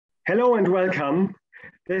Hello and welcome.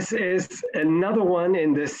 This is another one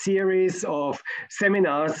in the series of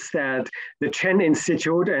seminars that the Chen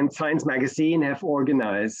Institute and Science Magazine have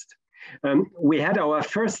organized. We had our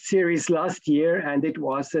first series last year and it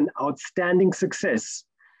was an outstanding success.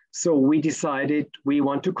 So we decided we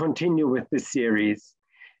want to continue with this series.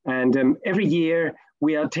 And every year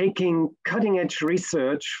we are taking cutting edge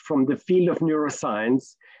research from the field of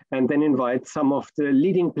neuroscience and then invite some of the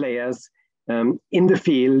leading players in the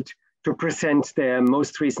field to present their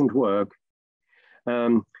most recent work.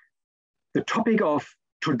 The topic of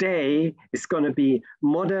today is going to be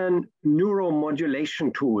modern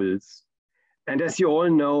neuromodulation tools. And as you all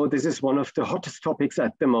know, this is one of the hottest topics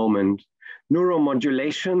at the moment.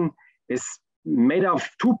 Neuromodulation is made of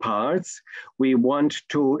two parts. We want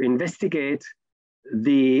to investigate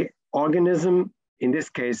the organism, in this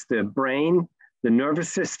case, the brain, the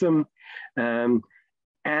nervous system,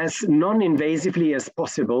 as non-invasively as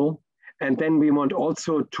possible. And then we want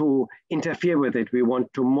also to interfere with it. We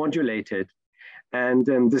want to modulate it. And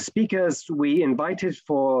the speakers we invited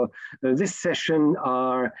for this session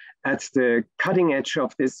are at the cutting edge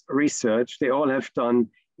of this research. They all have done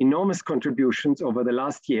enormous contributions over the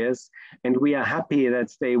last years, and we are happy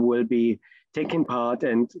that they will be taking part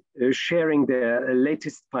and sharing their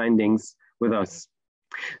latest findings with us.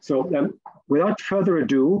 So without further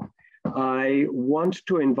ado, I want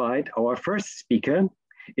to invite our first speaker,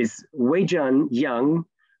 is Weijian Yang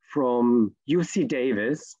from UC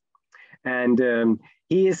Davis. And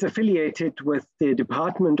he is affiliated with the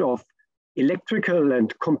Department of Electrical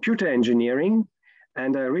and Computer Engineering.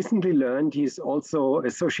 And I recently learned he's also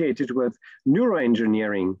associated with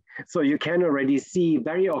neuroengineering. So you can already see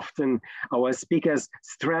very often our speakers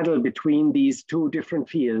straddle between these two different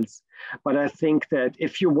fields. But I think that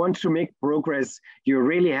if you want to make progress, you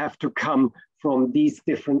really have to come from these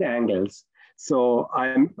different angles. So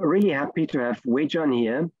I'm really happy to have Weijian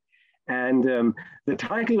here. And the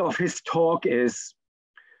title of his talk is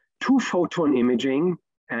Two-photon imaging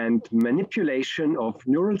and manipulation of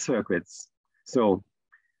neural circuits. So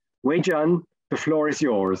Weijian, the floor is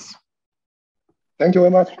yours. Thank you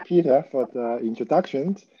very much, Peter, for the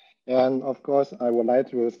introduction. And of course, I would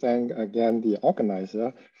like to thank again the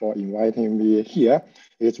organizer for inviting me here.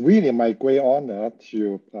 It's really my great honor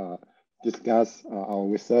to discuss our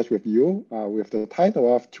research with you with the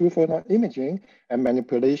title of Two-photon imaging and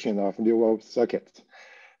manipulation of neural circuits.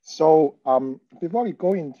 So before we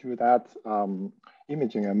go into that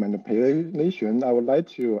imaging and manipulation, I would like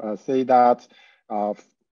to say that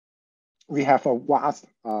we have a vast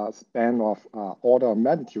span of order of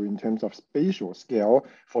magnitude in terms of spatial scale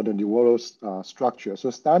for the neural structure.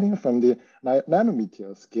 So starting from the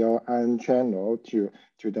nanometer scale and channel to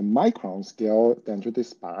the micron scale, then to the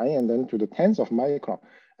spine, and then to the tens of micron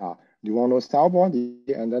neuronal cell body,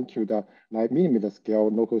 and then to the millimeter scale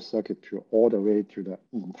local circuit to all the way to the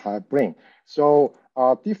entire brain. So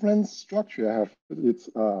different structure have its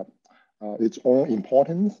own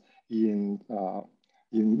importance in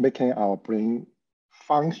making our brain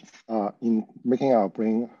functional.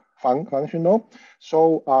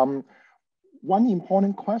 So one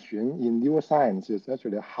important question in neuroscience is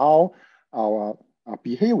actually how our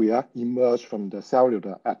behavior emerges from the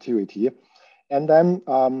cellular activity. And then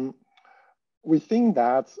we think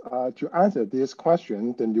that to answer this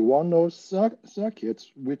question, the neuronal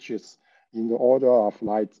circuits, which is in the order of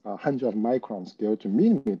like 100 micron scale to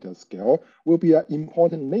millimeter scale, will be an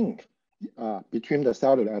important link between the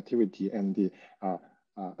cellular activity and the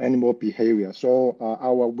animal behavior. So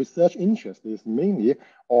our research interest is mainly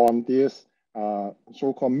on this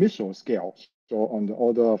so-called mesoscale. So on the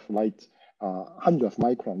order of like 100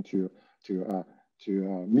 micron to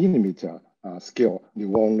millimeter scale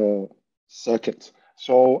neuronal circuits.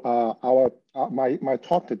 So my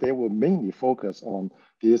talk today will mainly focus on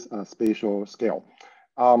this spatial scale.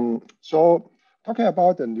 So talking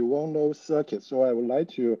about the neuronal circuit, so I would like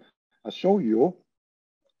to show you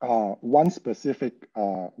one specific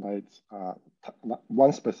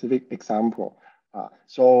example.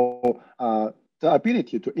 So the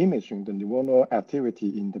ability to image the neuronal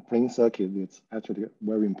activity in the brain circuit is actually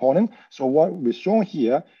very important. So what we show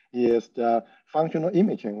here is the functional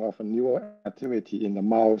imaging of a neural activity in the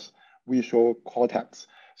mouse visual cortex.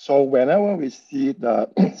 So whenever we see the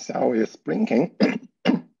cell is blinking,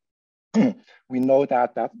 we know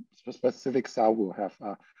that that specific cell will have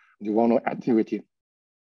neuronal activity.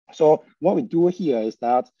 So what we do here is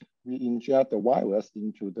that we inject the virus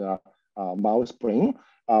into the mouse brain.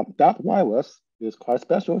 That virus is quite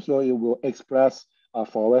special, so it will express a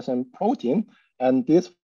fluorescent protein, and this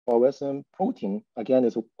fluorescent protein again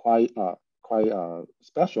is quite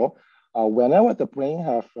special. whenever the brain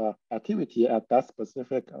have activity at that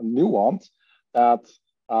specific neurons, that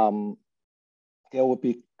there will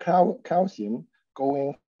be calcium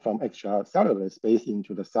going from extracellular space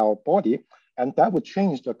into the cell body, and that would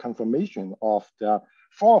change the conformation of the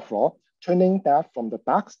fluoride, turning that from the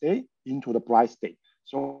dark state into the bright state.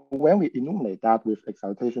 So when we illuminate that with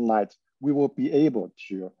excitation light, we will be able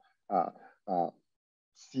to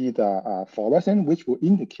see the fluorescence, which will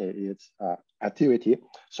indicate its activity.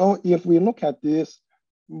 So if we look at this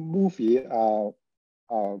movie a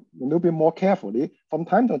little bit more carefully, from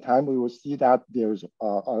time to time, we will see that there's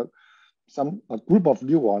a group of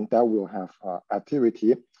neurons that will have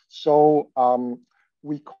activity. So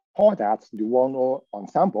we call that neuronal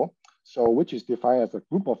ensemble, so which is defined as a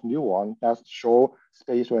group of neurons that show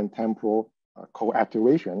spatial and temporal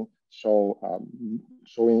co-activation. So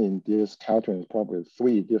showing in this cartoon is probably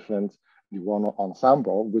 3 different neuronal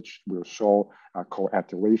ensemble, which will show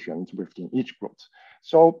co-activations within each group.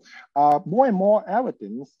 So more and more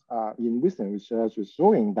evidence in recent research is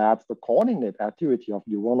showing that the coordinate activity of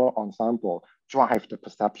neuronal ensemble drive the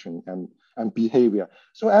perception and behavior.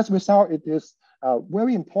 So as a result, it is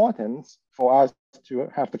very important for us to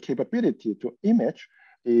have the capability to image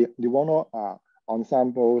the neuronal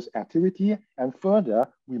ensemble's activity, and further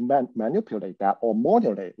we manipulate that or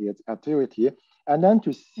modulate its activity, and then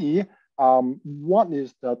to see what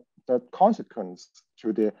is the consequence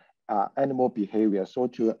to the animal behavior, so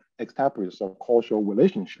to establish a causal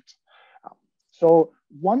relationships. So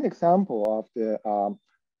one example of the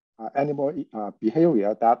animal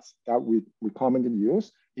behavior that we commonly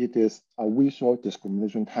use, it is a visual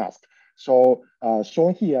discrimination task. So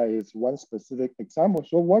shown here is one specific example.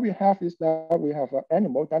 So what we have is that we have an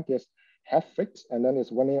animal that is half fixed and then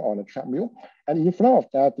is running on a treadmill. And in front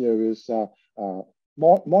of that, there is a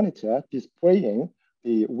monitor displaying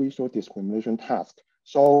the visual discrimination task.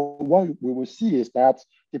 So what we will see is that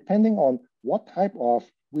depending on what type of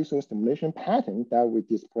visual stimulation pattern that we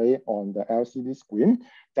display on the LCD screen,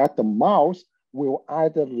 that the mouse will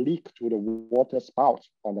either leak to the water spout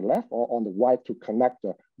on the left or on the right to connect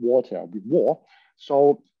the water with wall.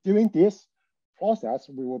 So during this process,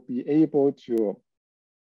 we will be able to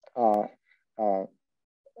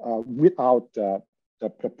read out the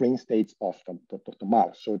brain states of the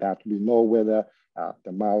mouse, so that we know whether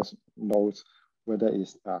the mouse knows whether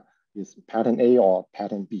it's pattern A or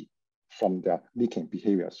pattern B from the leaking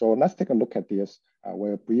behavior. So let's take a look at this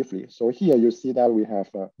very briefly. So here you see that we have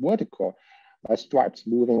vertical stripes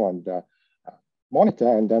moving on the monitor,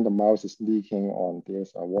 and then the mouse is leaking on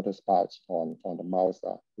this water spouts on the mouse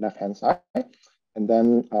left-hand side. And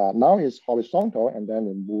then now it's horizontal, and then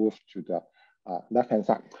we move to the left-hand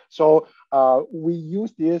side. So we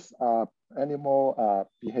use this animal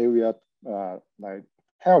behavior like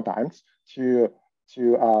paradigms to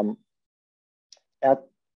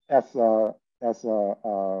as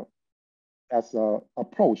a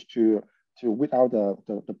approach to without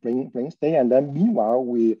the brain state, and then meanwhile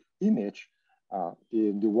we image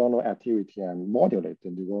the neuronal activity and modulate the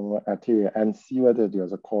neuronal activity and see whether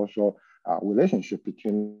there's a causal relationship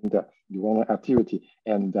between the neuronal activity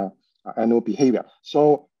and animal behavior.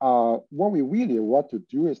 So what we really want to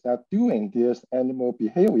do is that during this animal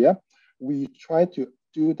behavior, we try to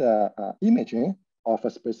do the imaging of a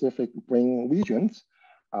specific brain regions.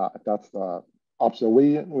 That's the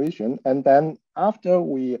observation. And then after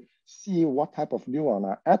we see what type of neuron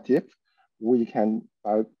are active, we can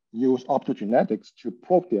use optogenetics to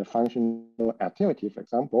probe their functional activity, for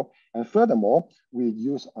example. And furthermore, we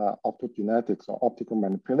use optogenetics or optical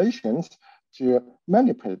manipulations to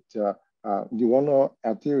manipulate neuronal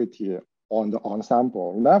activity on the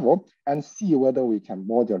ensemble level and see whether we can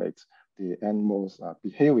modulate the animal's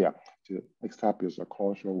behavior to establish a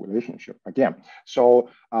causal relationship again. So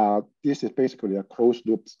this is basically a closed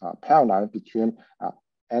loop paradigm between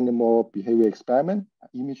animal behavior experiment,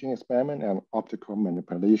 imaging experiment, and optical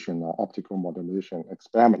manipulation or optical modulation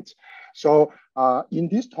experiments. So in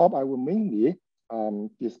this talk, I will mainly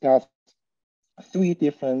discuss 3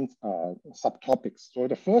 different subtopics. So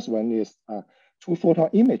the first one is two-photon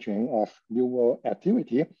imaging of neural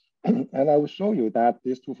activity. And I will show you that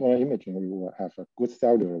this two-photon imaging will have a good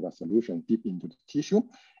cellular resolution deep into the tissue.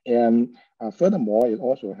 And furthermore, it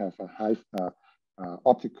also has a high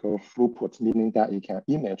optical throughput, meaning that it can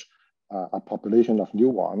image a population of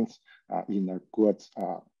neurons in a good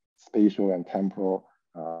spatial and temporal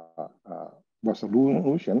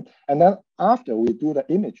resolution. And then after we do the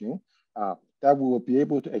imaging, that we will be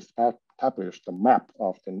able to establish the map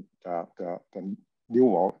of the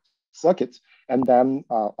neural circuits. And then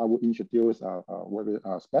I will introduce a very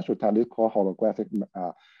special technique called holographic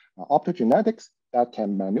optogenetics that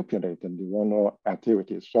can manipulate the neuronal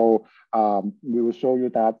activity. So we will show you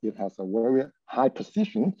that it has a very high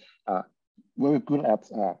precision, very good at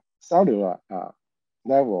cellular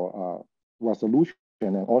level resolution,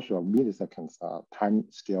 and also milliseconds time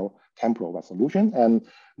scale temporal resolution. And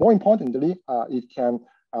more importantly, it can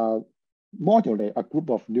modulate a group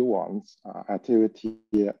of neurons activity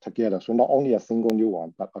together. So not only a single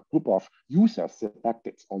neuron, but a group of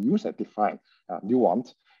user-selected or user-defined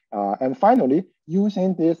neurons. And finally,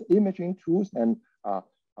 using these imaging tools and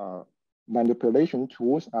manipulation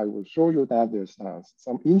tools, I will show you that there's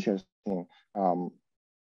some interesting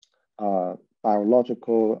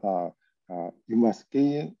biological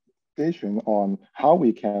investigation on how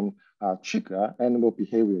we can trigger animal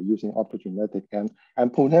behavior using optogenetic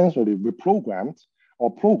and potentially reprogram or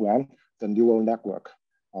program the neural network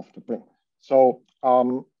of the brain. So,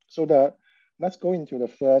 let's go into the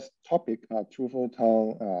first topic,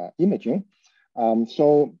 two-photon imaging.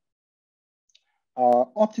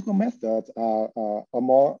 Optical methods are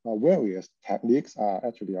more various techniques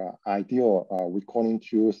actually are ideal recording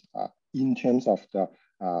tools in terms of the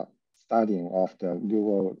studying of the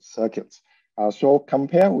neural circuits. So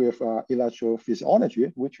compared with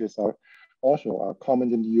electrophysiology, which is also a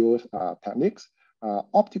commonly used techniques,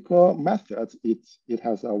 optical methods, it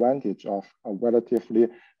has the advantage of a relatively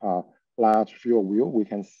large field of view. We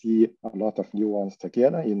can see a lot of neurons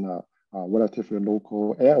together in a relatively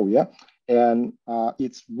local area. And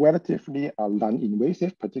it's relatively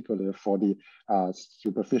non-invasive, particularly for the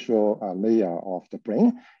superficial layer of the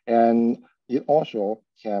brain. And it also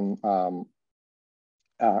can,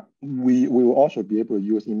 we will also be able to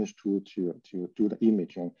use image tool to do the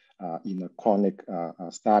imaging in a chronic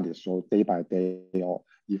study, so day by day or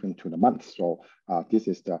even to the month. So this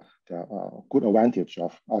is the good advantage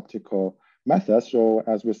of optical methods. So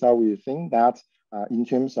as a result, we think that in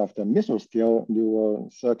terms of the mesoscale neural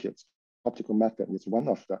circuits, optical method is one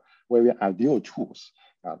of the very ideal tools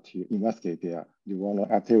to investigate their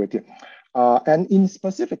neuronal activity. And in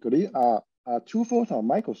specifically, two-photon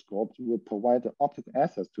microscopes will provide the optical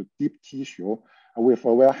access to deep tissue with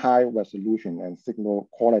a very high resolution and signal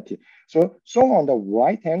quality. So shown on the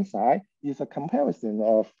right-hand side is a comparison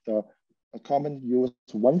of the common use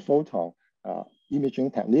one-photon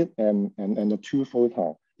imaging technique and the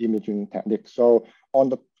two-photon imaging technique. So on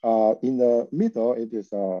the in the middle, it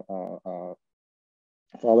is a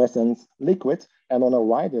fluorescence liquid, and on the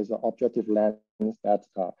right is an objective lens that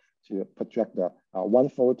to project the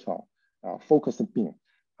one-photon focusing beam.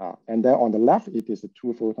 And then on the left, it is a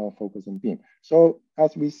two-photon focusing beam. So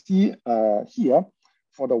as we see here,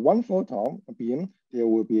 for the one-photon beam, there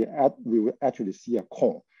will be we will actually see a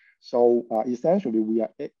cone. So essentially, we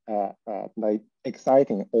are like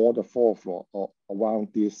exciting all the four floor around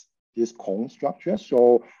this cone structure.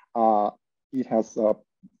 So it has a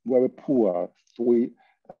very poor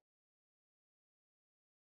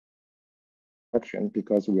direction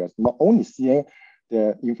because we are not only seeing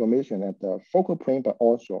the information at the focal plane, but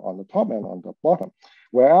also on the top and on the bottom.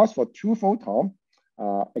 Whereas for two-photon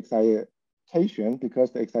excitation,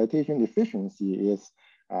 because the excitation efficiency is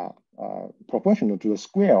proportional to the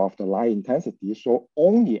square of the light intensity, so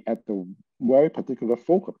only at the very particular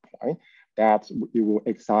focal point that it will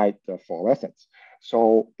excite the fluorescence.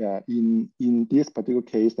 So in this particular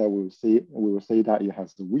case, that we will say that it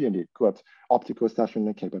has really good optical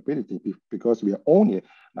stationary capability because we are only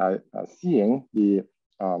seeing the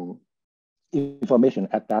information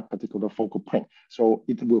at that particular focal point. So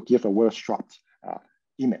it will give a very sharp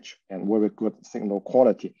image and very good signal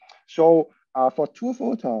quality. So for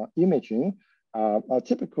two-photon imaging, a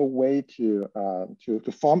typical way to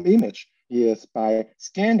form image is by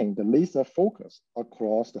scanning the laser focus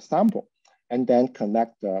across the sample and then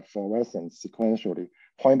connect the fluorescence sequentially,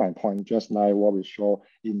 point by point, just like what we show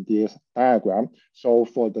in this diagram. So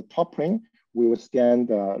for the top plane, we will scan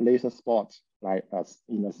the laser spots like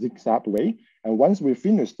in a zigzag way. And once we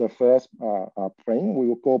finish the first plane, we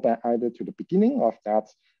will go back either to the beginning of that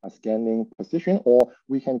scanning position, or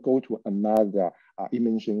we can go to another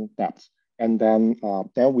imaging depth. And then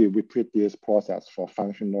we repeat this process for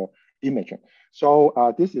functional imaging. So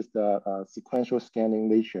this is the sequential scanning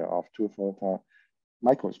nature of two-photon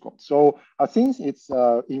microscope. So since its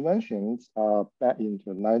invention back into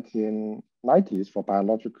the 1990s for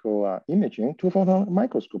biological imaging, two-photon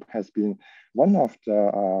microscope has been one of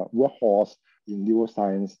the workhorse in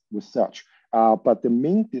neuroscience research. But the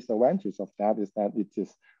main disadvantage of that is that it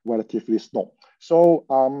is relatively slow. So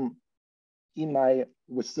in my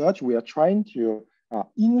research, we are trying to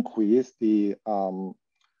increase the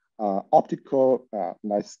optical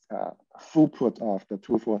throughput of the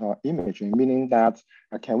two-photon imaging, meaning that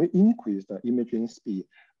can we increase the imaging speed?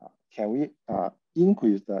 Can we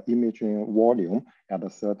increase the imaging volume at a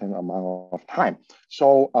certain amount of time?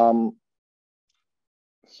 So,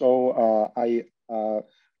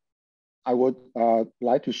 I would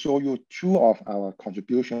like to show you two of our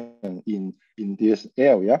contributions in this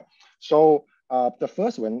area. So the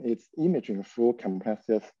first one is imaging through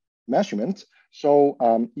compressive measurement. So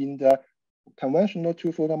in the conventional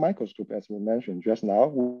two-photon microscope, as we mentioned just now,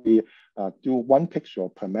 we do 1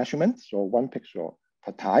 pixel per measurement, so 1 pixel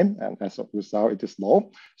per time, and as a result, it is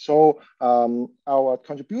low. So our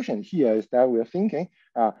contribution here is that we're thinking,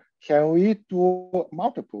 can we do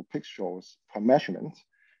multiple pixels per measurement?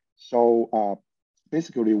 So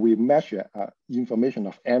basically, we measure information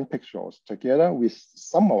of n pixels together. We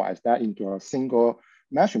summarize that into a single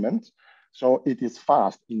measurement. So it is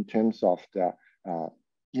fast in terms of the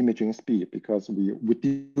imaging speed because we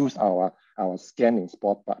reduce our scanning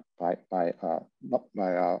spot by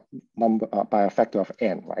a factor of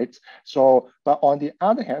n, right? So, but on the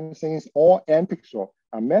other hand, since all n pixels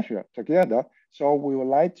are measured together, so we would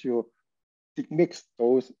like to mix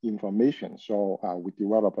those information. So we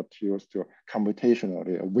develop tools to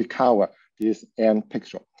computationally recover this n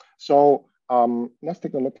pixel. So let's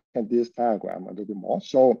take a look at this diagram a little bit more.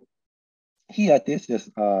 So here, this is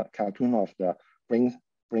a cartoon of the brain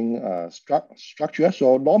structure.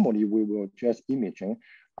 So normally we will just imaging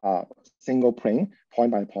single brain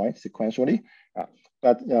point by point sequentially.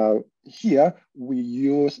 But here we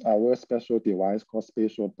use our special device called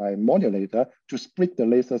spatial biomodulator to split the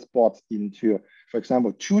laser spots into, for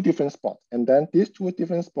example, 2 different spots. And then these 2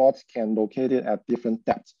 different spots can locate it at different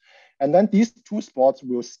depths. And then these 2 spots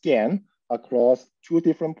will scan across 2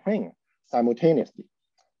 different planes simultaneously.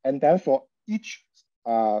 And then for each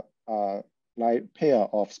like pair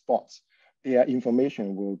of spots, their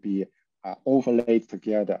information will be overlaid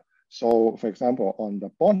together. So for example, on the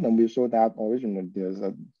bottom, we show that originally there's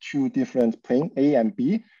 2 different planes, A and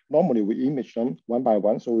B. Normally we image them one by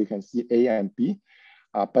one so we can see A and B.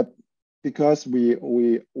 But because we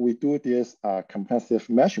do this compressive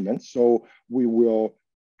measurement, so we will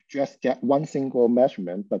just get 1 single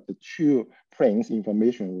measurement, but the 2 planes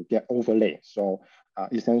information will get overlaid. So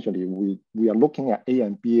essentially we are looking at A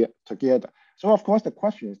and B together. So of course the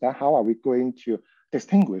question is that how are we going to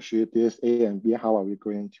distinguish this A and B? How are we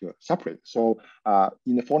going to separate? So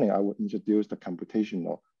in the following, I will introduce the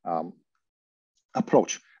computational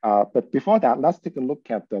approach. But before that, let's take a look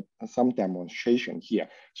at some demonstration here.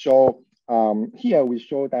 So here we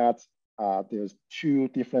show that there's 2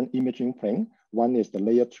 different imaging planes. One is the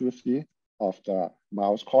layer 2-3 of the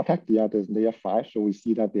mouse cortex, the other is layer 5. So we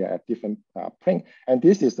see that they are at different planes. And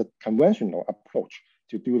this is the conventional approach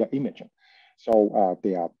to do the imaging. So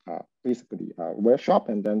they are basically very sharp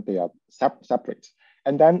and then they are separate.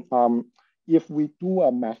 And then if we do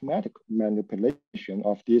a mathematical manipulation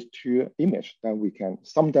of these 2 images, then we can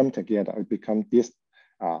sum them together. It becomes this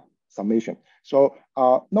summation. So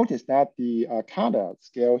notice that the color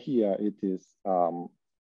scale here, it is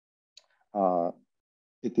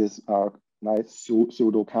like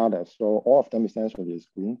pseudo color. So all of them essentially is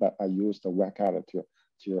green, but I use the red color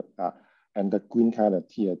and the green color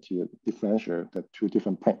here to differentiate the 2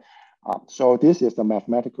 different planes. So this is the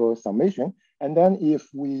mathematical summation. And then if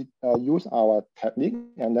we use our technique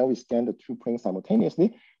and then we scan the 2 planes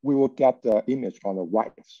simultaneously, we will get the image on the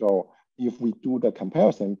right. So if we do the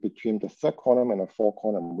comparison between the 3rd column and the 4th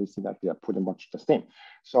column, we see that they are pretty much the same.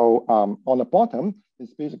 So on the bottom,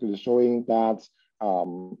 it's basically showing that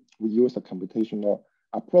we use a computational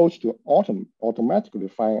approach to automatically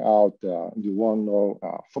find out the neuronal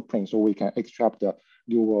footprint so we can extract the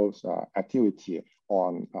neural activity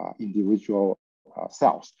on individual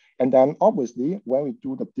cells. And then obviously, when we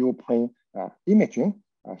do the dual plane imaging,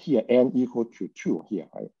 here n equal to 2 here,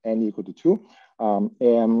 right? N equal to 2.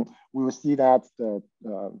 And we will see that the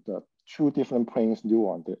 2 different planes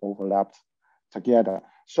neuron, they overlapped together.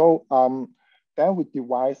 So then we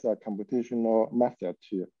devise a computational method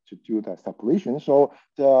to do the separation. So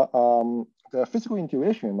the physical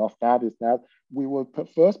intuition of that is that we will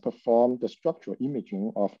first perform the structural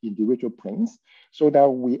imaging of individual planes so that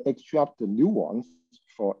we extract the neurons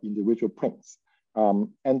for individual planes.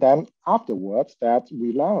 And then afterwards that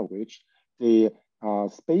we leverage the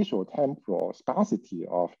spatial temporal sparsity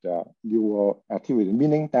of the neural activity,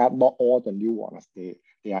 meaning that not all the neurons, they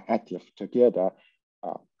are active together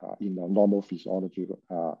in a normal physiological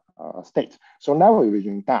state. So now we're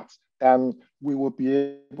using that, then we will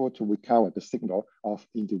be able to recover the signal of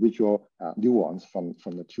individual neurons from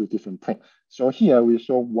the 2 different planes. So here we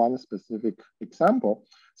show one specific example.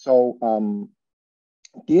 So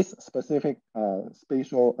this specific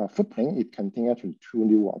spatial footprint, it contains actually 2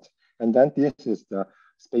 neurons. And then this is the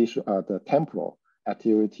spatial, the temporal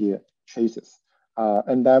activity traces.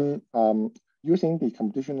 And then using the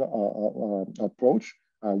computational approach,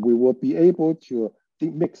 we will be able to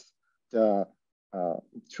mix the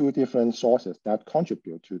 2 different sources that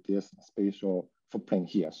contribute to this spatial footprint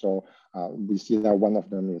here. So we see that one of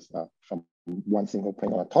them is from one single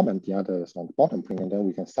plane on the top and the other is on the bottom plane, and then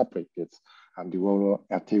we can separate this neural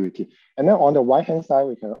activity. And then on the right-hand side,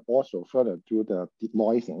 we can also further do the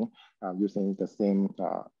denoising using the same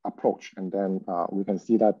approach. And then we can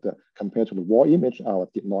see that compared to the raw image, our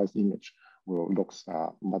denoised image will look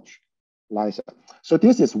much nicer. So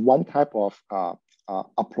this is one type of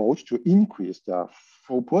approach to increase the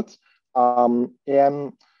throughput.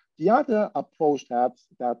 And the other approach that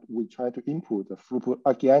we try to improve the throughput,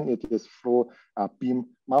 again, it is through beam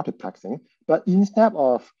multiplexing. But instead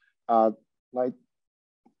of like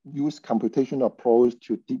use computational approach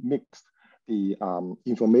to mix the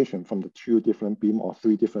information from the 2 different beam or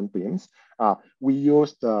 3 different beams, we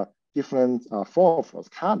use the different fluorescence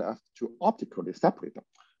colors to optically separate them.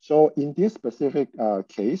 So in this specific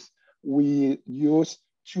case, we use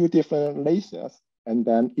 2 different lasers, and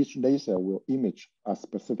then each laser will image a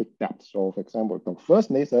specific depth. So for example, the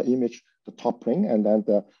first laser image the top plane, and then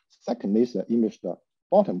the second laser image the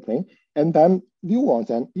bottom plane. And then neurons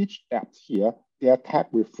and each depth here, they are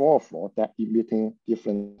tagged with fluorophore that emitting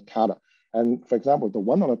different color. And for example, the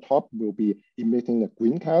one on the top will be emitting the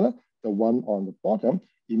green color, the one on the bottom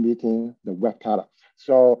emitting the red color.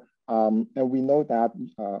 So, and we know that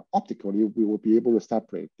optically, we will be able to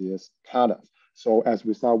separate these colors. So as a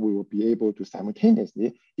result, we will be able to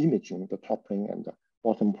simultaneously imaging the top plane and the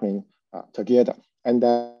bottom plane together. And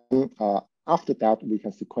then after that, we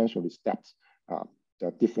can sequentially step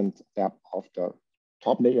the different depth of the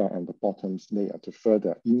top layer and the bottom layer to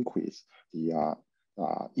further increase the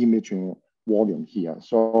imaging volume here.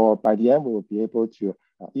 So by the end, we will be able to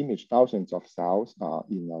image thousands of cells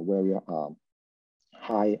in a very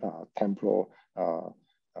high temporal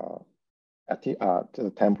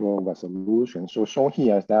temporal resolution. So shown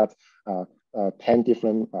here is that 10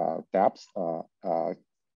 different depths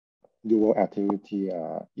neural activity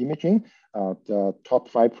imaging. The top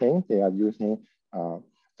 5 planes, they are using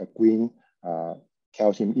the green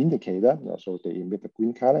calcium indicator. So they emit the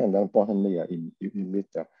green color, and then bottom layer emit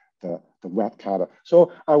the red color.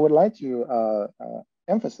 So I would like to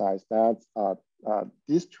emphasize that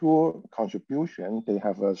these 2 contributions, they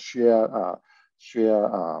have a shared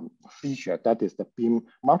feature, that is the beam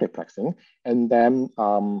multiplexing. And then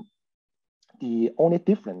the only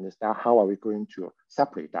difference is that how are we going to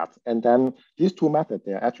separate that? And then these 2 methods,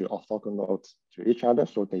 they are actually orthogonal to each other,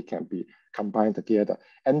 so they can be combined together.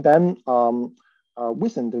 And then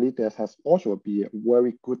recently, there has also been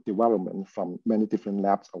very good development from many different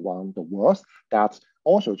labs around the world that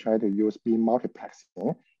also try to use beam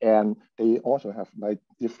multiplexing, and they also have like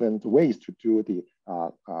different ways to do the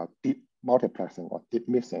deep multiplexing or deep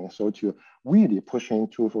mixing, so to really pushing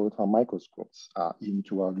two-photon microscopes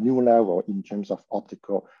into a new level in terms of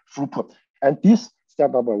optical throughput. And this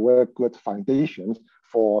set up a very good foundation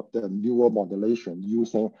for the neuromodulation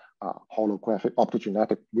using holographic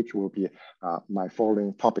optogenetic, which will be my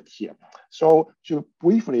following topic here. So to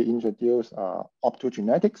briefly introduce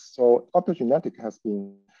optogenetics, so optogenetics has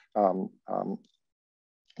been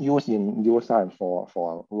used in neuroscience for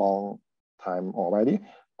a long time already.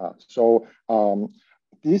 So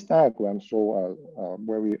this diagram shows a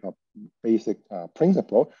very basic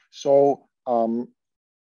principle. So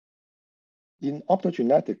in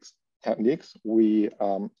optogenetics techniques, we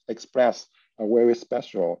express a very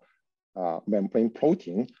special membrane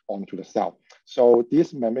protein onto the cell. So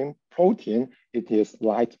this membrane protein, it is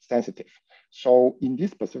light sensitive. So in this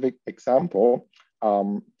specific example,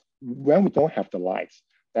 when we don't have the light,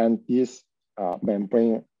 then this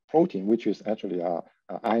membrane protein, which is actually an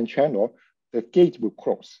ion channel, the gate will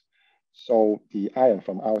close. So the ion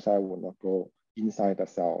from outside will not go inside the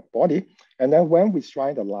cell body. And then when we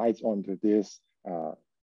shine the light onto this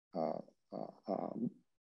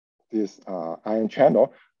ion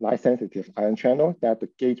channel, light-sensitive ion channel, that the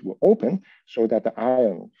gate will open so that the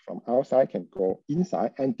ion from outside can go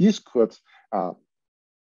inside. And this could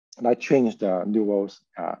change the neuron's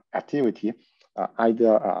activity,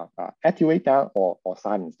 either activate that or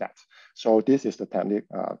silence that. So this is the technique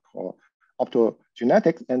called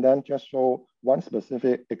optogenetics. And then just show one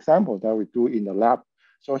specific example that we do in the lab.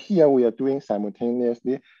 So here we are doing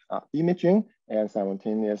simultaneously imaging and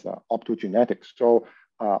simultaneous optogenetics. So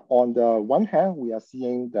on the one hand, we are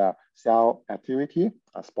seeing the cell activity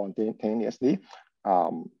spontaneously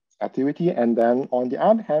activity. And then on the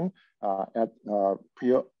other hand,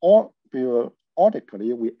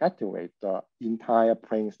 periodically, we activate the entire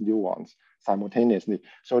brain's neurons simultaneously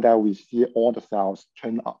so that we see all the cells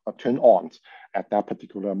turn on at that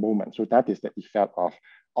particular moment. So that is the effect of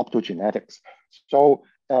optogenetics. So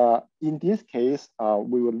in this case,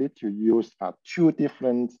 we will need to use two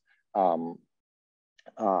different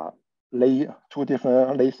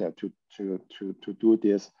lasers to do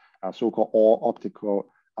this so-called all-optical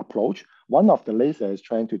approach. One of the lasers is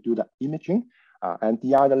trying to do the imaging, and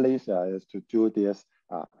the other laser is to do this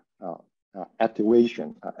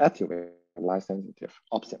activate light-sensitive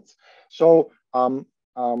options. So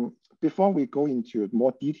before we go into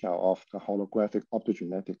more detail of the holographic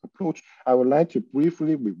optogenetic approach, I would like to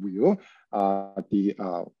briefly review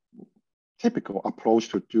the typical approach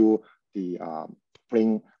to do the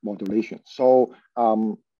brain modulation. So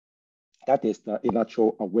that is the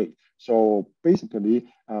electro array. So basically,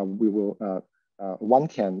 one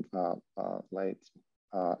can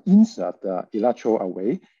insert the electro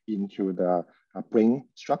array into the brain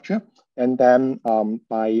structure, and then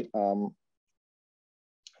by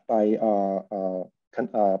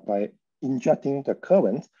injecting the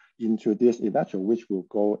current into this electro, which will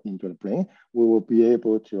go into the brain, we will be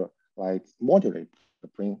able to modulate the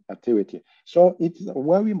brain activity. So it's a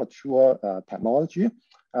very mature technology,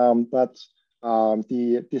 but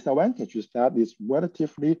the disadvantage is that it's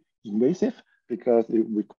relatively invasive because it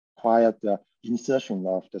requires the insertion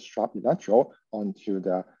of the sharp electrode onto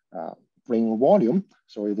the brain volume.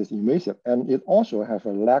 So it is invasive, and it also has a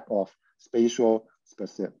lack of spatial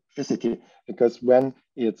specificity because when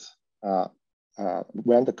the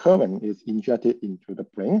current is injected into the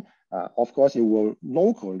brain, of course, it will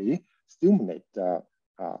locally stimulate the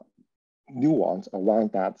neurons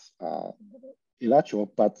around that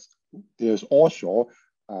electrode, but there's also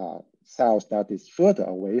cells that is further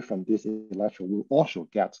away from this electrode will also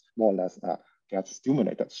get more or less get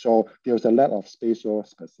stimulated. So there's a lack of spatial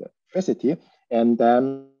specificity, and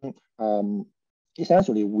then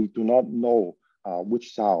essentially we do not know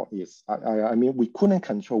which cell is. I mean, we couldn't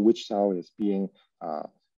control which cell is being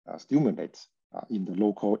stimulated in the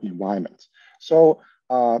local environment. So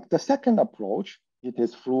the second approach, it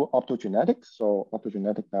is through optogenetics. So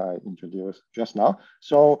optogenetics I introduced just now.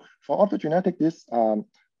 So for optogenetics, this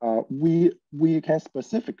we can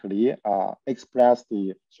specifically express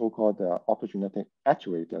the so-called optogenetic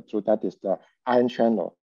actuator. So that is the ion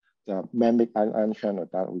channel, the mammalic ion channel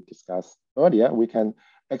that we discussed earlier. We can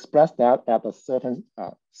express that at a certain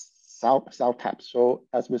cell type. So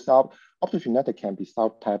as a result, optogenetic can be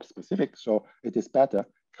cell type specific. So it is better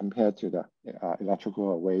compared to the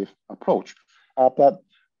electrical wave approach. But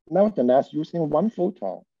nevertheless, using one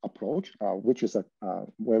photon approach, which is a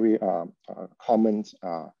very common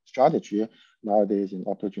strategy nowadays in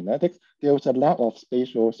optogenetics, there is a lack of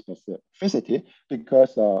spatial specificity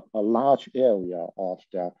because a large area of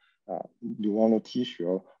the neuronal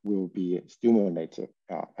tissue will be stimulated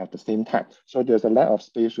at the same time. So there's a lack of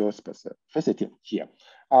spatial specificity here.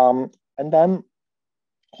 And then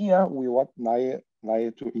here we would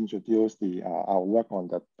like to introduce our work on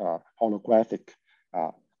the holographic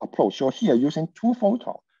approach. So here using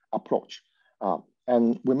two-photon approach.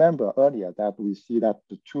 And remember earlier that we see that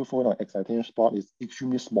the two-photon excitation spot is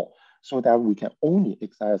extremely small so that we can only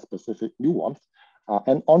excite specific neurons.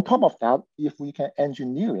 And on top of that, if we can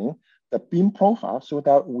engineering the beam profile so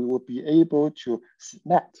that we will be able to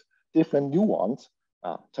select different neurons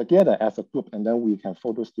together as a group, and then we can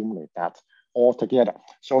photostimulate that all together.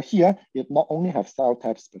 So here, it not only has cell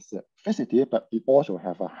type specificity, but it also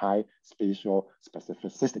have a high spatial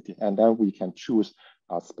specificity. And then we can choose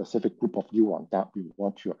a specific group of neurons that we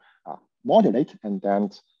want to modulate, and then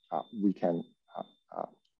we can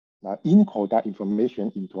encode that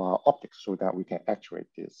information into our optics so that we can actuate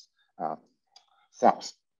these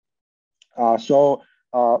cells. So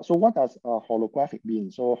what does holographic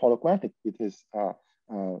mean? So holographic, it is a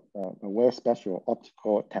very special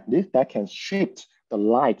optical technique that can shift the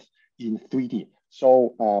light in 3D.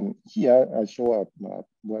 So here I show a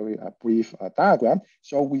very brief diagram.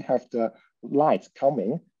 So we have the light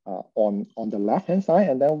coming on the left-hand side,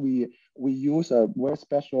 and then we use a very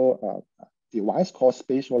special device called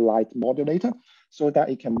spatial light modulator, so that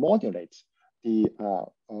it can modulate the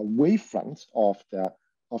wavefront of the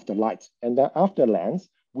light. And then after lens,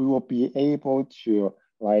 we will be able to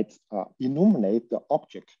illuminate the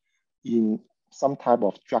object in some type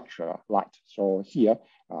of structure light. So here,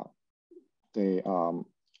 the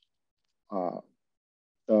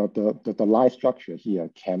light structure here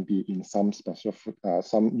can be in some specific,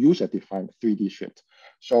 some user-defined 3D sheet.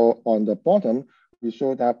 So on the bottom, we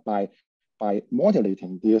show that by by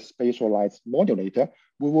modulating this spatial light modulator,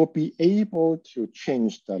 we will be able to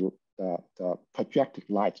change the projected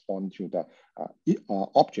light onto the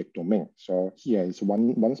object domain. So here is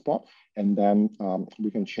one spot, and then we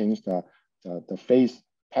can change the phase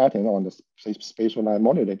pattern on the spatial light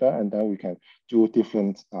modulator, and then we can do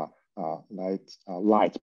different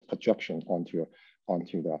light projection onto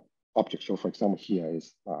the object. So for example, here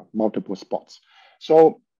is multiple spots.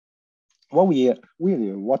 So what we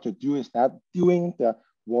really want to do is that during the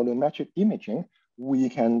volumetric imaging, we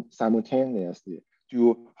can simultaneously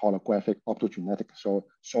do holographic optogenetics. So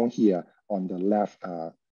shown here on the left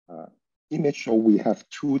image, so we have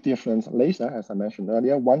two different lasers, as I mentioned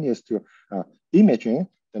earlier. One is to imaging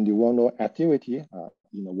the neuronal activity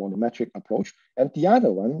in a volumetric approach, and the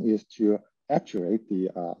other one is to actuate the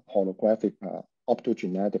holographic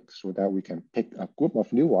optogenetics so that we can pick a group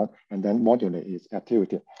of neurons and then modulate its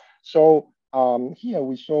activity. So here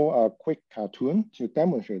we show a quick cartoon to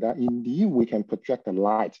demonstrate that indeed we can project the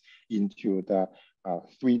light into the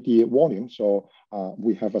 3D volume. So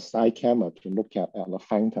we have a side camera to look at the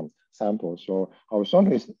phantom sample. So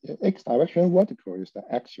horizontal is X direction, vertical is the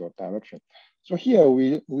axial direction. So here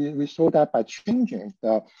we show that by changing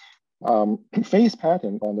the phase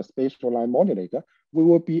pattern on the spatial light modulator, we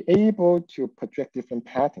will be able to project different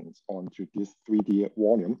patterns onto this 3D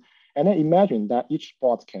volume. And then imagine that each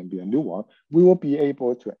spot can be a neuron. We will be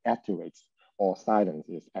able to activate or silence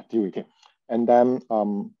its activity. And then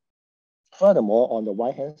furthermore, on the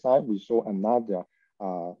right-hand side, we show another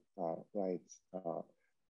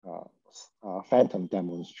phantom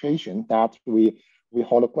demonstration that we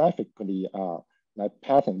holographically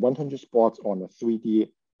pattern 100 spots on a 3D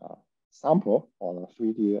sample, on a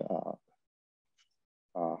 3D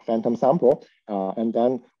phantom sample, and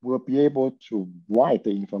then we'll be able to write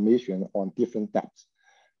the information on different depths,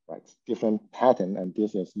 right? Different pattern, and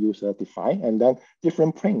this is user defined, and then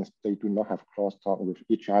different planes, they do not have crosstalk with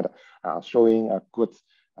each other, showing a good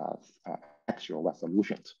actual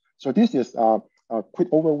resolutions. So this is a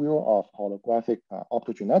quick overview of holographic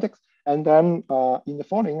optogenetics. And then in the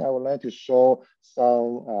following, I would like to show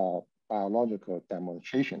some biological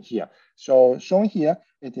demonstration here. So shown here,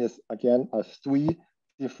 it is again a 3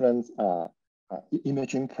 different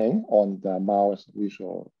imaging plane on the mouse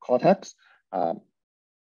visual cortex.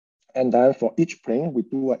 And then for each plane, we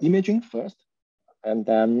do imaging first. And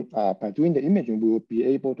then by doing the imaging, we will be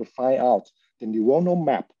able to find out the neuronal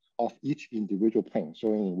map of each individual plane,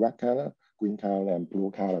 showing in red color, green color, and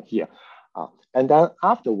blue color here. And then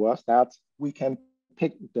afterwards, that we can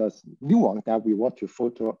pick the neuron that we want to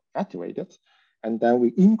photo activate it, and then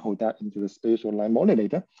we encode that into the spatial light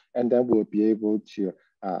modulator, and then we'll be able to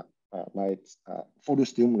photo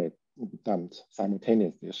stimulate them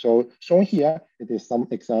simultaneously. So shown here, it is some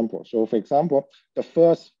example. So for example, the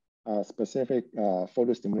first specific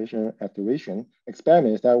photo stimulation activation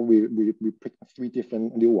experiment is that we pick 3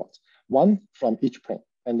 different neurons, 1 from each plane,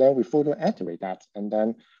 and then we photo activate that. And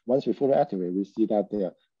then once we photo activate, we see that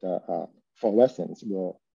the fluorescence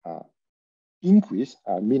will increase,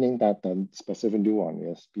 meaning that the specific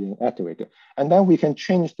neuron is being activated. And then we can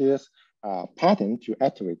change this pattern to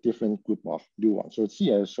activate different group of neurons. So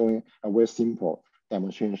here is showing a very simple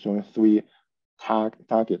demonstration showing 3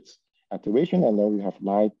 targets activation, and then we have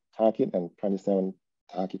 9 target and 27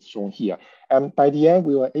 targets shown here. And by the end,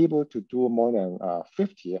 we were able to do more than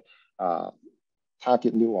 50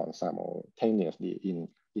 target neurons simultaneously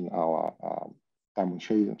in our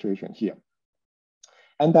demonstration here.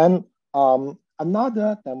 And then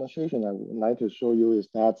another demonstration I would like to show you is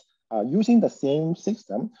that using the same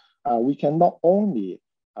system, we can not only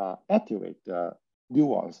activate the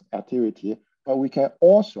neurons activity, but we can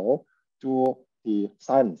also do the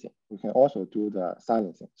silencing. We can also do the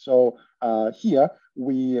silencing. So here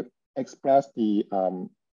we express the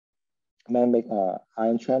dynamic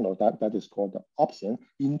ion channel that is called the opsin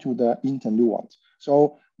into the interneurons.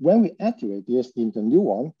 So when we activate this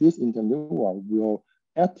interneuron will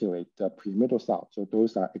activate the pyramidal cells. So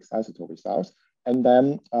those are excitatory cells. And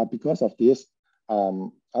then because of this,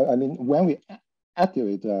 when we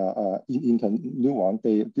activate the interneuron,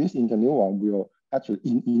 this interneuron will actually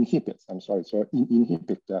inhibit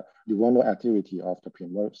the neuronal activity of the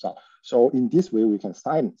pyramidal cell. So in this way, we can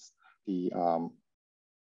silence the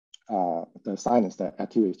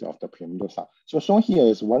activity of the pyramidal cell. So shown here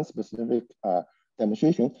is one specific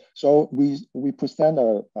demonstration. So we present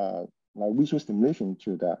a visual stimulation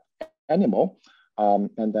to the animal,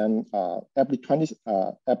 and then every 20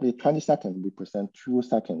 seconds we present 2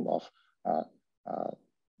 seconds of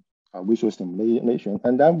visual stimulation,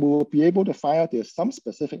 and then we will be able to find out there's some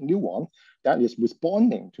specific neuron that is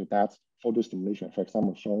responding to that photostimulation. For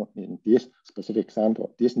example, shown in this specific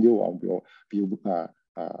example, this neuron will be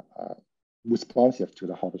responsive to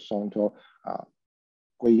the horizontal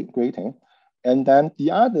grating, and then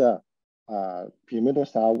the other pyramidal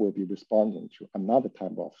cell will be responding to another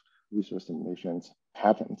type of visual stimulation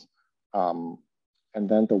patterns. And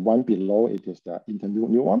then the one below it is the internuclear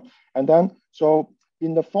neuron. And then, so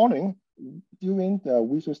in the following, during the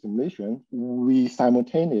visual stimulation, we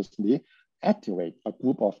simultaneously activate a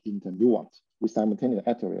group of interneurons. We simultaneously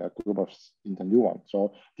activate a group of interneurons.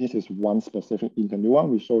 So this is one specific interneuron.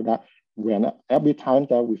 We show that every time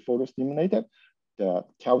that we photostimulate it, the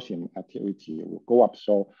calcium activity will go up.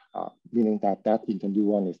 So meaning that that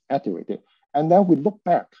interneuron is activated. And then we look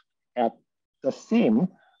back at the same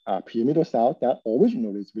pyramidal cell that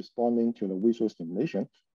originally is responding to the visual stimulation.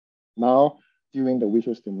 Now, during the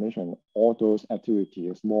visual stimulation, all those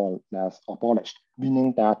activities is more or less abolished,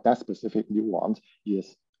 meaning that that specific neuron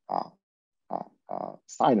is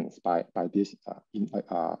silenced by this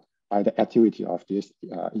by the activity of this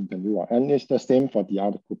interneuron. And it's the same for the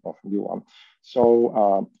other group of neurons.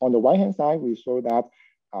 So on the right-hand side, we show that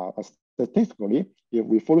statistically, if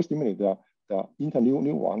we photostimulate the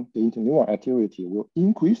interneuron, the interneuron activity will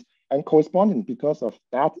increase, and corresponding because of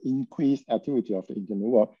that increased activity of the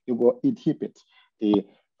interneuron, it will inhibit the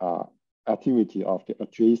activity of the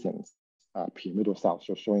adjacent pyramidal cells.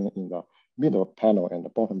 So showing in the middle panel and the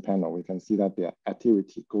bottom panel, we can see that the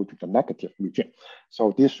activity go to the negative region.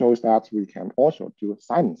 So this shows that we can also do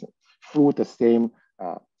silencing through the same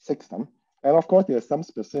system. And of course, there's some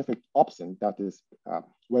specific option that is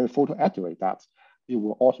when we photoactivate that, it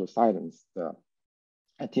will also silence the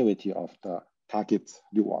activity of the target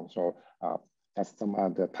neuron. So that's some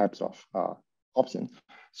other types of options.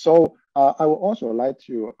 So I would also like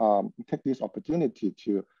to take this opportunity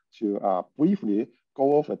to briefly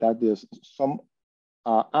go over that there's some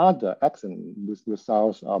other excellent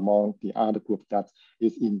results among the other group that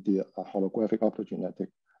is in the holographic optogenetic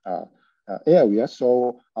area.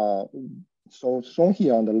 So shown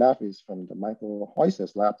here on the left is from the Michael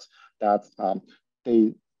Heuser's labs that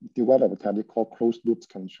they developed a technique called closed loop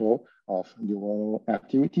control of neuronal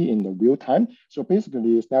activity in the real time. So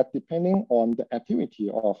basically is that depending on the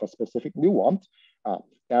activity of a specific neuron,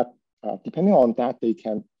 depending on that, they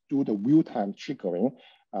can do the real-time triggering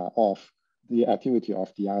of the activity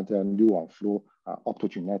of the other neuron through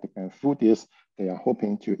optogenetic. And through this, they are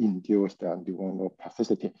hoping to induce the neuronal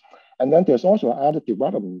plasticity. And then there's also other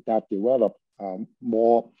development that develop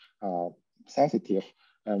more sensitive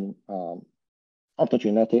and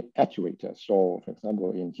optogenetic actuators. So for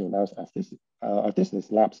example, in Hughes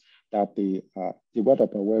Aesthetics labs, that they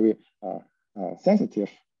develop a very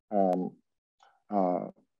sensitive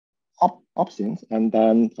options, and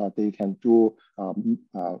then they can do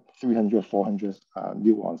 300, 400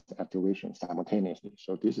 neurons activation simultaneously.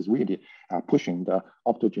 So this is really pushing the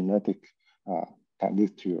optogenetic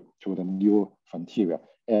technique to the new frontier.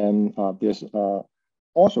 And there's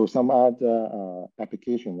also some other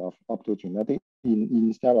application of optogenetic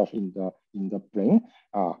instead of in the brain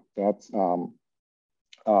that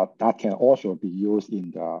can also be used in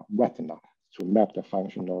the retina to map the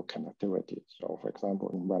functional connectivity. So for example,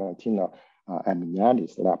 in Valentina and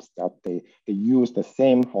Mignani's labs, that they use the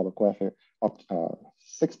same holographic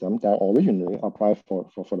system that originally applied for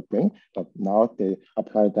the brain, but now they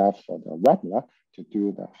apply that for the retina to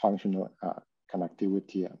do the functional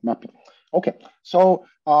connectivity mapping. Okay, so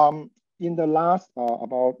in the last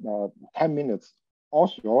about 10 minutes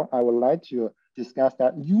also, I would like to discuss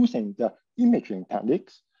that using the imaging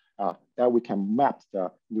techniques that we can map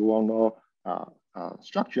the neuronal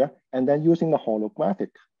structure, and then using the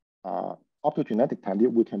holographic optogenetic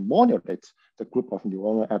technique, we can modulate the group of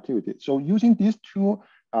neuronal activity. So using these two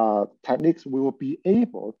techniques, we will be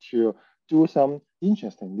able to do some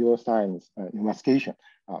interesting neuroscience investigation.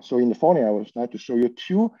 So in the following, I would like to show you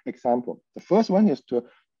two examples. The first one is to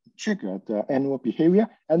trigger the animal behavior,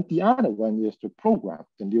 and the other one is to program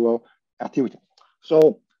the neural activity.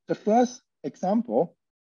 So the first example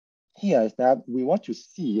here is that we want to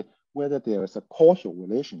see whether there is a causal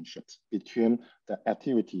relationship between the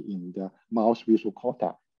activity in the mouse visual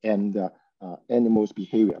cortex and the animal's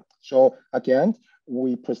behavior. So again,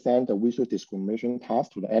 we present the visual discrimination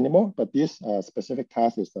task to the animal, but this specific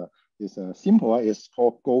task is simple. It's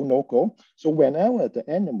called go, no go. So whenever the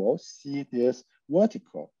animal see this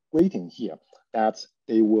vertical grating here, that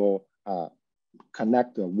they will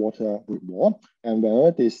connect the water with wall. And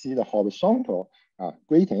whenever they see the horizontal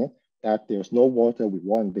grating, that there's no water with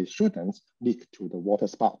wall, they shouldn't leak to the water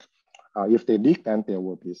spout. If they leak, then there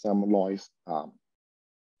will be some noise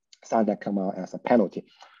sound that come out as a penalty.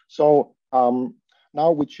 So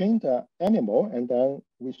now we change the animal, and then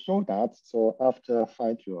we show that. So after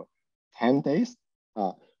 5 to 10 days,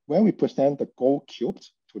 when we present the gold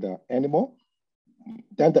cubes to the animal,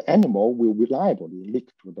 then the animal will reliably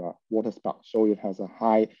leak to the water spout. So it has a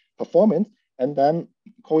high performance. And then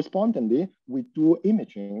correspondingly, we do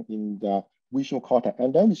imaging in the visual cortex.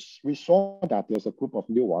 And then we saw that there's a group of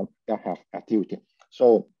neurons that have activity.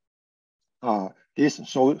 So this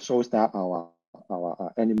shows that our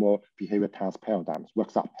animal behavior task paradigms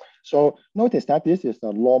works out. So notice that this is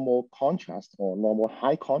the normal contrast or normal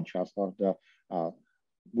high contrast of the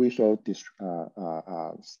visual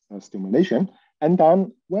stimulation. And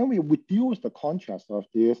then when we reduce the contrast of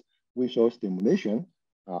this visual stimulation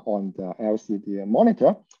on the LCD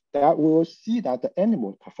monitor, that we will see that the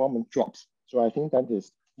animal performance drops. So I think that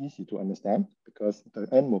is easy to understand because the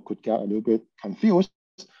animal could get a little bit confused.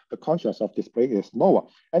 The contrast of display is lower.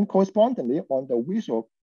 And correspondingly, on the visual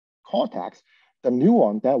cortex, the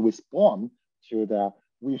neuron that respond to the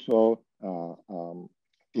visual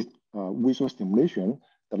stimulation,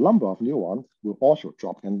 the number of neurons will also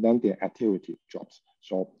drop, and then their activity drops.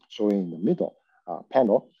 So showing in the middle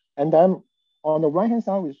panel. And then on the right-hand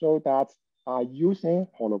side, we show that using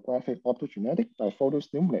holographic optogenetic by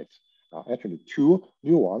photostimulate, actually 2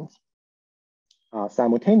 neurons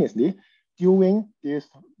simultaneously during this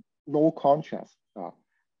low contrast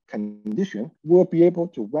condition, we'll be able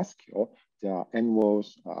to rescue the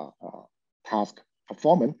animal's task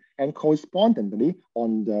performance. And correspondingly,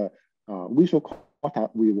 on the visual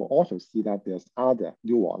cortex, we will also see that there's other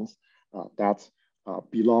neurons that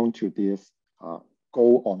belong to this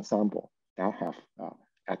goal ensemble that have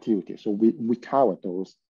activity. So we cover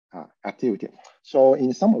those activity. So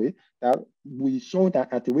in summary, that we show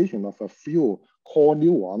that activation of a few core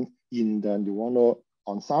neurons in the neuronal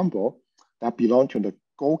ensemble that belong to the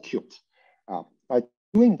goal cubes. By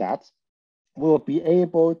doing that, we'll be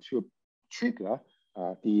able to trigger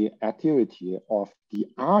the activity of the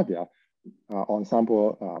other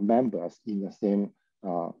ensemble members in the same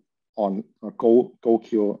goal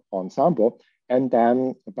cube ensemble. And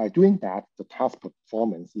then by doing that, the task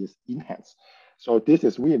performance is enhanced. So this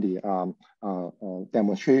is really a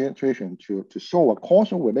demonstration to show a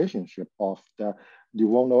causal relationship of the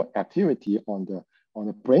neuronal activity on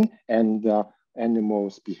the brain and the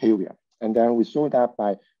animal's behavior. And then we saw that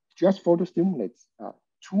by just photostimulate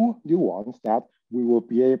 2 neurons that we will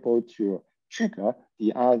be able to trigger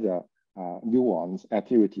the other neurons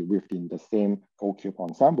activity within the same goal cube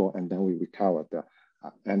ensemble, and then we recover the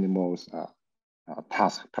animal's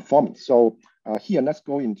task performance. So here, let's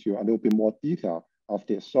go into a little bit more detail of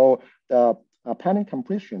this. So the planning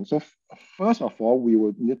completion. So first of all, we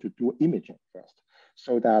will need to do imaging first,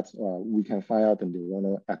 so that we can find out the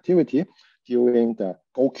neuronal activity during the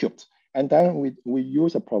goal cubes. And then we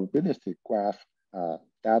use a probabilistic graph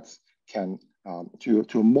that can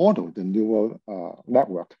to model the neural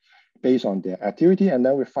network based on their activity, and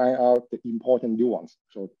then we find out the important neurons.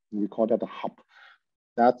 So we call that the hub.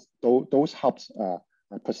 That those hubs,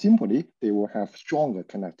 presumably, they will have stronger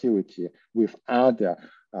connectivity with other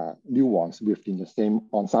neurons within the same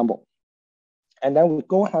ensemble. And then we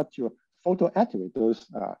go ahead to photoactivate those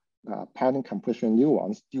pattern compression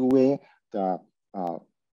neurons during the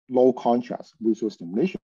low contrast visual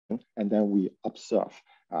stimulation, and then we observe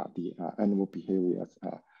the animal behavior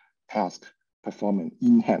task performance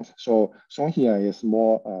enhanced. So shown here is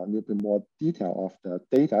more a little bit more detail of the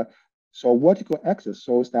data. So vertical axis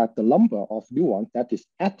shows that the number of neurons that is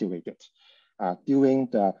activated during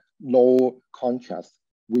the low contrast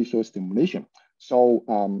visual stimulation. So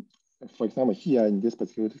for example, here in this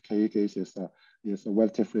particular case is a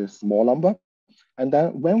relatively small number. And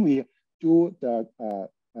then when we do the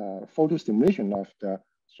photo stimulation of the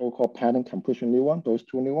so-called pattern compression neuron, those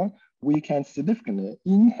 2 neurons, we can significantly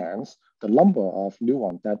enhance the number of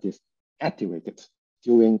neurons that is activated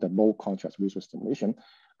during the low contrast visual stimulation.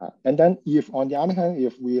 And then if, on the other hand,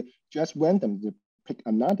 if we just randomly pick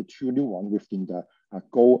another 2 neurons within the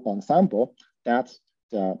goal ensemble, that's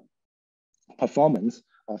the performance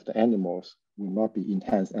of the animals will not be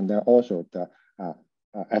enhanced. And then also the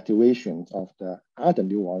activation of the other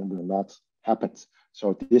neuron will not happen.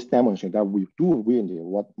 So this demonstrates that we do really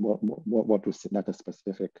what to select a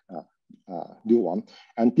specific neuron.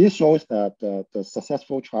 And this shows that the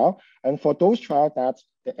successful trial. And for those trials that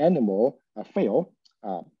the animal fail,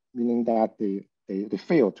 meaning that they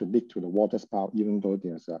fail to leak to the water spout, even though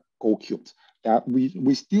there's a goal cube, that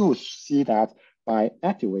we still see that by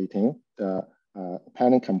activating the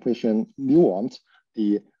pattern compression neurons,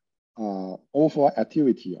 the overall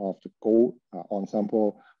activity of the goal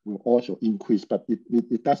ensemble will also increase, but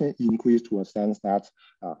it doesn't increase to a sense that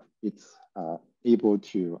it's able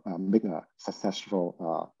to make a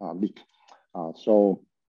successful leak. So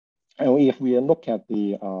and if we look at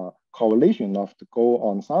the correlation of the goal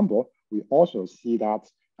ensemble, we also see that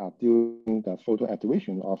during the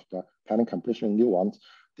photoactivation of the pattern completion neurons,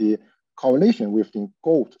 the correlation with the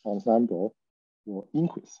gold ensemble will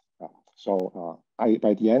increase.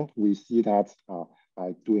 By the end, we see that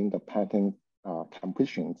by doing the pattern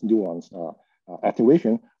completion neurons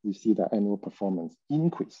activation, we see the annual performance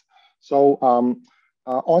increase. So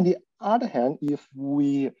on the other hand, if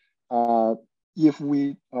we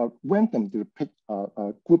randomly pick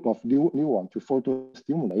a group of neurons to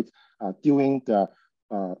photostimulate during the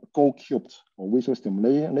gold cubed or visual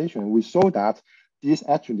stimulation, we saw that this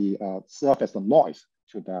actually serves as a noise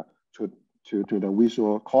to the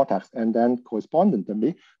visual cortex, and then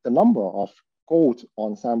correspondingly, the number of gold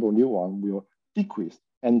ensemble neurons will decrease,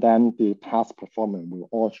 and then the task performance will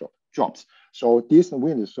also drops. So this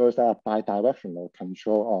really shows that bidirectional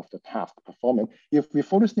control of the task performance. If we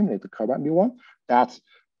photostimulate the correct neuron, that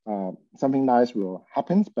something nice will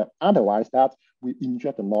happen, but otherwise that we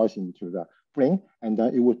inject the noise into the brain, and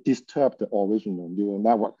then it will disturb the original neural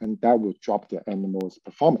network, and that will drop the animal's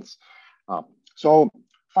performance. So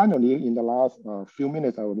finally, in the last few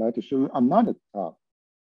minutes, I would like to show you another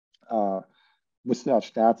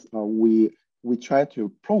research that we try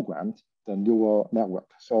to program the neural network.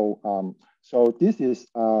 So this is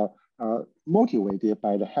motivated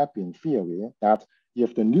by the Hepburn theory that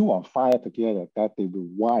if the neurons fire together, that they will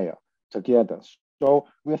wire together. So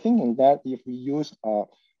we're thinking that if we use an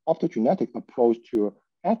optogenetic approach to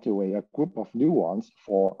activate a group of neurons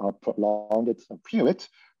for a prolonged period,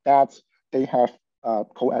 that they have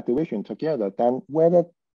co-activation together, then whether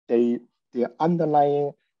their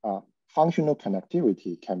underlying functional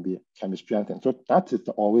connectivity can be strengthened. So that is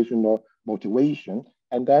the original motivation.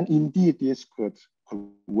 And then indeed this could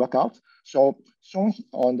work out. So shown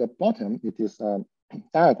on the bottom, it is a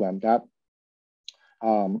diagram that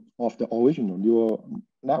of the original neural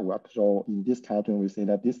network. So in this cartoon, we say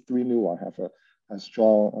that these three neurons have a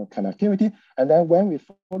strong connectivity. And then when we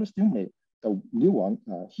photostimulate the neuron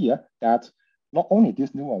here, that not only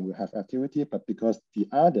this neuron will have activity, but because the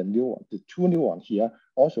other neuron, the two neurons here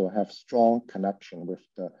also have strong connection with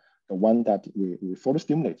the one that we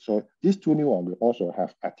photostimulate. So these two neurons will also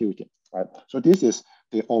have activity, right? So this is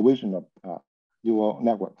the original neural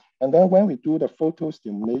network. And then when we do the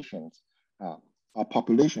photostimulations,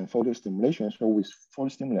 population photostimulation, so we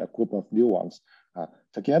photostimulate a group of neurons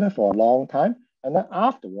together for a long time. And then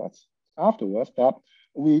afterwards that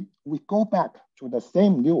we go back to the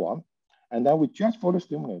same neuron, and then we just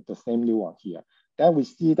photostimulate the same neuron here. Then we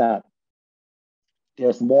see that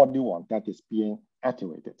there's more neuron that is being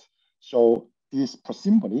activated. So this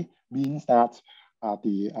presumably means that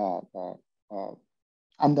the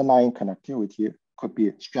underlying connectivity could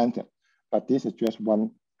be strengthened. But this is just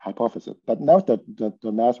one hypothesis. But now the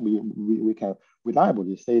last we can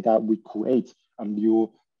reliably say that we create a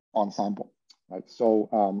new ensemble, right? So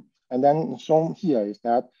and then shown here is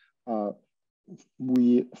that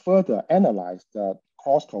we further analyze the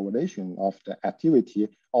cross correlation of the activity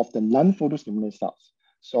of the non-photostimulated cells.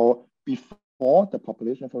 So before the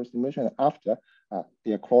population photostimulation and after,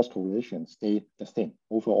 their cross correlation stay the same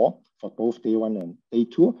overall for both day 1 and day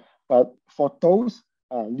 2. But for those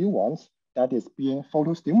neurons that is being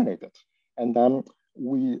photostimulated, and then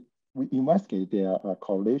we investigate their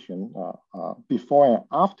correlation before and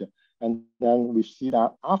after, and then we see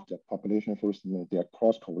that after population photostimulation, their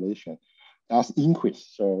cross correlation does increase,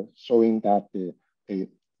 so showing that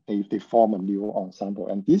they form a new ensemble,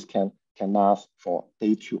 and this can last for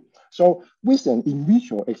day 2. So with an in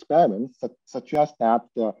vitro experiment suggests that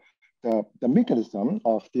the mechanism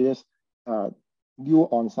of this new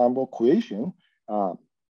ensemble creation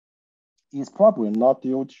is probably not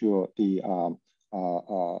due to the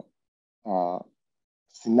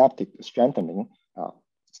synaptic strengthening,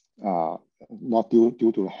 not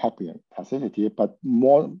due to Hepburn plasticity, but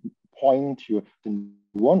more pointing to the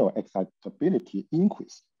neuronal excitability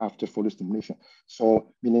increase after photostimulation.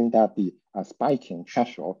 So meaning that the spiking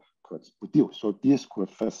threshold could reduce. So this could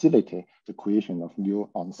facilitate the creation of new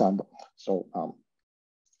ensemble. So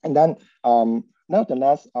and then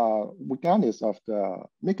nevertheless, regardless of the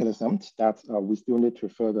mechanisms that we still need to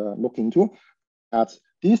further look into, that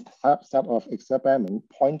this set of experiments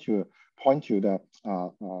point to the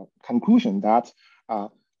conclusion that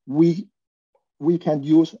we can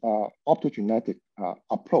use optogenetic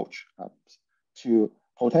approach to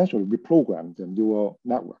potentially reprogram the neural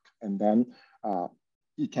network, and then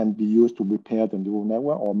it can be used to repair the neural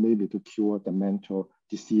network or maybe to cure the mental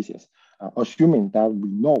diseases, assuming that we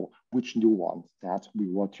know which neurons that we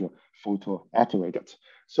want to photoactivate.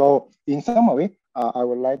 So in summary, I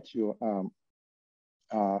would like to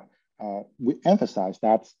we emphasize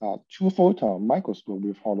that two-photon microscope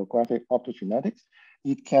with holographic optogenetics,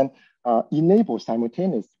 it can enable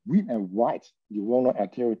simultaneous read and write neuronal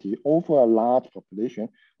activity over a large population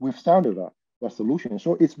with cellular resolution.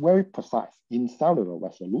 So it's very precise in cellular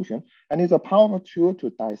resolution, and it's a powerful tool to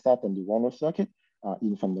dissect the neuronal circuit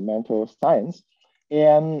in fundamental science.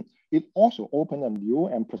 And it also opens a new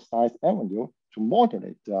and precise avenue to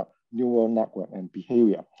modulate the neural network and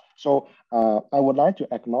behavior. So I would like to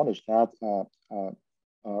acknowledge that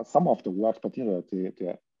some of the work, particularly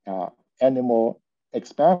the animal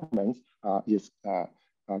experiments, is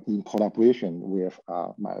in collaboration with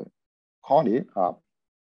my colleague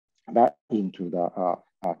that into the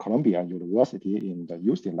Columbia University in the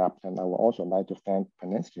UC lab, and I would also like to thank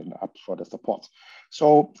Penensky Lab for the support.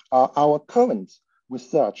 So our current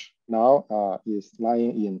research now is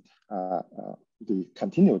lying in the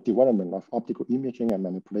continued development of optical imaging and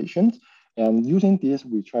manipulations. And using this,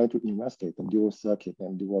 we try to investigate the neural circuit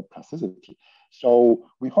and neural plasticity. So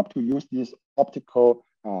we hope to use this optical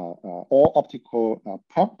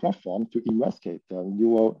platform to investigate the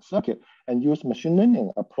neural circuit and use machine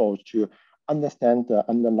learning approach to understand the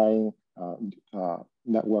underlying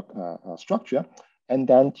network structure, and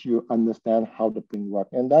then to understand how the brain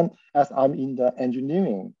works. And then as I'm in the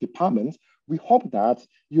engineering department, we hope that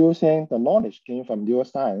using the knowledge gained from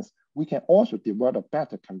neuroscience, we can also develop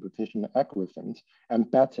better computational algorithms and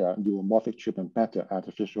better neuromorphic chip and better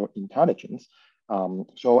artificial intelligence.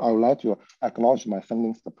 So I would like to acknowledge my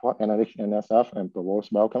funding support, NIH, NSF, and the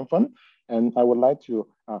World's Wellcome Fund. And I would like to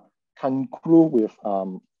conclude with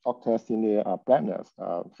Dr. Cindy Bradner's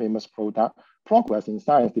famous product, progress in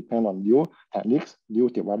science depends on new techniques, new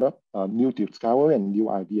discovery, and new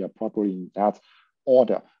idea, probably in that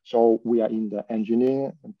order. So we are in the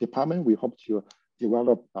engineering department. We hope to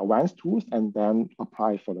develop advanced tools and then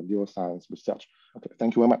apply for the neuroscience research. Okay,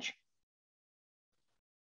 thank you very much.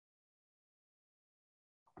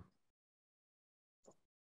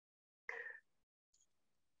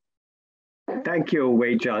 Thank you,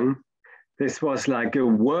 Weijian. This was like a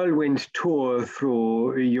whirlwind tour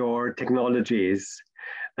through your technologies.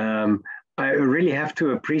 I really have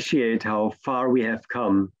to appreciate how far we have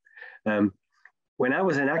come. When I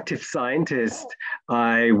was an active scientist,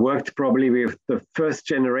 I worked probably with the first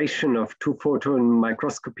generation of two-photon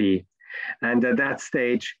microscopy. And at that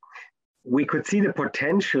stage, we could see the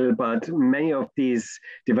potential, but many of these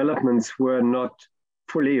developments were not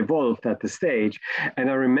fully evolved at the stage. And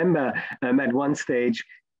I remember at one stage,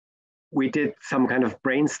 we did some kind of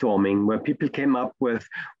brainstorming where people came up with,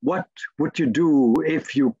 what would you do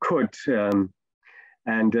if you could?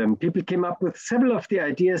 People came up with several of the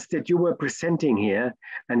ideas that you were presenting here.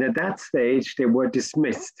 And at that stage, they were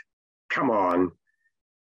dismissed. Come on,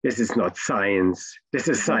 this is not science. This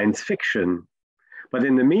is science fiction. But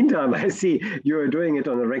in the meantime, I see you are doing it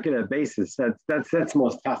on a regular basis. That's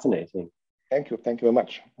most fascinating. Thank you very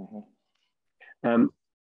much.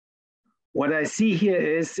 What I see here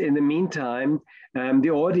is, in the meantime, the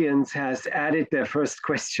audience has added their first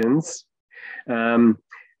questions.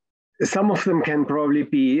 Some of them can probably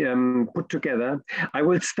be put together. I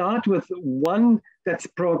will start with one that's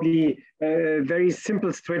probably a very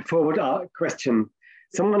simple, straightforward question.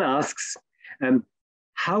 Someone asks,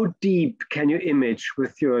 how deep can you image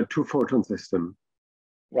with your two-photon system?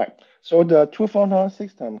 Right. So the two-photon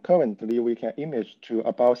system, currently we can image to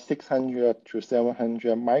about 600 to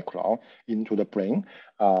 700 micron into the brain.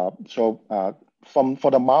 For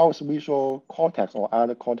the mouse visual cortex or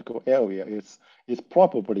other cortical area, it's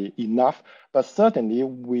probably enough. But certainly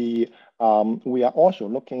we are also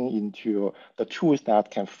looking into the tools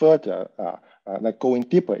that can further like going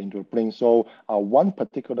deeper into the brain. So one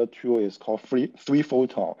particular tool is called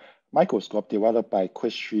three-photon microscope developed by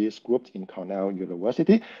Chris Shee's group in Cornell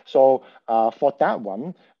University. So for that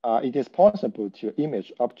one, it is possible to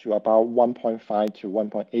image up to about 1.5 to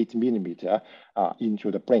 1.8 millimeter into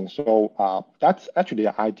the brain. So that's actually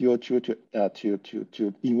an ideal tool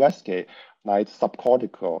to investigate like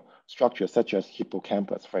subcortical structures such as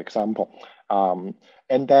hippocampus, for example.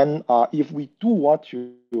 And then if we do want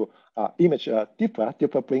to image a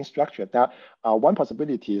deeper brain structure, that one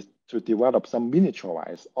possibility is to develop some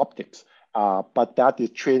miniaturized optics, but that is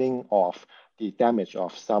trading off the damage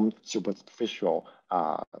of some superficial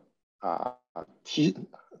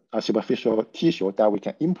superficial tissue that we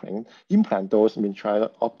can implant those miniature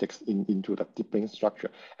optics into the deep brain structure,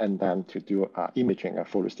 and then to do imaging and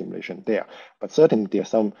photo stimulation there. But certainly there's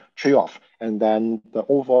some trade-off, and then the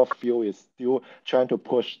overall field is still trying to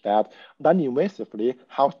push that non-invasively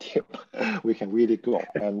how deep we can really go,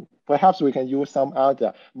 and perhaps we can use some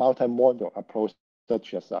other multimodal approach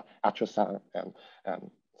such as ultrasound and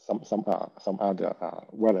some other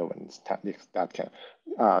relevant techniques that can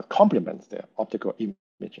complement the optical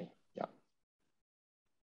imaging. Yeah.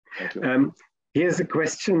 Thank you. Here's a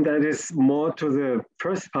question that is more to the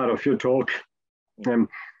first part of your talk. Do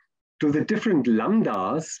the different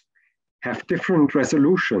lambdas have different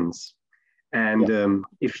resolutions? And yes.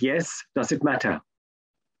 If yes, does it matter?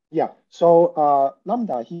 Yeah, so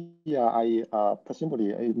lambda here, I presumably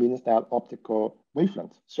it means that optical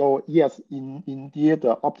wavelength. So yes, indeed,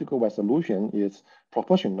 the optical resolution is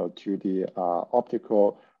proportional to the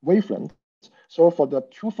optical wavelength. So for the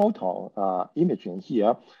two-photon imaging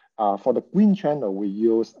here, for the green channel, we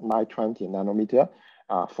use 920 nanometer.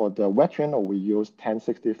 For the red channel, we use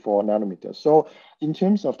 1064 nanometers. So in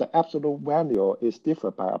terms of the absolute value, it's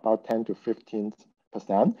different by about 10 to 15%.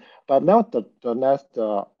 But now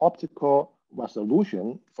the optical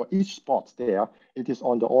resolution for each spot there, it is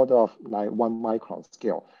on the order of like 1 micron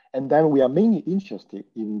scale. And then we are mainly interested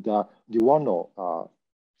in the neuronal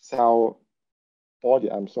cell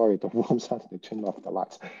body. I'm sorry, the room suddenly turned off the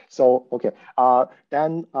lights. So, okay,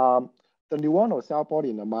 then the neuronal cell body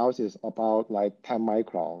in the mouse is about like 10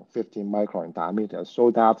 micron, 15 micron in diameter,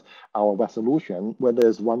 so that our resolution, whether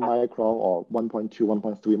it's 1 micron or 1.2,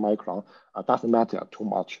 1.3 micron, doesn't matter too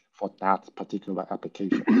much for that particular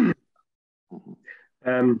application.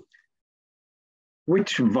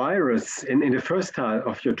 Which virus in the first part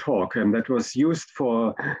of your talk that was used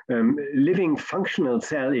for living functional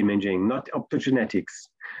cell imaging, not optogenetics,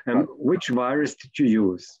 right. Which virus did you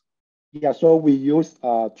use? Yeah, so we use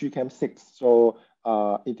GCAM6. So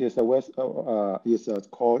it is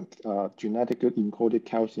called genetically encoded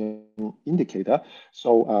calcium indicator.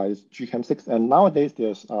 So it's GCAM6, and nowadays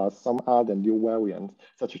there's some other new variants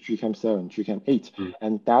such as GCAM7, GCAM8,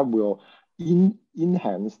 and that will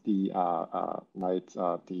enhance the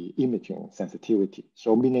the imaging sensitivity.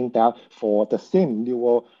 So meaning that for the same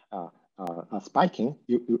neural spiking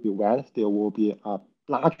event, there will be a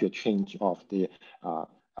larger change of the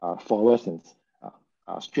fluorescence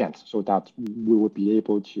strength, so that we will be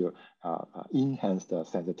able to enhance the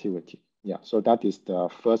sensitivity. Yeah, so that is the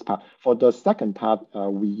first part. For the second part,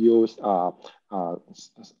 we use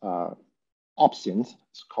opsins.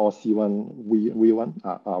 It's called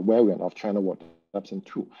C1V1 variant of China Water opsin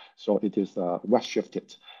 2. So it is west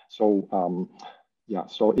shifted. So yeah,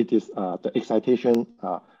 so it is the excitation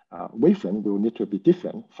wavelength will need to be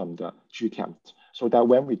different from the GCAM, so that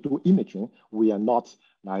when we do imaging, we are not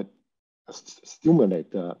like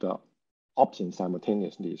stimulate the opsin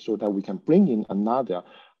simultaneously, so that we can bring in another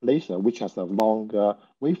laser which has a longer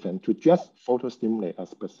wavelength to just photo stimulate a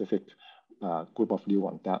specific group of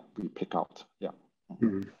neurons that we pick out. Yeah.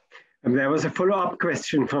 Mm-hmm. And there was a follow-up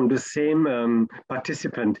question from the same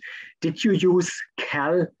participant. Did you use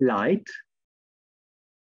cal light?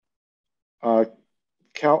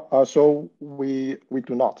 So we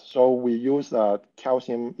do not. So we use a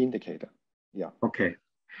calcium indicator. Yeah. Okay.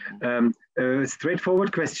 A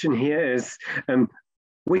straightforward question here is,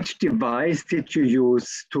 which device did you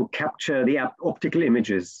use to capture the optical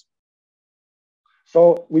images?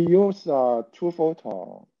 So we use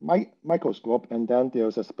two-photon microscope, and then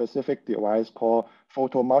there's a specific device called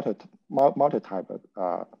photo multi-type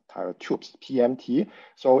tubes, PMT.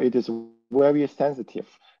 So it is very sensitive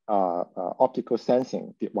optical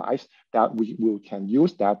sensing device that we can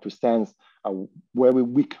use that to sense very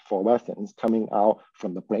weak fluorescence coming out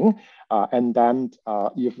from the brain. And then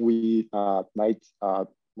if we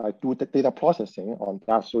do the data processing on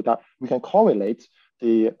that, so that we can correlate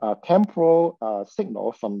the temporal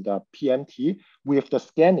signal from the PMT with the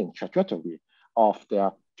scanning trajectory of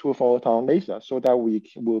the two-photon laser, so that we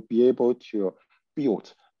will be able to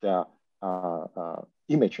build the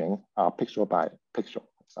imaging pixel by pixel,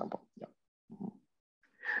 for example. Yeah. Mm-hmm.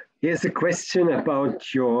 Here's a question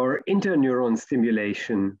about your interneuron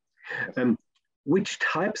stimulation. Yes. Which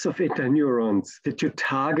types of interneurons did you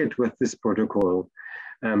target with this protocol?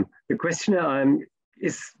 The questioner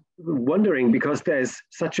is wondering, because there's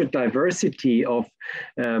such a diversity of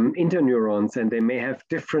interneurons and they may have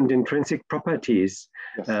different intrinsic properties.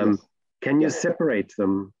 Yes, yes. Can you separate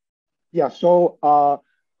them? Yeah, so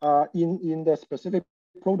in the specific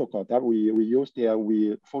protocol that we use there,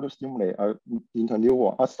 we photostimulate an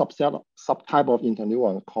interneuron, a subtype of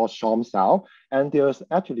interneuron called Schwann cell. And there's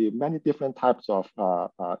actually many different types of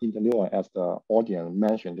interneuron, as the audience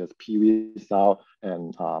mentioned. There's PV cell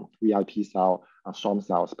and VIP cell, Schwann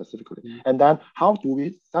cell specifically. And then how do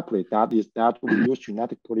we separate that? Is that we use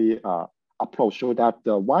genetically approach so that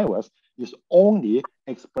the virus is only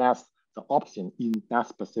express the opsin in that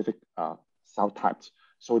specific cell types,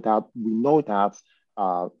 so that we know that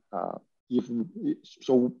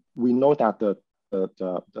we know that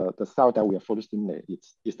the cell that we are photostimulating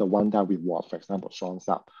is the one that we want. For example, Schwann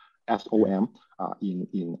cell, SOM,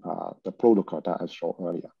 in the protocol that I showed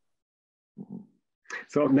earlier. Mm-hmm.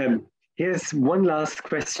 So here's one last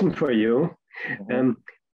question for you. Mm-hmm.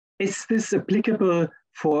 Is this applicable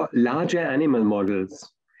for larger animal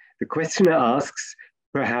models? The questioner asks,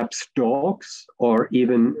 perhaps dogs or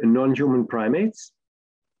even non-human primates?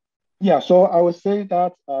 Yeah, so I would say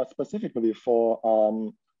that specifically for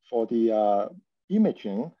the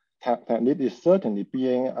imaging technique is certainly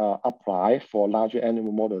being applied for larger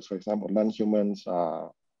animal models, for example, non-human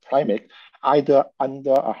primate, either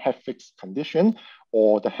under a head fixed condition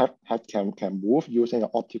or the head can move using an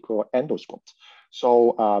optical endoscope.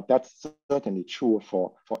 So that's certainly true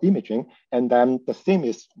for imaging. And then the same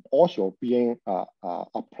is also being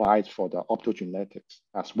applied for the optogenetics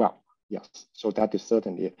as well. Yes, so that is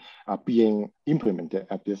certainly being implemented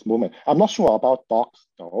at this moment. I'm not sure about dogs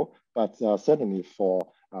though, but certainly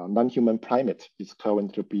for non-human primates, it's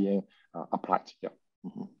currently being applied. Yeah.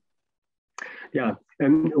 Mm-hmm. Yeah,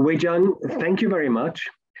 Weijian, thank you very much.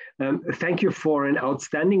 Thank you for an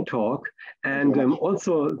outstanding talk, and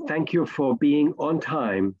also thank you for being on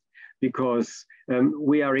time, because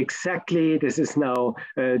we are exactly, this is now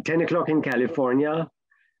 10 o'clock in California,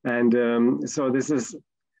 and so this is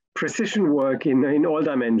precision work in all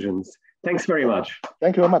dimensions. Thanks very much.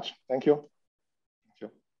 Thank you very much. Thank you. Thank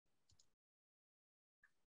you.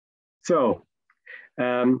 So,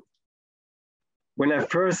 when I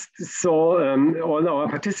first saw all our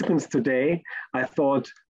participants today, I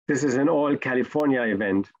thought this is an all California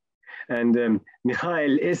event. And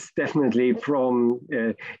Mikhail is definitely from,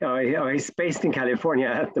 he's based in California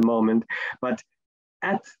at the moment, but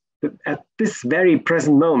at this very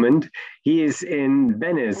present moment, he is in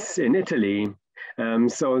Venice, in Italy.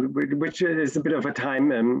 Which is a bit of a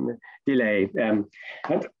time delay.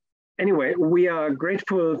 But anyway, we are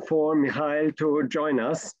grateful for Mikhail to join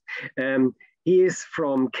us. He is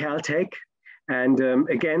from Caltech, and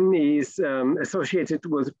again, he's associated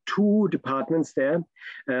with two departments there,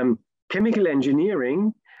 chemical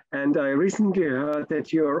engineering, and I recently heard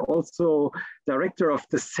that you're also director of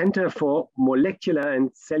the Center for Molecular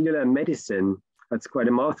and Cellular Medicine. That's quite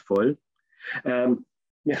a mouthful.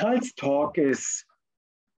 Mikhail's talk is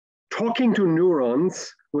talking to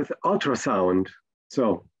neurons with ultrasound.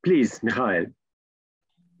 So please, Mikhail.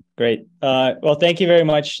 Great. Well, thank you very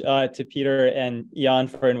much to Peter and Jan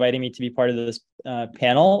for inviting me to be part of this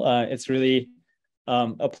panel. It's really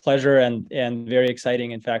a pleasure and very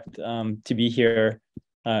exciting, in fact, to be here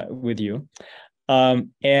with you.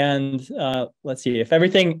 Let's see,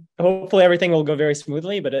 hopefully everything will go very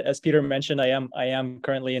smoothly, but as Peter mentioned, I am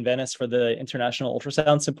currently in Venice for the International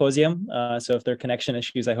Ultrasound Symposium. So if there are connection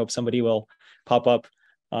issues, I hope somebody will pop up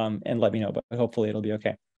and let me know, but hopefully it'll be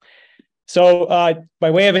okay. So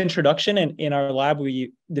by way of introduction, in our lab,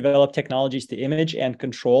 we develop technologies to image and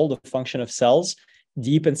control the function of cells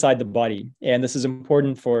deep inside the body. And this is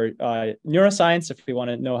important for neuroscience. If we want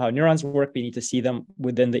to know how neurons work, we need to see them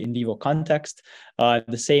within the in vivo context.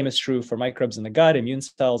 The same is true for microbes in the gut, immune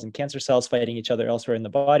cells, and cancer cells fighting each other elsewhere in the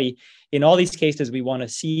body. In all these cases, we want to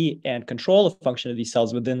see and control the function of these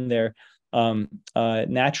cells within their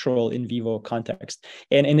natural in vivo context.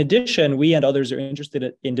 And in addition, we and others are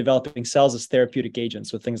interested in developing cells as therapeutic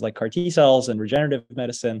agents with things like CAR T cells and regenerative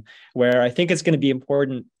medicine, where I think it's going to be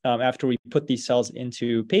important after we put these cells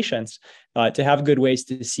into patients to have good ways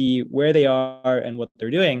to see where they are and what they're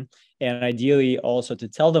doing, and ideally also to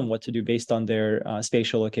tell them what to do based on their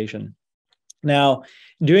spatial location. Now,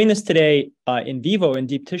 doing this today in vivo in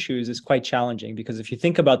deep tissues is quite challenging, because if you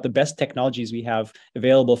think about the best technologies we have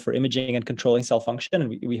available for imaging and controlling cell function,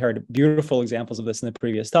 and we heard beautiful examples of this in the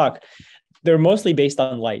previous talk, they're mostly based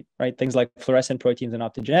on light, right? Things like fluorescent proteins and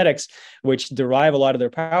optogenetics, which derive a lot of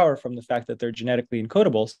their power from the fact that they're genetically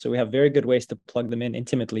encodable. So we have very good ways to plug them in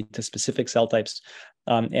intimately to specific cell types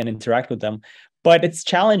and interact with them. But it's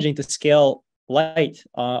challenging to scale light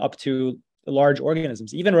up to large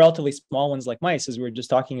organisms, even relatively small ones like mice, as we were just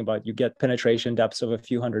talking about. You get penetration depths of a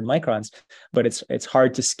few hundred microns, but it's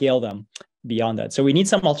hard to scale them beyond that. So we need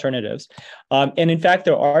some alternatives. And in fact,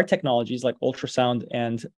 there are technologies like ultrasound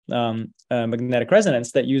and magnetic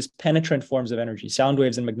resonance that use penetrant forms of energy. Sound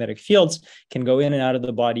waves and magnetic fields can go in and out of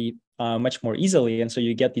the body much more easily. And so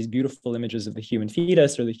you get these beautiful images of the human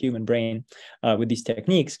fetus or the human brain with these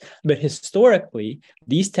techniques. But historically,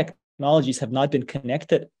 these technologies have not been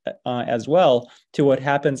connected as well to what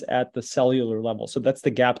happens at the cellular level. So that's the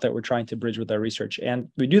gap that we're trying to bridge with our research. And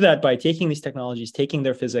we do that by taking these technologies, taking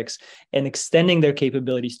their physics, and extending their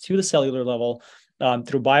capabilities to the cellular level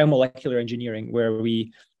through biomolecular engineering, where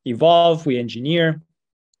we evolve, we engineer,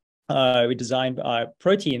 we design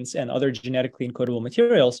proteins and other genetically encodable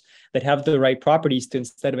materials that have the right properties to,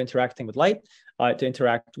 instead of interacting with light, to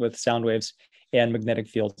interact with sound waves and magnetic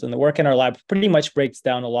fields. And the work in our lab pretty much breaks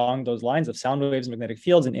down along those lines of sound waves, magnetic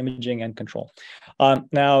fields, and imaging and control.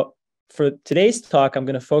 Now, for today's talk, I'm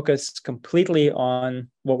going to focus completely on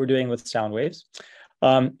what we're doing with sound waves.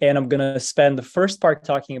 And I'm going to spend the first part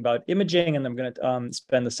talking about imaging, and I'm going to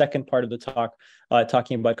spend the second part of the talk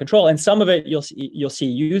talking about control. And some of it you'll see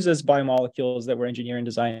uses biomolecules that we're engineering and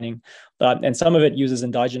designing, and some of it uses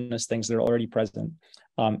endogenous things that are already present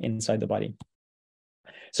inside the body.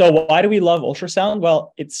 So why do we love ultrasound?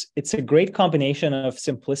 Well, it's a great combination of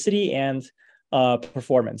simplicity and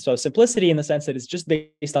performance. So simplicity in the sense that it's just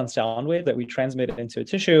based on sound wave that we transmit into a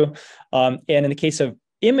tissue. And in the case of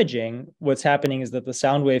imaging, what's happening is that the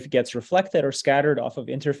sound wave gets reflected or scattered off of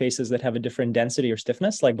interfaces that have a different density or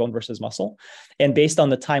stiffness, like bone versus muscle. And based on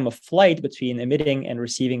the time of flight between emitting and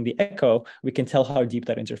receiving the echo, we can tell how deep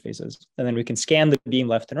that interface is. And then we can scan the beam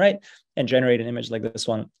left and right and generate an image like this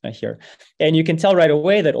one here. And you can tell right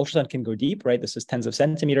away that ultrasound can go deep, right? This is tens of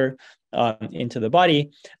centimeters into the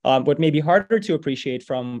body. What may be harder to appreciate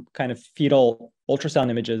from kind of fetal ultrasound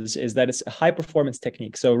images is that it's a high performance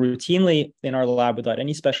technique. So routinely in our lab, without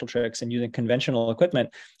any special tricks and using conventional equipment,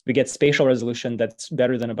 we get spatial resolution that's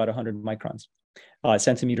better than about 100 microns,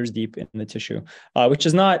 centimeters deep in the tissue, which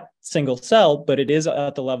is not single cell, but it is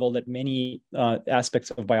at the level that many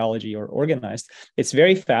aspects of biology are organized. It's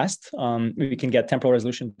very fast. We can get temporal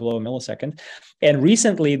resolution below a millisecond. And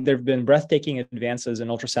recently, there have been breathtaking advances in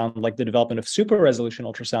ultrasound, like the development of super resolution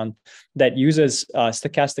ultrasound that uses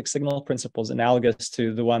stochastic signal principles analogous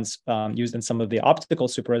to the ones used in some of the optical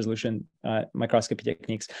super resolution microscopy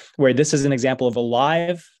techniques, where this is an example of a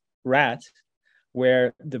live rat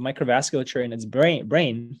where the microvasculature in its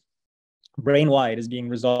brain-wide is being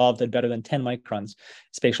resolved at better than 10 microns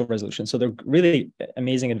spatial resolution. So there are really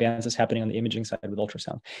amazing advances happening on the imaging side with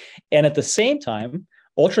ultrasound. And at the same time,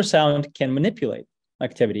 ultrasound can manipulate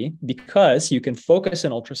activity because you can focus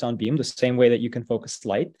an ultrasound beam the same way that you can focus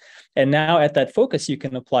light. And now at that focus, you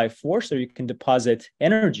can apply force or you can deposit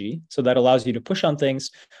energy. So that allows you to push on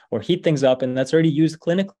things or heat things up. And that's already used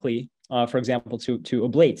clinically, for example, to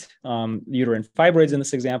ablate uterine fibroids in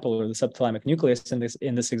this example, or the subthalamic nucleus in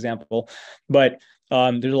this example. But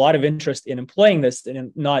there's a lot of interest in employing this in a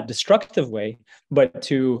not destructive way, but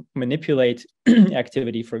to manipulate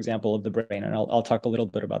activity, for example, of the brain. And I'll talk a little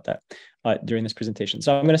bit about that during this presentation.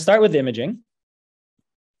 So I'm going to start with imaging.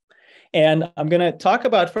 And I'm going to talk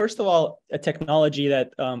about, first of all, a technology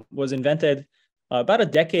that was invented about a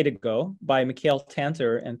decade ago by Mikhail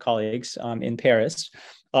and colleagues in Paris,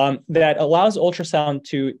 that allows ultrasound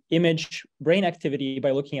to image brain activity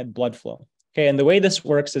by looking at blood flow. Okay, and the way this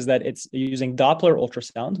works is that it's using Doppler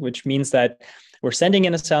ultrasound, which means that we're sending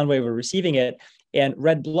in a sound wave, we're receiving it, and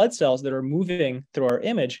red blood cells that are moving through our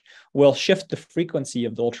image will shift the frequency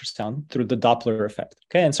of the ultrasound through the Doppler effect.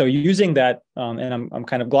 Okay, and so using that, and I'm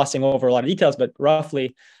kind of glossing over a lot of details, but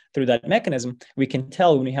roughly through that mechanism, we can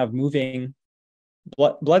tell when we have moving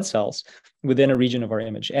blood cells within a region of our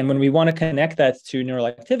image. And when we want to connect that to neural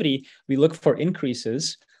activity, we look for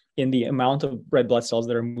increases in the amount of red blood cells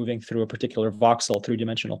that are moving through a particular voxel,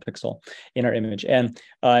 three-dimensional pixel in our image. And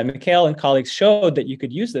Mikhail and colleagues showed that you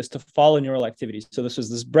could use this to follow neural activity. So this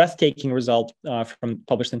was this breathtaking result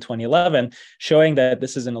published in 2011, showing that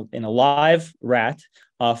this is in a live rat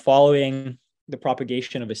following the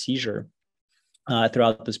propagation of a seizure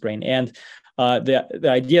throughout this brain. And the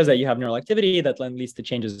idea is that you have neural activity that then leads to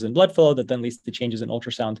changes in blood flow, that then leads to changes in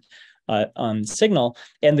ultrasound signal.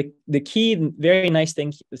 And the key, very nice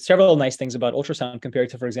thing, several nice things about ultrasound compared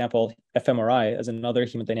to, for example, fMRI as another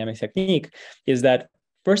hemodynamic technique, is that,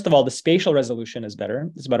 first of all, the spatial resolution is better.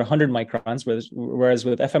 It's about 100 microns, whereas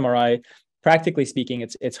with fMRI, practically speaking,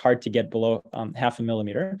 it's hard to get below 0.5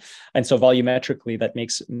 millimeter. And so volumetrically, that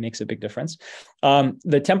makes a big difference.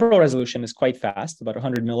 The temporal resolution is quite fast, about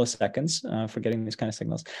 100 milliseconds for getting these kind of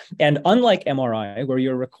signals. And unlike MRI, where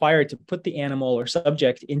you're required to put the animal or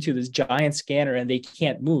subject into this giant scanner and they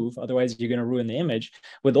can't move, otherwise you're going to ruin the image,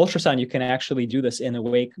 with ultrasound, you can actually do this in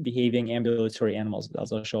awake behaving ambulatory animals,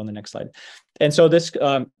 as I'll show on the next slide. And so this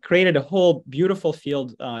created a whole beautiful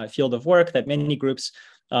field of work that many groups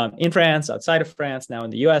in France, outside of France, now in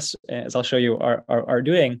the US, as I'll show you, are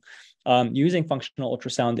doing, using functional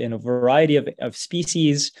ultrasound in a variety of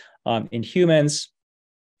species, in humans,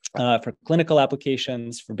 for clinical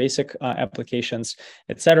applications, for basic applications,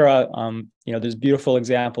 etc. There's a beautiful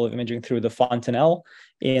example of imaging through the fontanelle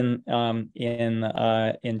in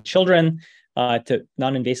children to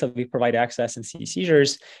non-invasively provide access and see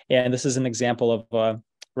seizures. And this is an example of a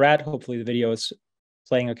rat. Hopefully the video is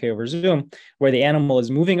playing okay over Zoom, where the animal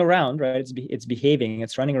is moving around, right? It's behaving,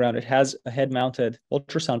 it's running around. It has a head-mounted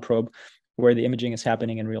ultrasound probe where the imaging is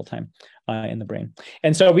happening in real time in the brain.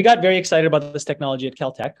 And so we got very excited about this technology at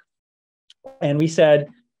Caltech. And we said,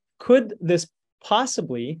 could this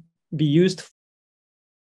possibly be used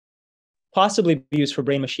for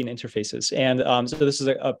brain-machine interfaces? And so this is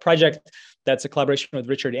a project that's a collaboration with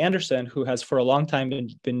Richard Anderson, who has for a long time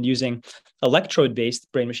been using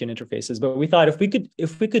electrode-based brain-machine interfaces. But we thought if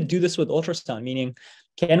we could do this with ultrasound, meaning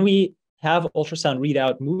can we have ultrasound read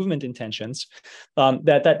out movement intentions,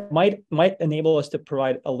 that might enable us to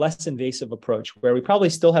provide a less invasive approach, where we probably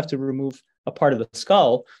still have to remove a part of the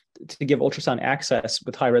skull to give ultrasound access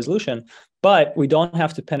with high resolution, but we don't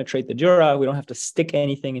have to penetrate the dura, we don't have to stick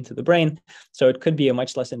anything into the brain, so it could be a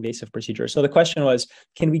much less invasive procedure. So the question was,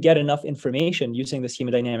 can we get enough information using this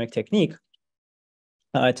hemodynamic technique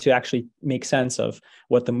to actually make sense of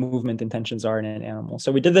what the movement intentions are in an animal?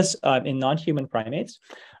 So we did this in non-human primates.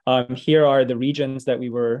 Here are the regions that we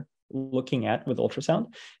were looking at with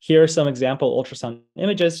ultrasound. Here are some example ultrasound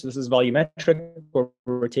images. This is volumetric, where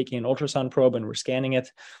we're taking an ultrasound probe and we're scanning it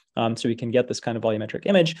so we can get this kind of volumetric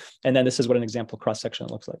image. And then this is what an example cross-section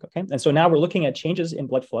looks like, okay? And so now we're looking at changes in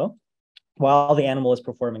blood flow while the animal is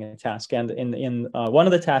performing a task. And in one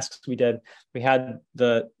of the tasks we did, we had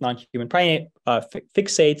the non-human primate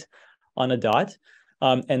fixate on a dot,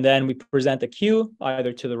 and then we present a cue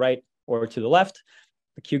either to the right or to the left.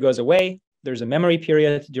 The cue goes away. There's a memory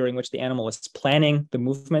period during which the animal is planning the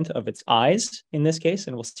movement of its eyes in this case,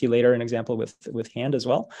 and we'll see later an example with hand as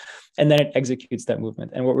well. And then it executes that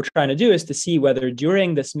movement. And what we're trying to do is to see whether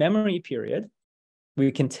during this memory period,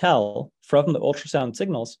 we can tell from the ultrasound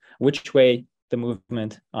signals which way the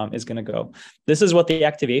movement is going to go. This is what the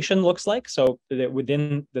activation looks like. So that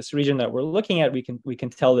within this region that we're looking at, we can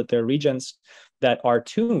tell that there are regions that are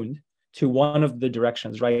tuned to one of the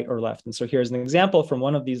directions, right or left. And so here's an example from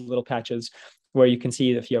one of these little patches where you can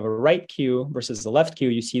see if you have a right cue versus the left cue,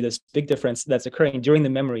 you see this big difference that's occurring during the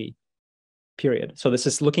memory period. So this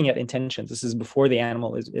is looking at intentions. This is before the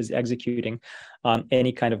animal is executing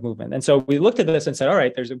any kind of movement. And so we looked at this and said, all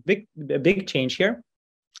right, there's a big change here.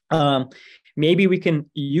 Maybe we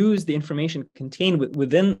can use the information contained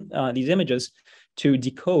within these images to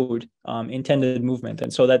decode intended movement.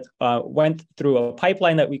 And so that went through a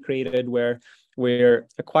pipeline that we created where we're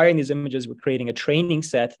acquiring these images, we're creating a training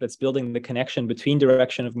set that's building the connection between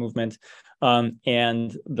direction of movement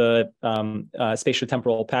and the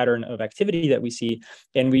spatiotemporal pattern of activity that we see.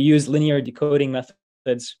 And we use linear decoding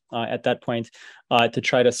methods at that point to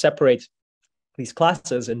try to separate these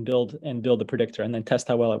classes and build the predictor and then test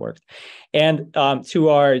how well it worked. And to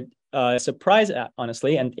our surprise,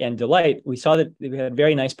 honestly, and delight, we saw that we had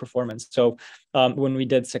very nice performance. So when we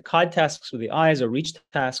did saccade tasks with the eyes or reach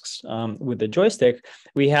tasks with the joystick,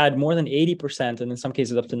 we had more than 80%, and in some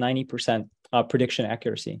cases up to 90% prediction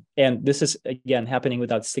accuracy. And this is, again, happening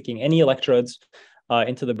without sticking any electrodes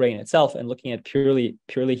into the brain itself and looking at purely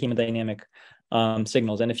hemodynamic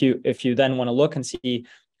signals. And if you then want to look and see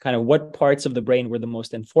kind of what parts of the brain were the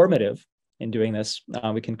most informative in doing this,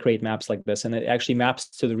 we can create maps like this, and it actually maps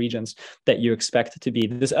to the regions that you expect to be.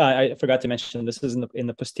 This I forgot to mention. This is in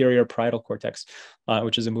the posterior parietal cortex,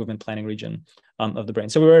 which is a movement planning region of the brain.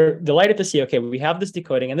 So we were delighted to see. Okay, we have this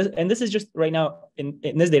decoding, and this is just right now in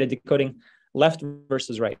this data decoding left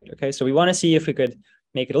versus right. Okay, so we want to see if we could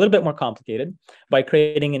make it a little bit more complicated by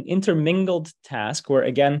creating an intermingled task where,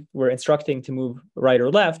 again, we're instructing to move right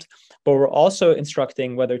or left, but we're also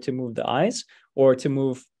instructing whether to move the eyes or to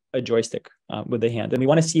move a joystick with the hand. And we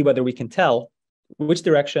want to see whether we can tell which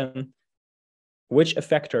direction, which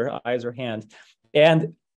effector, eyes or hand.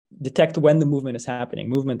 And detect when the movement is happening,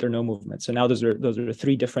 movement or no movement. So now those are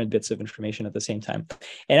three different bits of information at the same time,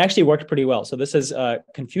 and actually worked pretty well. So this is a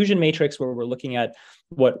confusion matrix where we're looking at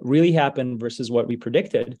what really happened versus what we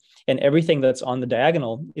predicted, and everything that's on the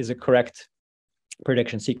diagonal is a correct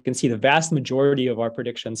prediction. So you can see the vast majority of our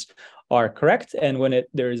predictions are correct, and when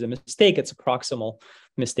there is a mistake, it's a proximal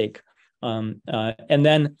mistake. And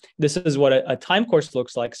then this is what a time course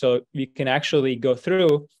looks like. So you can actually go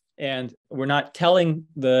through, and we're not telling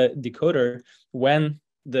the decoder when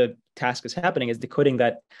the task is happening, it's decoding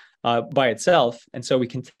that by itself. And so we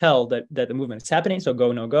can tell that the movement is happening. So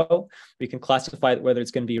go, no go. We can classify whether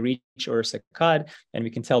it's going to be reach or saccade, and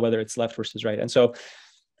we can tell whether it's left versus right. And so,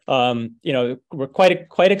 we're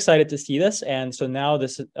quite excited to see this. And so now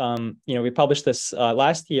this, we published this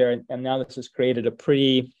last year, and now this has created a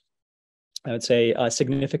pretty, I would say, a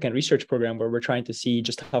significant research program where we're trying to see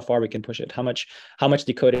just how far we can push it, how much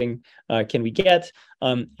decoding can we get,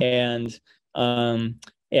 and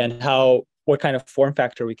what kind of form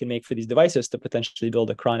factor we can make for these devices to potentially build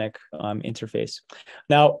a chronic interface.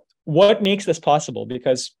 Now, what makes this possible?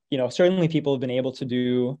 Because certainly people have been able to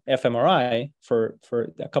do fMRI for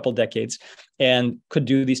a couple decades and could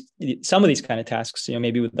do some of these kind of tasks,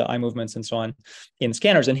 maybe with the eye movements and so on in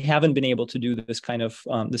scanners, and haven't been able to do this kind of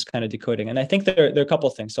decoding. And I think there are a couple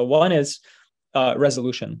of things. So one is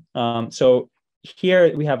resolution. So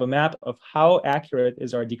here we have a map of how accurate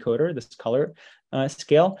is our decoder, this color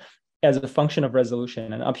scale, as a function of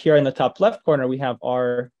resolution. And up here in the top left corner, we have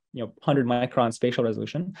our 100 micron spatial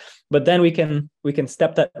resolution, but then we can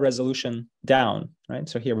step that resolution down, right?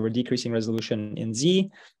 So here we're decreasing resolution in Z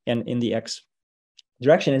and in the X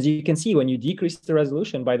direction. As you can see, when you decrease the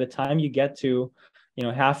resolution, by the time you get to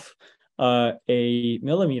half a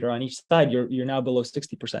millimeter on each side, you're now below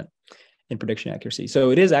 60% in prediction accuracy.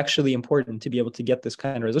 So it is actually important to be able to get this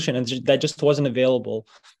kind of resolution, and that just wasn't available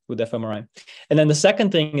with fMRI. And then the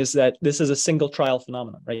second thing is that this is a single trial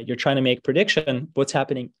phenomenon, right? You're trying to make prediction what's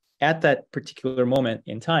happening at that particular moment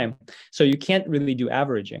in time. So you can't really do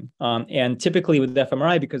averaging. And typically with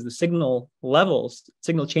fMRI, because the signal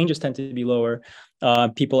changes tend to be lower,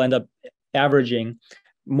 people end up averaging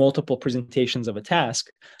multiple presentations of a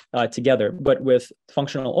task together. But with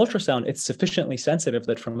functional ultrasound, it's sufficiently sensitive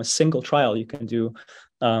that from a single trial, you can do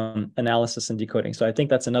analysis and decoding. So I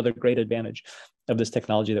think that's another great advantage of this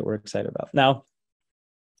technology that we're excited about. Now,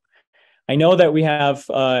 I know that we have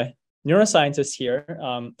neuroscientists here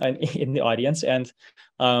in the audience, and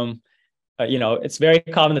it's very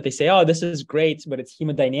common that they say, "Oh, this is great, but it's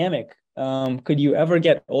hemodynamic. Could you ever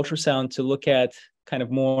get ultrasound to look at kind of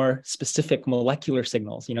more specific molecular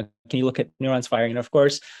signals? Can you look at neurons firing?" And of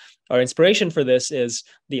course, our inspiration for this is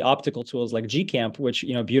the optical tools like GCamp, which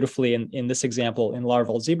beautifully in this example in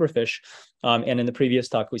larval zebrafish, and in the previous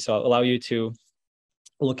talk we saw, allow you to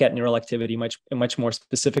look at neural activity much more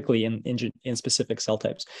specifically in specific cell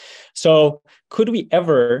types. So could we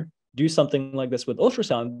ever do something like this with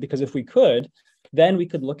ultrasound? Because if we could, then we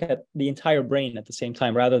could look at the entire brain at the same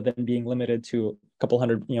time, rather than being limited to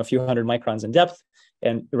a few hundred microns in depth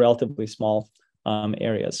and relatively small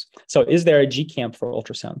areas. So is there a GCamp for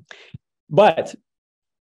ultrasound? But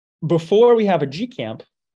before we have a GCamp,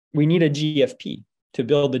 we need a GFP to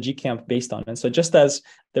build the GCamp based on. And so just as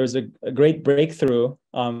there's a great breakthrough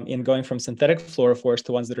in going from synthetic fluorophores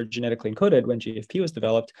to ones that are genetically encoded when GFP was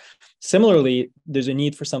developed, similarly, there's a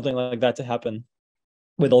need for something like that to happen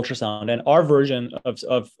with ultrasound. And our version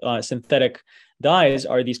of synthetic dyes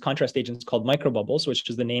are these contrast agents called microbubbles, which,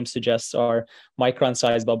 as the name suggests, are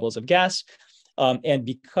micron-sized bubbles of gas. And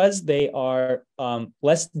because they are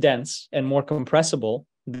less dense and more compressible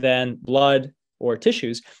than blood or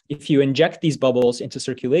tissues, if you inject these bubbles into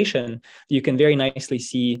circulation, you can very nicely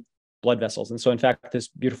see blood vessels. And so in fact, this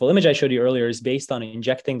beautiful image I showed you earlier is based on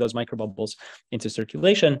injecting those microbubbles into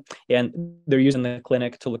circulation, and they're used in the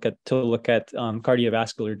clinic to look at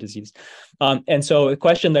cardiovascular disease. And so the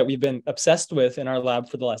question that we've been obsessed with in our lab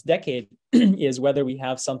for the last decade is whether we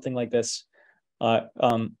have something like this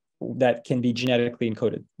that can be genetically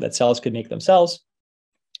encoded, that cells could make themselves,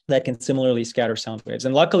 that can similarly scatter sound waves.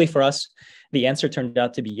 And luckily for us, the answer turned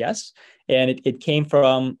out to be yes. And it came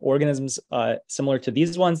from organisms similar to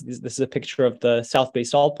these ones. This is a picture of the South Bay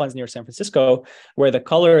salt ponds near San Francisco, where the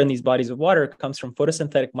color in these bodies of water comes from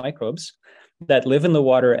photosynthetic microbes that live in the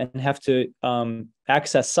water and have to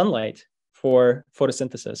access sunlight for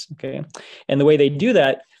photosynthesis, okay? And the way they do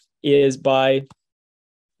that is by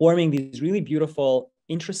forming these really beautiful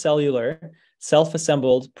intracellular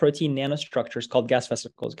self-assembled protein nanostructures called gas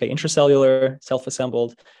vesicles, okay? Intracellular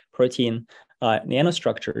self-assembled protein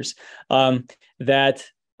nanostructures that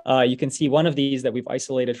you can see one of these that we've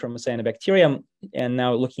isolated from a cyanobacterium, and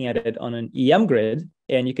now looking at it on an EM grid,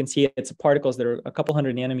 and you can see it's particles that are a couple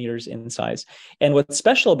hundred nanometers in size. And what's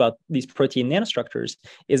special about these protein nanostructures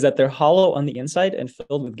is that they're hollow on the inside and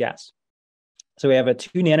filled with gas. So we have a 2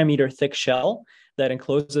 nanometer thick shell that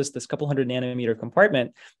encloses this couple hundred nanometer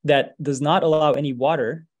compartment that does not allow any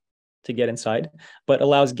water to get inside, but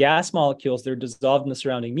allows gas molecules that are dissolved in the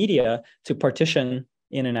surrounding media to partition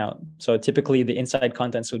in and out. So typically the inside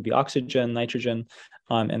contents would be oxygen, nitrogen,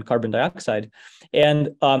 and carbon dioxide. And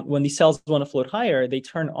when these cells want to float higher, they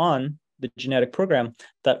turn on the genetic program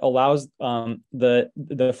that allows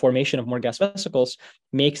the formation of more gas vesicles,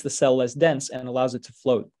 makes the cell less dense, and allows it to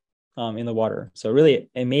float in the water. So really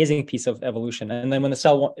amazing piece of evolution. And then when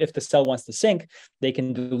if the cell wants to sink, they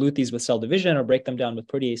can dilute these with cell division or break them down with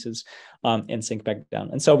proteases and sink back down.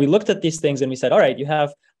 And so we looked at these things and we said, all right, you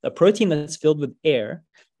have a protein that's filled with air.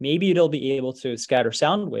 Maybe it'll be able to scatter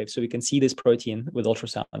sound waves so we can see this protein with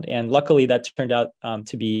ultrasound. And luckily that turned out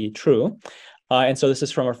to be true. And so this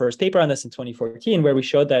is from our first paper on this in 2014, where we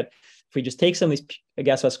showed that if we just take some of these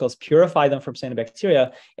gas vesicles, purify them from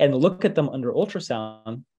cyanobacteria, and look at them under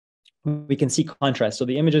ultrasound, we can see contrast. So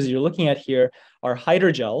the images you're looking at here are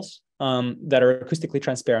hydrogels that are acoustically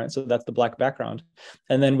transparent. So that's the black background.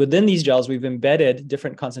 And then within these gels, we've embedded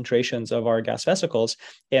different concentrations of our gas vesicles,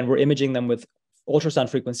 and we're imaging them with ultrasound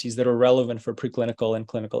frequencies that are relevant for preclinical and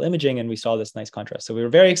clinical imaging. And we saw this nice contrast. So we were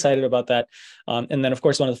very excited about that. And then, of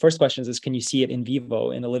course, one of the first questions is, can you see it in vivo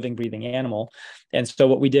in a living, breathing animal? And so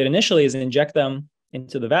what we did initially is inject them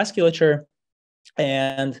into the vasculature.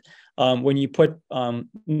 And when you put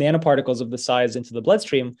nanoparticles of the size into the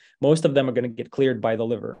bloodstream, most of them are going to get cleared by the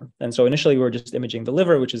liver. And so initially we were just imaging the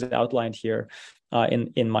liver, which is outlined here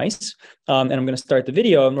in mice. And I'm going to start the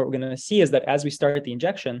video. And what we're going to see is that as we start the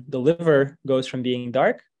injection, the liver goes from being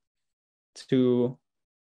dark to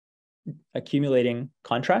accumulating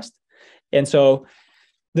contrast. And so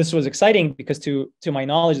this was exciting because to my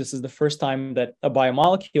knowledge, this is the first time that a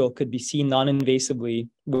biomolecule could be seen non-invasively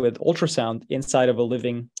with ultrasound inside of a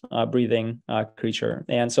living, breathing creature.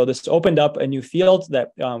 And so this opened up a new field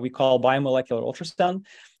that we call biomolecular ultrasound.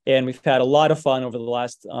 And we've had a lot of fun over the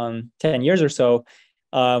last 10 years or so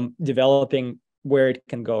developing where it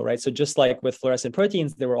can go, right? So just like with fluorescent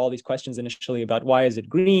proteins, there were all these questions initially about why is it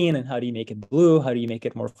green and how do you make it blue? How do you make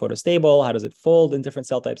it more photostable? How does it fold in different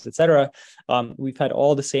cell types, et cetera? We've had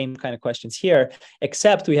all the same kind of questions here,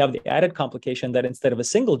 except we have the added complication that instead of a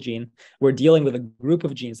single gene, we're dealing with a group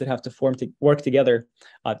of genes that have to work together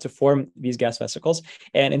to form these gas vesicles.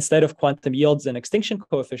 And instead of quantum yields and extinction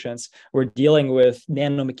coefficients, we're dealing with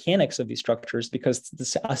nanomechanics of these structures because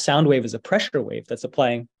a sound wave is a pressure wave that's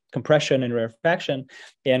applying compression and rarefaction.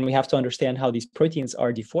 And we have to understand how these proteins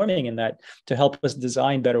are deforming in that to help us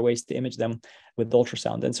design better ways to image them with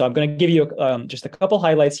ultrasound. And so I'm going to give you just a couple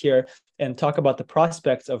highlights here and talk about the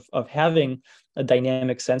prospects of having a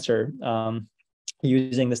dynamic sensor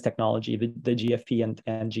using this technology, the GFP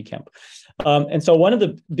and GCamp. And so one of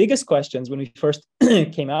the biggest questions when we first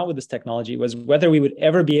came out with this technology was whether we would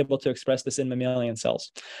ever be able to express this in mammalian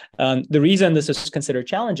cells. The reason this is considered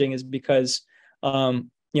challenging is because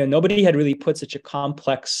nobody had really put such a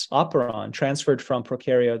complex operon transferred from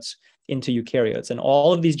prokaryotes into eukaryotes. And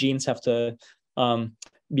all of these genes have to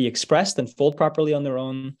be expressed and fold properly on their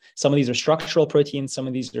own. Some of these are structural proteins, some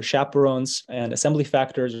of these are chaperones and assembly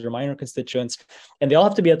factors or minor constituents. And they all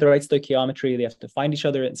have to be at the right stoichiometry. They have to find each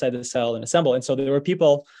other inside the cell and assemble. And so there were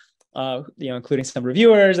people, including some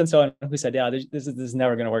reviewers and so on, who said, yeah, this is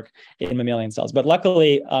never going to work in mammalian cells. But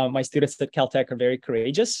luckily, my students at Caltech are very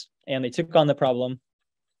courageous and they took on the problem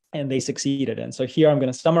and they succeeded. And so here I'm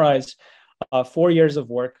going to summarize 4 years of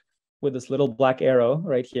work with this little black arrow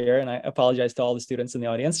right here. And I apologize to all the students in the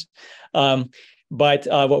audience. But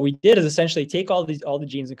what we did is essentially take all the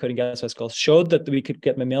genes encoding gas vesicles, showed that we could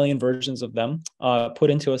get mammalian versions of them put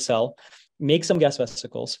into a cell, make some gas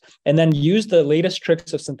vesicles, and then use the latest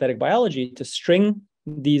tricks of synthetic biology to string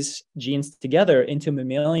these genes together into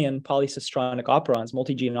mammalian polycistronic operons,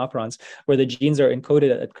 multi-gene operons, where the genes are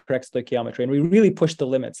encoded at correct stoichiometry. And we really pushed the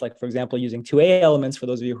limits, like, for example, using 2A elements, for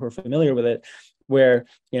those of you who are familiar with it, where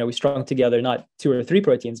we strung together not 2 or 3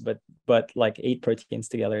 proteins, but like 8 proteins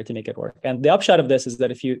together to make it work. And the upshot of this is that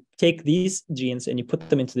if you take these genes and you put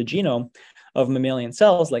them into the genome of mammalian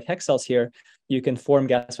cells, like HEK cells here, you can form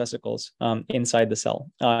gas vesicles inside the cell.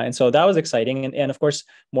 And so that was exciting. And of course,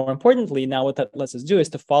 more importantly, now what that lets us do is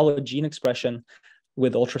to follow gene expression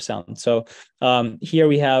with ultrasound. So here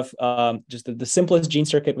we have just the simplest gene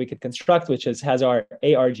circuit we could construct, which has our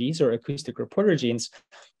ARGs, or acoustic reporter genes,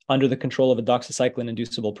 under the control of a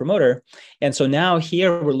doxycycline-inducible promoter. And so now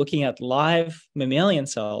here we're looking at live mammalian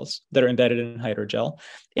cells that are embedded in hydrogel,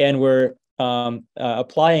 and we're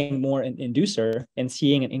applying more inducer and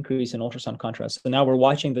seeing an increase in ultrasound contrast. So now we're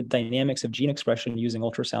watching the dynamics of gene expression using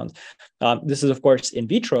ultrasound. This is, of course, in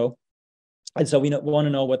vitro. And so we want to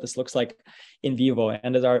know what this looks like in vivo.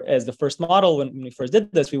 And as the first model, when we first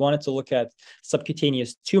did this, we wanted to look at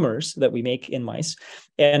subcutaneous tumors that we make in mice.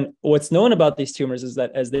 And what's known about these tumors is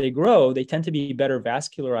that as they grow, they tend to be better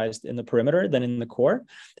vascularized in the perimeter than in the core.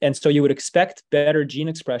 And so you would expect better gene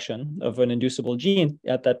expression of an inducible gene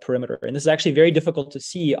at that perimeter. And this is actually very difficult to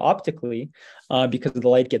see optically because the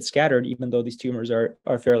light gets scattered, even though these tumors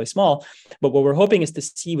are fairly small. But what we're hoping is to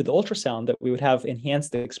see with ultrasound that we would have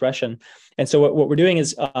enhanced expression. And so what we're doing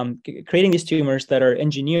is creating these tumors that are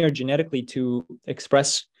engineered genetically to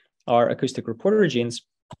express our acoustic reporter genes.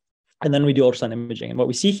 And then we do ultrasound imaging. And what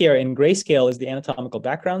we see here in grayscale is the anatomical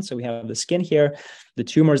background. So we have the skin here, the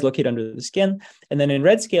tumor is located under the skin. And then in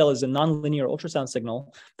red scale is a nonlinear ultrasound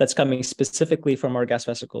signal that's coming specifically from our gas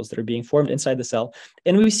vesicles that are being formed inside the cell.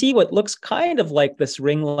 And we see what looks kind of like this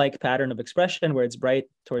ring-like pattern of expression where it's bright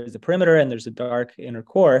towards the perimeter and there's a dark inner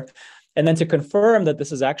core. And then to confirm that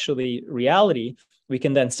this is actually reality, we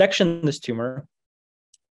can then section this tumor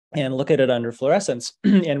and look at it under fluorescence,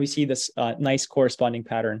 and we see this nice corresponding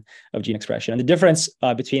pattern of gene expression. And the difference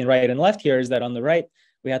between right and left here is that on the right,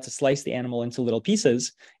 we had to slice the animal into little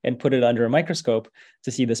pieces and put it under a microscope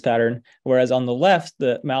to see this pattern, whereas on the left,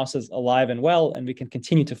 the mouse is alive and well, and we can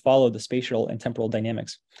continue to follow the spatial and temporal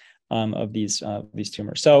dynamics of these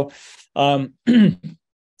tumors. So,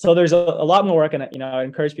 so there's a lot more work, and I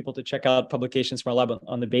encourage people to check out publications from our lab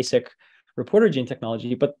on the basic reporter gene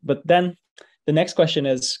technology. But then the next question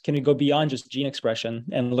is, can we go beyond just gene expression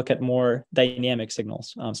and look at more dynamic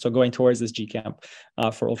signals? So going towards this GCamp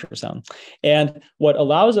for ultrasound. And what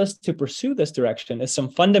allows us to pursue this direction is some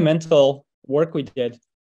fundamental work we did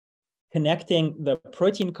connecting the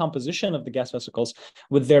protein composition of the gas vesicles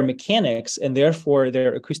with their mechanics and therefore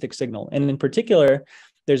their acoustic signal. And in particular,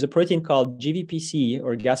 there's a protein called GVPC,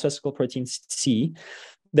 or gas vesicle protein C,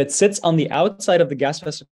 that sits on the outside of the gas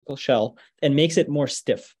vesicle shell and makes it more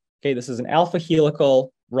stiff. Okay, this is an alpha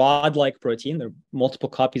helical rod-like protein. There are multiple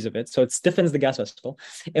copies of it. So it stiffens the gas vesicle.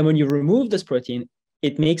 And when you remove this protein,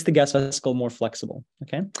 it makes the gas vesicle more flexible.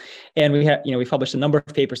 Okay. And we published a number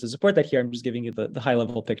of papers to support that here. I'm just giving you the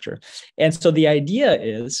high-level picture. And so the idea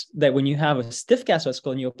is that when you have a stiff gas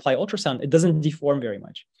vesicle and you apply ultrasound, it doesn't deform very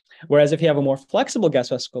much. Whereas if you have a more flexible gas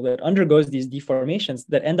vesicle that undergoes these deformations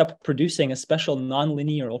that end up producing a special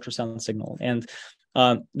nonlinear ultrasound signal. And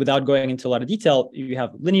without going into a lot of detail, you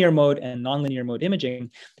have linear mode and nonlinear mode imaging,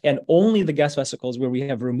 and only the gas vesicles where we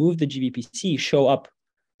have removed the GVPC show up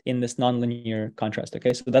in this nonlinear contrast.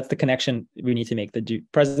 Okay, so that's the connection we need to make: the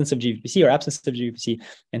presence of GVPC or absence of GVPC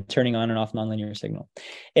and turning on and off nonlinear signal.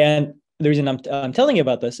 And the reason I'm telling you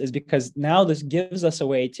about this is because now this gives us a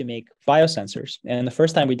way to make biosensors. And the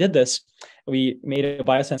first time we did this, we made a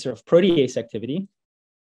biosensor of protease activity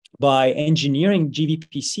by engineering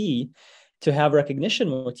GVPC to have recognition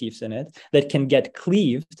motifs in it that can get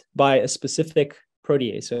cleaved by a specific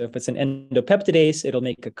protease. So if it's an endopeptidase, it'll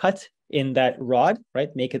make a cut in that rod,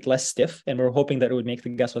 right? Make it less stiff. And we're hoping that it would make the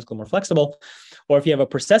gas vesicle more flexible. Or if you have a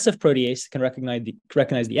processive protease, it can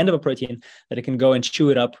recognize the end of a protein, that it can go and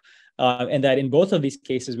chew it up. And that in both of these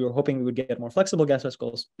cases, we were hoping we would get more flexible gas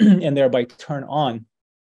vesicles and thereby turn on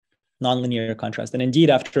nonlinear contrast. And indeed,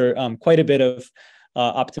 after quite a bit of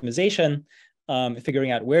optimization,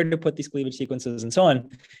 figuring out where to put these cleavage sequences and so on,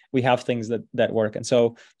 we have things that work. And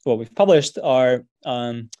so what we've published are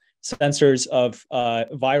sensors of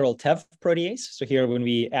viral TEV protease. So here, when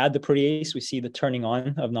we add the protease, we see the turning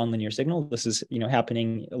on of nonlinear signal. This is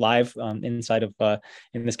happening live inside of,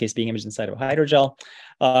 in this case, being imaged inside of a hydrogel.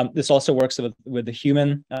 This also works with the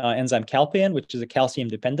human enzyme calpain, which is a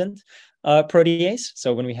calcium-dependent protease.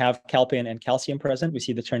 So when we have calpain and calcium present, we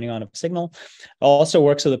see the turning on of a signal. Also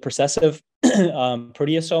works with a processive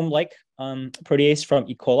proteasome-like protease from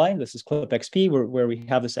E. coli. This is ClipXP, where we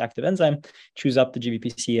have this active enzyme, chews up the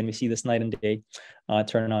GVPC, and we see this night and day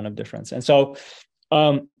turn on of difference. And so,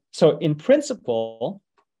 so in principle,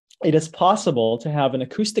 it is possible to have an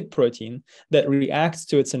acoustic protein that reacts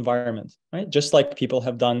to its environment, right? Just like people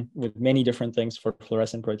have done with many different things for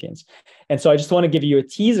fluorescent proteins. And so I just want to give you a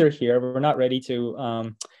teaser here. We're not ready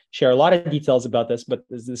to share a lot of details about this, but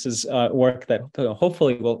this is work that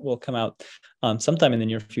hopefully will come out sometime in the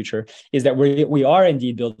near future, is that we are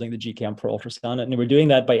indeed building the GCamp for ultrasound, and we're doing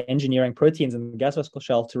that by engineering proteins in the gas vesicle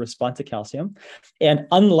shell to respond to calcium. And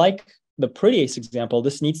unlike the protease example,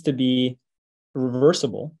 this needs to be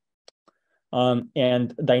reversible.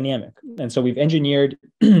 and dynamic. And so we've engineered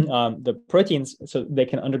the proteins so they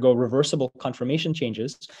can undergo reversible conformation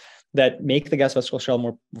changes that make the gas vesicle shell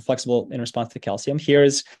more flexible in response to calcium.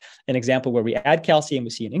 Here's an example where we add calcium, we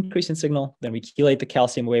see an increase in signal. Then we chelate the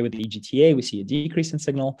calcium away with the EGTA, we see a decrease in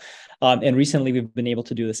signal. And recently we've been able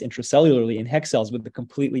to do this intracellularly in HEK cells with the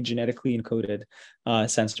completely genetically encoded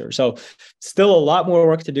sensor. So still a lot more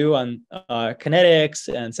work to do on kinetics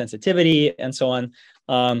and sensitivity and so on.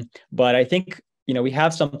 But I think we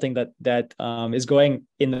have something that is going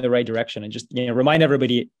in the right direction. And just remind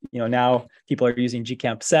everybody, now people are using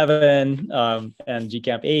GCamp 7 and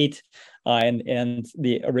GCamp 8, and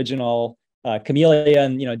the original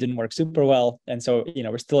Chameleon, didn't work super well. And so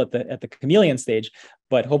we're still at the Chameleon stage,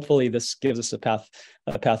 but hopefully this gives us a path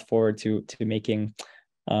forward to making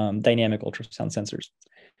dynamic ultrasound sensors.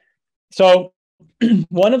 So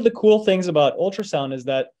one of the cool things about ultrasound is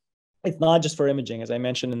that it's not just for imaging, as I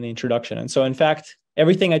mentioned in the introduction. And so, in fact,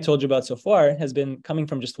 everything I told you about so far has been coming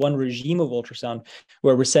from just one regime of ultrasound,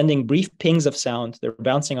 where we're sending brief pings of sound. They're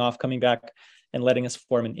bouncing off, coming back, and letting us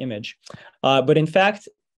form an image. But in fact,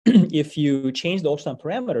 if you change the ultrasound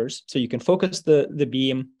parameters, so you can focus the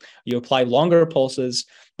beam, you apply longer pulses,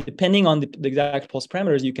 depending on the exact pulse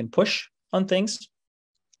parameters, you can push on things,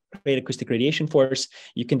 create acoustic radiation force,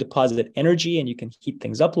 you can deposit energy, and you can heat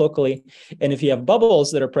things up locally. And if you have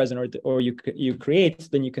bubbles that are present or you create,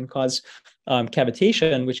 then you can cause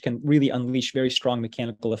cavitation, which can really unleash very strong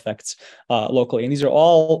mechanical effects locally. And these are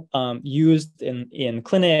all used in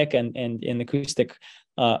clinic and in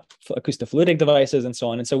acoustofluidic devices and so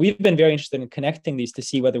on. And so we've been very interested in connecting these to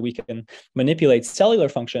see whether we can manipulate cellular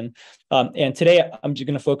function. And today I'm just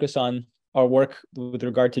going to focus on our work with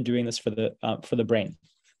regard to doing this for the brain.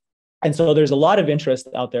 And so there's a lot of interest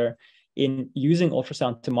out there in using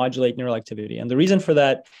ultrasound to modulate neural activity. And the reason for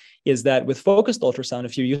that is that with focused ultrasound,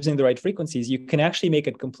 if you're using the right frequencies, you can actually make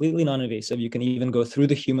it completely non-invasive. You can even go through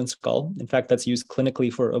the human skull. In fact, that's used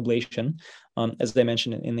clinically for ablation, as I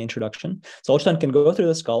mentioned in the introduction. So ultrasound can go through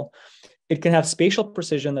the skull. It can have spatial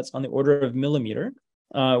precision that's on the order of millimeter,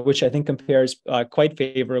 which I think compares quite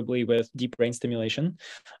favorably with deep brain stimulation.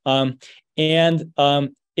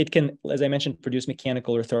 It can, as I mentioned, produce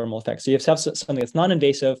mechanical or thermal effects. So you have to have something that's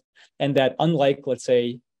non-invasive and that, unlike, let's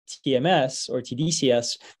say, TMS or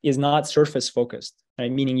TDCS, is not surface focused, right?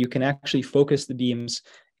 Meaning you can actually focus the beams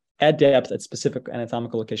at depth at specific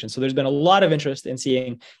anatomical locations. So there's been a lot of interest in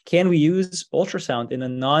seeing, can we use ultrasound in a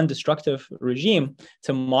non-destructive regime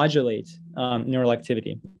to modulate neural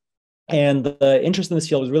activity? And the interest in this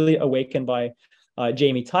field was really awakened by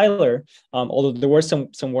Jamie Tyler, although there was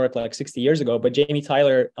some work like 60 years ago, but Jamie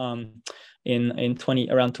Tyler around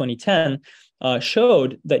 2010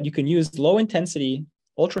 showed that you can use low intensity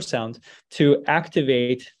ultrasound to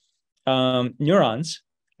activate neurons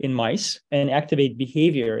in mice and activate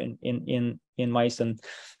behavior in mice and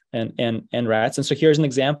rats. And so here's an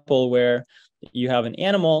example where you have an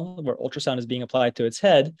animal where ultrasound is being applied to its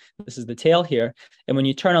head. This is the tail here. And when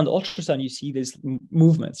you turn on the ultrasound, you see these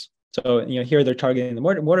movements. So, here they're targeting the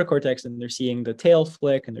motor cortex, and they're seeing the tail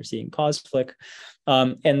flick, and they're seeing paws flick.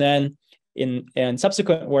 And then in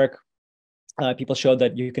subsequent work, people showed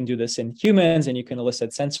that you can do this in humans, and you can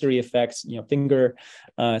elicit sensory effects, finger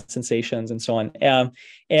sensations, and so on.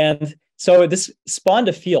 And so this spawned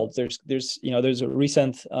a field. There's a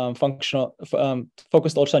recent focused ultrasound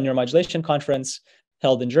neuromodulation conference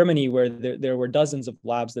held in Germany, where there were dozens of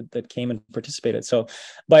labs that came and participated. So,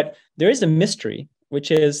 but there is a mystery, which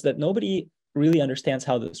is that nobody really understands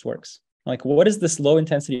how this works. Like, what is this low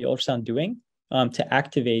intensity ultrasound doing to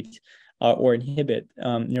activate or inhibit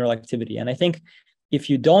neural activity? And I think if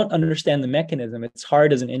you don't understand the mechanism, it's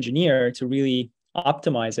hard as an engineer to really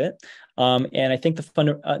optimize it. And I think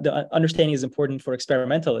the understanding is important for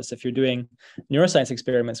experimentalists. If you're doing neuroscience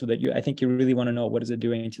experiments with it, I think you really want to know what is it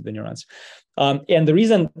doing to the neurons. And the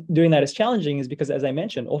reason doing that is challenging is because, as I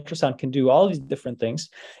mentioned, ultrasound can do all these different things.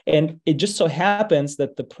 And it just so happens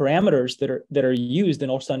that the parameters that are used in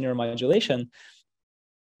ultrasound neuromodulation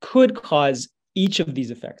could cause each of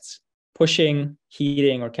these effects: pushing,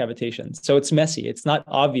 heating, or cavitation. So it's messy. It's not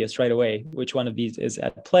obvious right away which one of these is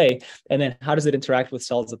at play. And then how does it interact with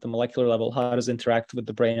cells at the molecular level? How does it interact with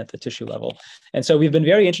the brain at the tissue level? And so we've been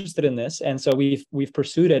very interested in this. And so we've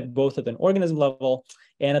pursued it both at an organism level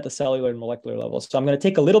and at the cellular and molecular level. So I'm going to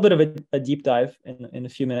take a little bit of a deep dive in a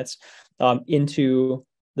few minutes into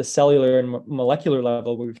the cellular and molecular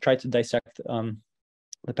level, where we've tried to dissect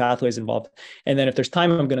the pathways involved. And then if there's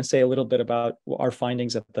time, I'm going to say a little bit about our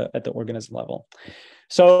findings at the organism level.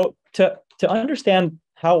 So to understand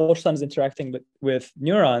how ultrasound is interacting with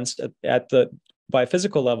neurons at the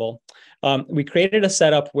biophysical level, we created a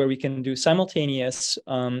setup where we can do simultaneous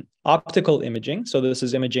optical imaging. So this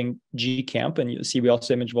is imaging G-camp, and you see we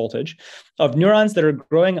also image voltage of neurons that are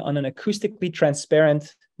growing on an acoustically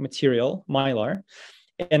transparent material, mylar,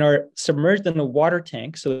 and are submerged in a water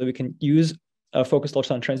tank so that we can use a focused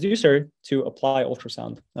ultrasound transducer to apply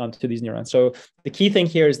ultrasound to these neurons. So the key thing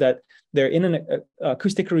here is that they're in an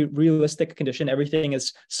acoustically realistic condition. Everything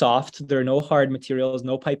is soft. There are no hard materials,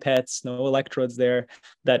 no pipettes, no electrodes there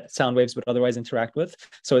that sound waves would otherwise interact with.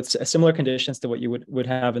 So it's similar conditions to what you would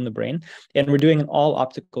have in the brain. And we're doing an all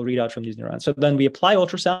optical readout from these neurons. So then we apply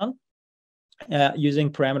ultrasound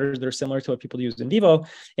using parameters that are similar to what people use in vivo.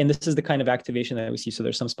 And this is the kind of activation that we see. So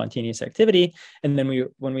there's some spontaneous activity. And then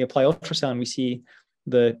when we apply ultrasound, we see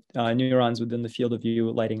the neurons within the field of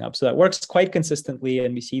view lighting up. So that works quite consistently.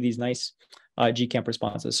 And we see these nice G-camp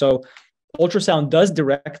responses. So ultrasound does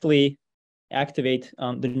directly activate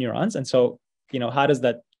the neurons. And so, how does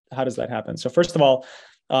that happen? So first of all,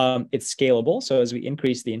 it's scalable. So as we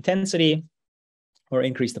increase the intensity, or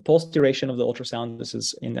increase the pulse duration of the ultrasound, this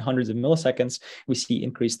is in the hundreds of milliseconds, we see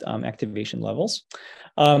increased activation levels.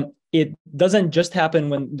 It doesn't just happen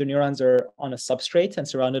when the neurons are on a substrate and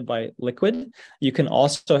surrounded by liquid. You can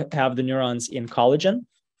also have the neurons in collagen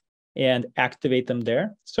and activate them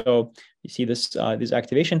there. So you see this these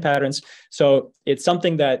activation patterns. So it's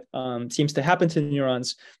something that seems to happen to the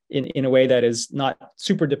neurons in a way that is not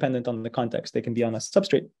super dependent on the context. They can be on a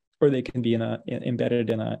substrate, or they can be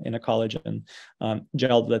embedded in a collagen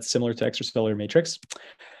gel that's similar to extracellular matrix.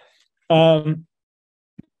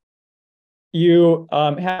 You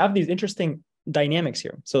have these interesting dynamics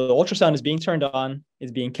here. So the ultrasound is being turned on,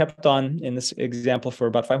 is being kept on in this example for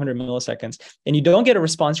about 500 milliseconds, and you don't get a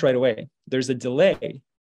response right away. There's a delay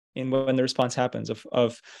in when the response happens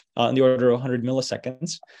of on the order of 100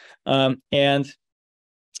 milliseconds.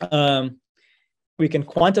 We can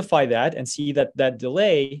quantify that and see that that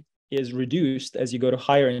delay is reduced as you go to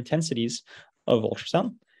higher intensities of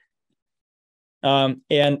ultrasound.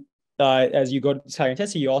 As you go to higher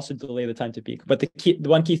intensity, you also delay the time to peak. But the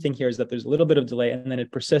one key thing here is that there's a little bit of delay, and then it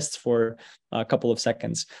persists for a couple of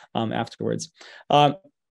seconds afterwards.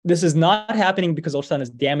 This is not happening because ultrasound is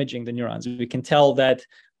damaging the neurons. We can tell that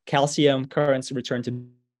calcium currents return to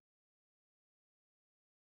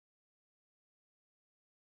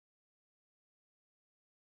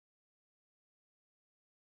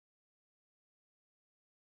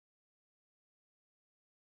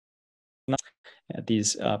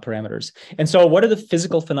these parameters. And so what are the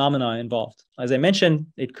physical phenomena involved? As I mentioned,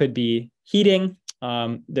 it could be heating.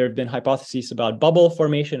 There have been hypotheses about bubble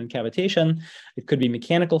formation and cavitation. It could be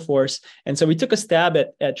mechanical force. And so we took a stab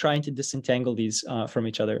at trying to disentangle these from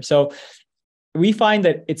each other. So we find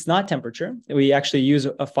that it's not temperature. We actually use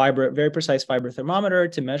a very precise fiber thermometer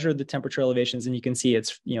to measure the temperature elevations, and you can see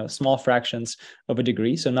it's small fractions of a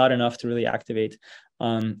degree, so not enough to really activate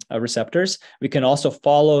receptors. We can also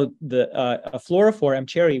follow a fluorophore M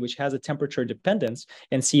cherry, which has a temperature dependence,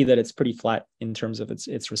 and see that it's pretty flat in terms of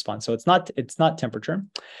its response. So it's not temperature.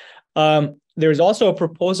 There's also a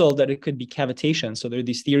proposal that it could be cavitation. So there are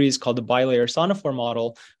these theories called the bilayer sonophore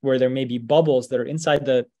model, where there may be bubbles that are inside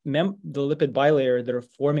the lipid bilayer that are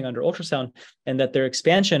forming under ultrasound, and that their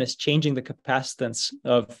expansion is changing the capacitance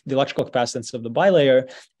of the electrical capacitance of the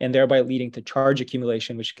bilayer, and thereby leading to charge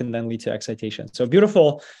accumulation, which can then lead to excitation. So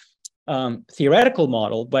beautiful theoretical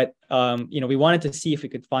model, but we wanted to see if we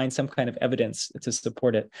could find some kind of evidence to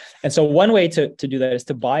support it. And so one way to do that is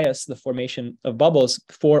to bias the formation of bubbles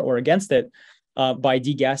for or against it by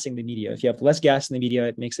degassing the media. If you have less gas in the media,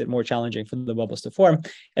 it makes it more challenging for the bubbles to form.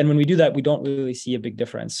 And when we do that, we don't really see a big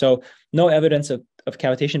difference. So no evidence of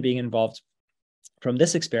cavitation being involved from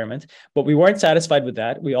this experiment, but we weren't satisfied with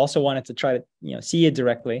that. We also wanted to try to see it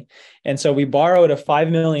directly. And so we borrowed a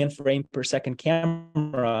 5 million frame per second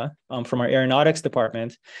camera from our aeronautics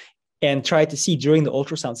department and tried to see during the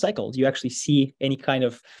ultrasound cycle, do you actually see any kind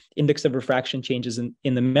of index of refraction changes in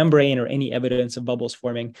the membrane or any evidence of bubbles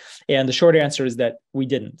forming? And the short answer is that we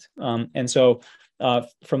didn't. And so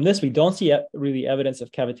from this, we don't see really evidence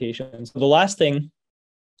of cavitation. So the last thing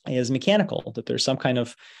is mechanical, that there's some kind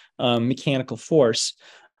of mechanical force.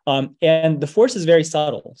 And the force is very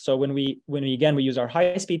subtle. So when we use our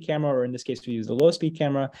high-speed camera, or in this case, we use the low-speed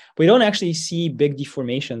camera, we don't actually see big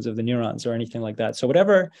deformations of the neurons or anything like that. So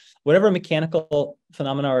whatever mechanical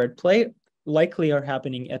phenomena are at play likely are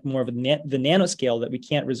happening at more of the nanoscale that we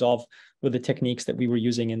can't resolve with the techniques that we were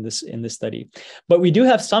using in this study. But we do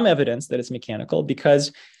have some evidence that it's mechanical,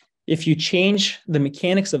 because if you change the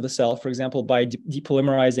mechanics of the cell, for example, by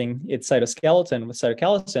depolymerizing its cytoskeleton with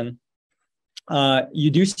cytochalasin,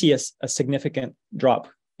 you do see a significant drop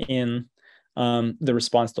in the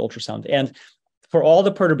response to ultrasound. And for all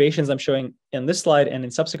the perturbations I'm showing in this slide and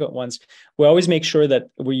in subsequent ones, we always make sure that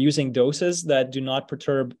we're using doses that do not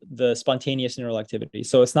perturb the spontaneous neural activity.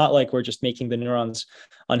 So it's not like we're just making the neurons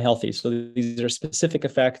unhealthy. So these are specific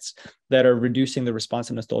effects that are reducing the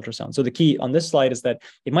responsiveness to ultrasound. So the key on this slide is that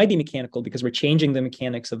it might be mechanical because we're changing the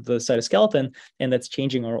mechanics of the cytoskeleton, and that's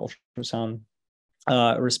changing our ultrasound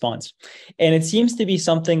response. And it seems to be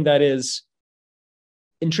something that is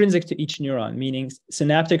intrinsic to each neuron, meaning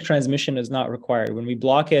synaptic transmission is not required. When we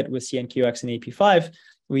block it with CNQX and AP5,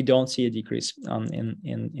 we don't see a decrease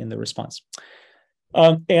in the response.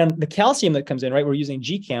 And the calcium that comes in, right, we're using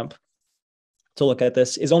GCamp to look at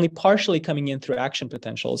this, is only partially coming in through action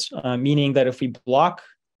potentials, meaning that if we block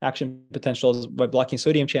action potentials by blocking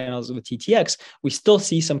sodium channels with TTX, we still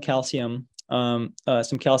see some calcium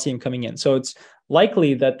coming in. So it's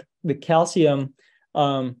likely that the calcium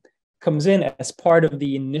comes in as part of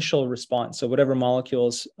the initial response. So whatever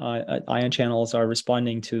molecules, ion channels are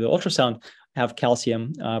responding to the ultrasound have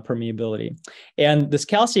calcium permeability. And this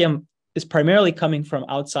calcium is primarily coming from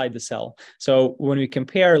outside the cell. So when we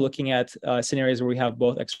compare looking at scenarios where we have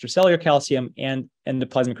both extracellular calcium and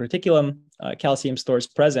endoplasmic reticulum calcium stores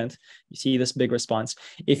present, you see this big response.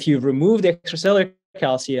 If you remove the extracellular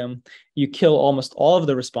calcium, you kill almost all of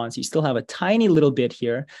the response. You still have a tiny little bit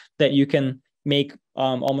here that you can make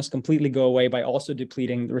almost completely go away by also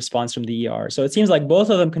depleting the response from the ER. So it seems like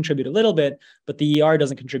both of them contribute a little bit, but the ER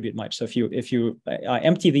doesn't contribute much. So if you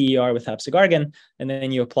empty the ER with hapsigargan and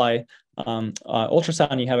then you apply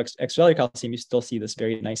ultrasound, you have extracellular calcium, you still see this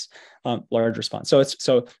very nice large response. So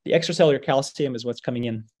the extracellular calcium is what's coming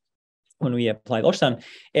in when we apply ultrasound.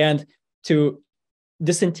 And to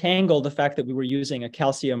disentangle the fact that we were using a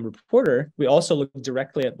calcium reporter, we also looked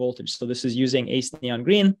directly at voltage. So this is using ACE neon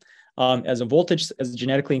green as a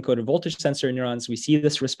genetically encoded voltage sensor in neurons. We see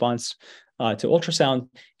this response to ultrasound.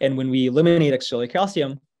 And when we eliminate extracellular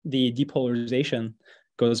calcium, the depolarization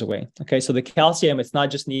goes away. Okay, so the calcium, it's not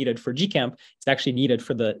just needed for GCamp, it's actually needed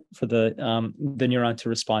for the neuron to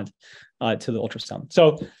respond to the ultrasound.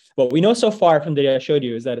 So what we know so far from the data I showed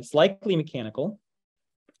you is that it's likely mechanical,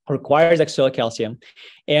 requires extracellular calcium,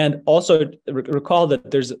 and also recall that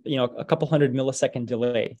there's a couple 100 millisecond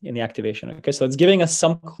delay in the activation. Okay, so it's giving us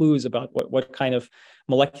some clues about what kind of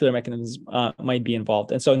molecular mechanisms might be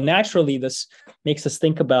involved. And so naturally, this makes us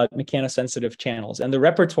think about mechanosensitive channels. And the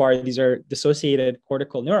repertoire, these are dissociated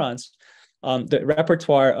cortical neurons. The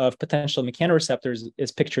repertoire of potential mechanoreceptors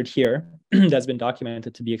is pictured here. That's been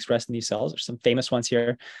documented to be expressed in these cells. There's some famous ones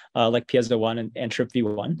here, like piezo1 and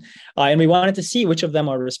TRPV1. And we wanted to see which of them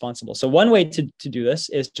are responsible. So one way to do this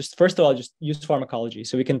is just, first of all, just use pharmacology.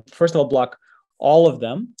 So we can, first of all, block all of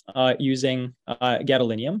them using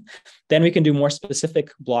gadolinium. Then we can do more specific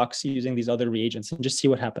blocks using these other reagents and just see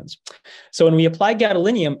what happens. So when we apply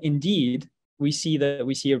gadolinium, indeed, we see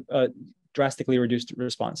a drastically reduced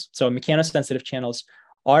response. So mechanosensitive channels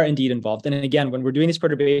are indeed involved. And again, when we're doing these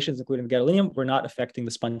perturbations, including gadolinium, we're not affecting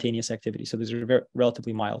the spontaneous activity. So these are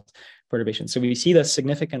relatively mild perturbations. So we see the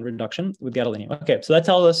significant reduction with gadolinium. Okay, so that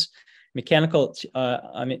tells us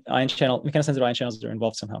mechanosensitive ion channels are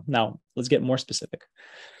involved somehow. Now, let's get more specific.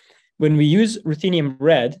 When we use ruthenium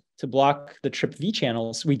red to block the TRPV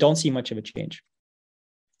channels, we don't see much of a change.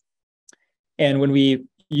 And when we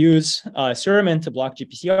use suramin to block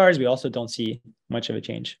GPCRs, we also don't see much of a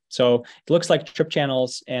change. So it looks like TRP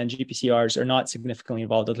channels and GPCRs are not significantly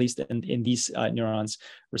involved, at least in these neurons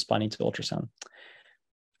responding to ultrasound.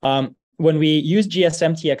 When we use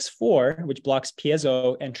GSMTX4, which blocks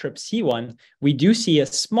piezo and TRPC1, we do see a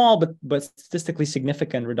small but statistically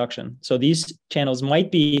significant reduction. So these channels might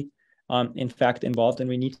be in fact involved, and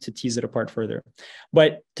we need to tease it apart further.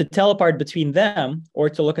 But to tell apart between them or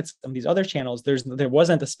to look at some of these other channels, there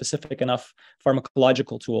wasn't a specific enough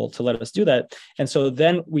pharmacological tool to let us do that. And so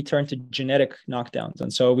then we turned to genetic knockdowns.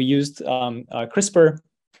 And so we used CRISPR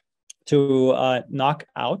to knock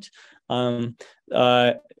out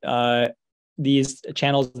these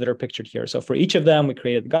channels that are pictured here. So for each of them, we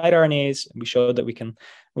created guide RNAs, and we showed that we can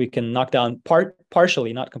knock down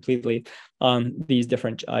partially, not completely, these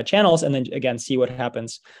different channels, and then again see what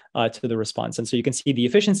happens to the response. And so you can see the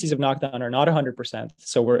efficiencies of knockdown are not 100%.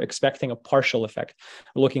 So we're expecting a partial effect.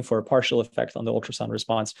 We're looking for a partial effect on the ultrasound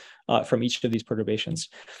response from each of these perturbations.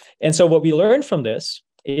 And so what we learned from this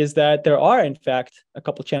is that there are, in fact, a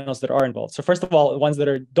couple of channels that are involved. So first of all, the ones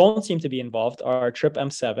that don't seem to be involved are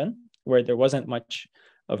TRPM7, where there wasn't much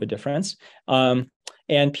of a difference, and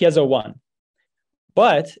piezo1.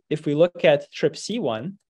 But if we look at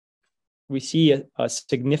TRPC1, we see a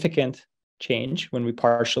significant change when we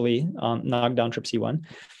partially knock down TRPC1.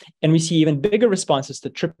 And we see even bigger responses to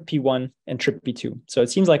TRPP1 and TRPP2. So it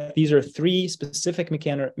seems like these are three specific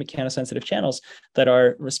mechanosensitive channels that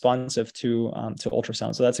are responsive to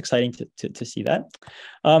ultrasound. So that's exciting to see that.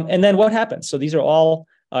 And then what happens? So these are all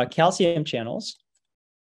calcium channels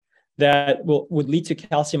that would lead to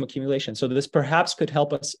calcium accumulation. So this perhaps could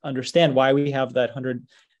help us understand why we have that 100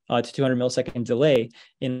 to 200 millisecond delay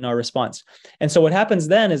in our response. And so what happens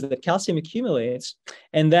then is that calcium accumulates.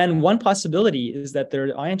 And then one possibility is that there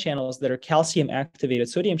are ion channels that are calcium activated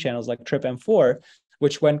sodium channels like TRPM4,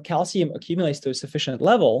 which when calcium accumulates to a sufficient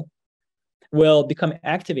level, will become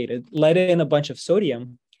activated, let in a bunch of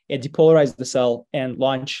sodium, and depolarize the cell and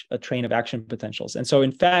launch a train of action potentials. And so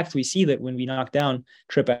in fact, we see that when we knock down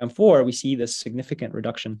TRPM4, we see this significant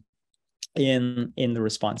reduction in the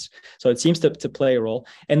response. So it seems to play a role.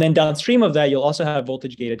 And then downstream of that, you'll also have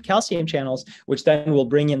voltage gated calcium channels, which then will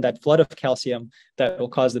bring in that flood of calcium that will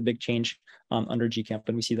cause the big change under GCAMP,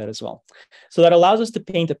 and we see that as well. So that allows us to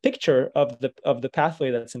paint a picture of the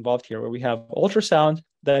pathway that's involved here, where we have ultrasound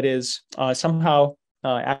that is somehow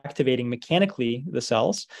activating mechanically the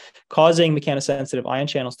cells, causing mechanosensitive ion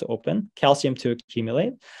channels to open, calcium to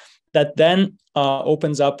accumulate. That then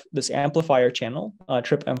opens up this amplifier channel,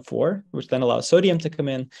 TRPM4, which then allows sodium to come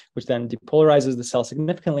in, which then depolarizes the cell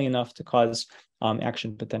significantly enough to cause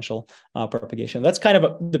action potential propagation. That's kind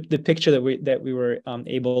of the picture that we were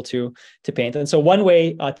able to paint. And so one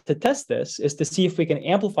way to test this is to see if we can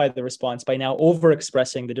amplify the response by now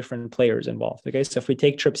overexpressing the different players involved. Okay, so if we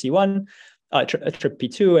take TRPC1,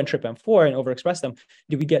 TRPP2 and TRPM4 and overexpress them,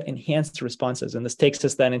 do we get enhanced responses? And this takes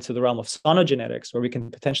us then into the realm of sonogenetics, where we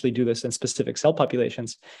can potentially do this in specific cell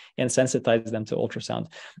populations and sensitize them to ultrasound.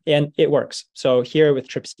 And it works. So here with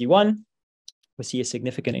TRPC1, we see a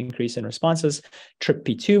significant increase in responses.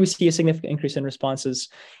 TRPP2, we see a significant increase in responses.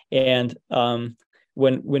 And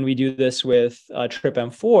when we do this with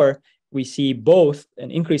TRPM4, we see both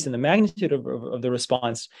an increase in the magnitude of the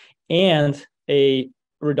response and a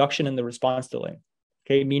reduction in the response delay,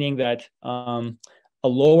 okay, meaning that a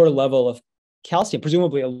lower level of calcium,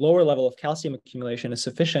 presumably a lower level of calcium accumulation, is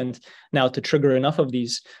sufficient now to trigger enough of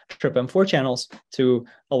these TRPM4 channels to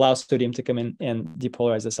allow sodium to come in and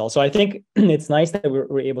depolarize the cell. So I think it's nice that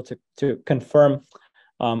we're able to confirm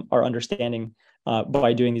our understanding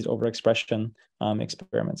by doing these overexpression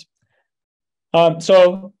experiments.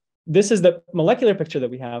 So this is the molecular picture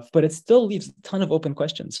that we have, but it still leaves a ton of open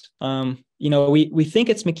questions. We think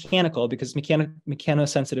it's mechanical because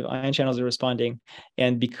mechanosensitive ion channels are responding,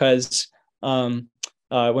 and because when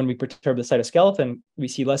we perturb the cytoskeleton, we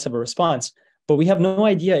see less of a response. But we have no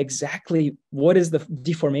idea exactly what is the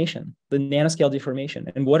deformation, the nanoscale deformation,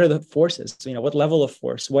 and what are the forces, what level of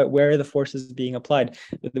force, where are the forces being applied.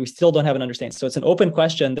 We still don't have an understanding. So it's an open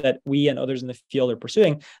question that we and others in the field are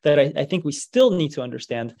pursuing that I think we still need to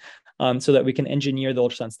understand so that we can engineer the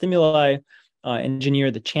ultrasound stimuli,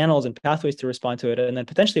 engineer the channels and pathways to respond to it, and then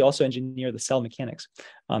potentially also engineer the cell mechanics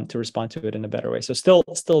to respond to it in a better way. So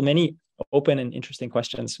still many open and interesting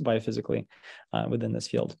questions biophysically within this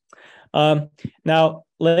field. Now,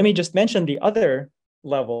 let me just mention the other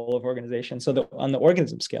level of organization. So on the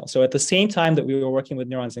organism scale. So at the same time that we were working with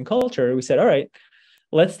neurons in culture, we said, all right,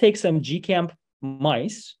 let's take some GCAMP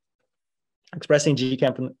mice expressing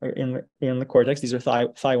GCAMP in the cortex. These are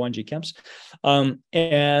Thi1 GCAMPs,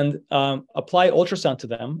 and apply ultrasound to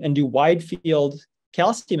them and do wide field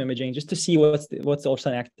calcium imaging just to see what's the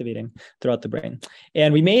ultrasound activating throughout the brain.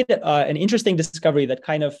 And we made an interesting discovery that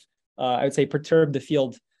kind of, I would say, perturbed the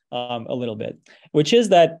field a little bit, which is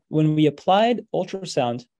that when we applied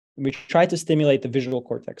ultrasound, we tried to stimulate the visual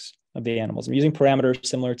cortex of the animals. We're using parameters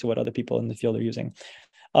similar to what other people in the field are using.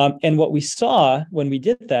 And what we saw when we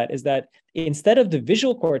did that is that instead of the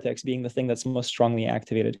visual cortex being the thing that's most strongly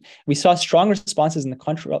activated, we saw strong responses in the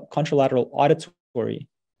contralateral auditory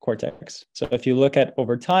cortex. So if you look at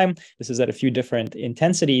over time, this is at a few different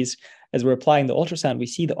intensities, as we're applying the ultrasound, we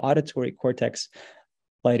see the auditory cortex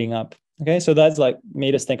lighting up. Okay, so that's like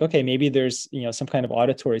made us think, okay, maybe there's some kind of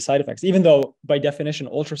auditory side effects, even though by definition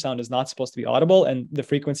ultrasound is not supposed to be audible, and the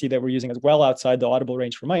frequency that we're using is well outside the audible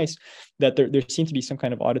range for mice, that there seemed to be some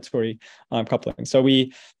kind of auditory coupling. So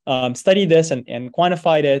we studied this and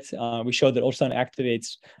quantified it. We showed that ultrasound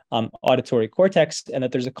activates auditory cortex, and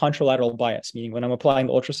that there's a contralateral bias, meaning when I'm applying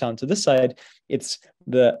the ultrasound to this side, it's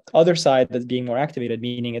the other side that's being more activated,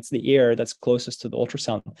 meaning it's the ear that's closest to the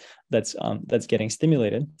ultrasound that's getting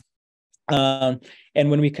stimulated. And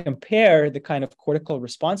when we compare the kind of cortical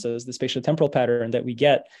responses, the spatiotemporal pattern that we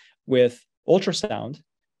get with ultrasound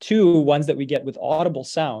to ones that we get with audible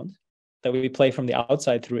sound that we play from the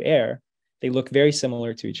outside through air, they look very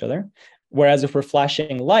similar to each other. Whereas if we're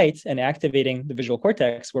flashing light and activating the visual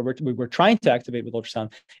cortex, where we're trying to activate with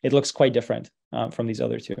ultrasound, it looks quite different from these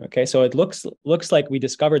other two. Okay, so it looks like we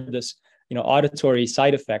discovered this, auditory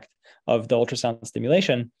side effect of the ultrasound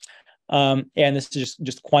stimulation. And this is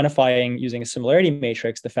just quantifying using a similarity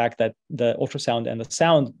matrix the fact that the ultrasound and the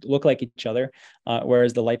sound look like each other,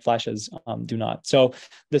 whereas the light flashes do not. So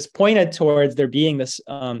this pointed towards there being this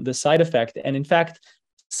side effect. And in fact,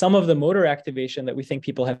 some of the motor activation that we think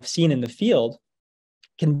people have seen in the field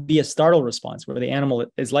can be a startle response where the animal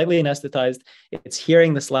is lightly anesthetized, it's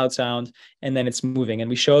hearing this loud sound, and then it's moving. And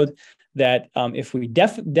we showed that if we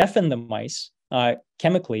deafen the mice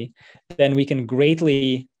chemically, then we can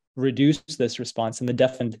greatly reduce this response in the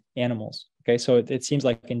deafened animals. Okay, so it seems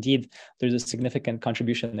like indeed there's a significant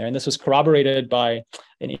contribution there. And this was corroborated by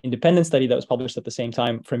an independent study that was published at the same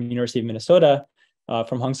time from University of Minnesota,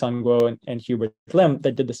 from Hong-San Guo and Hubert Lim,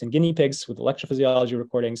 that did this in guinea pigs with electrophysiology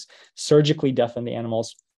recordings, surgically deafened the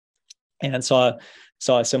animals, and saw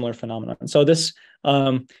a similar phenomenon. So this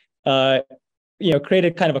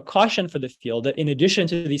created kind of a caution for the field that in addition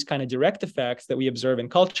to these kind of direct effects that we observe in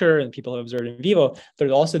culture and people have observed in vivo,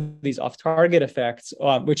 there's also these off-target effects,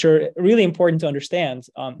 which are really important to understand,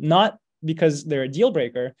 not because they're a deal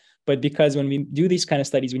breaker, but because when we do these kind of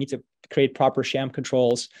studies, we need to create proper sham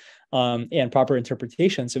controls and proper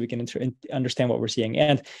interpretation so we can understand what we're seeing.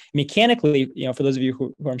 And mechanically, for those of you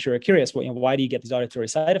who I'm sure are curious, why do you get these auditory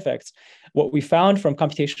side effects? What we found from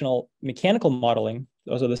computational mechanical modeling,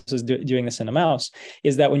 so this is doing this in a mouse,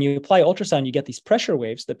 is that when you apply ultrasound, you get these pressure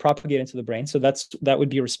waves that propagate into the brain. So that would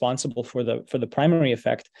be responsible for the primary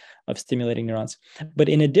effect of stimulating neurons. But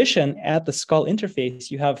in addition, at the skull interface,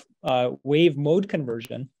 you have wave mode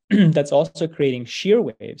conversion that's also creating shear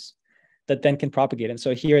waves that then can propagate. And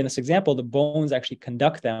so here in this example, the bones actually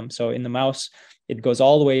conduct them. So in the mouse, it goes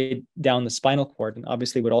all the way down the spinal cord, and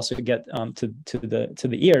obviously would also get to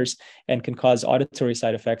the ears and can cause auditory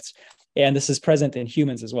side effects. And this is present in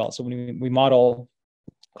humans as well. So when we model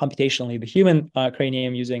computationally the human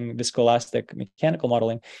cranium using viscoelastic mechanical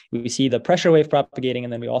modeling, we see the pressure wave propagating,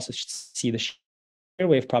 and then we also see the shear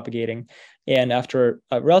wave propagating. And after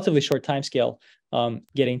a relatively short time scale,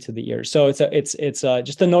 getting to the ears. So it's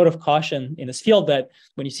just a note of caution in this field that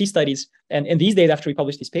when you see studies, and these days after we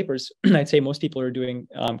publish these papers, I'd say most people are doing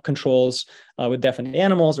controls with deafened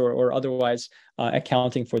animals or otherwise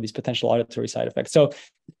accounting for these potential auditory side effects. So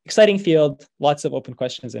exciting field, lots of open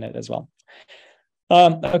questions in it as well.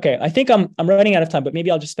 Okay, I think I'm running out of time, but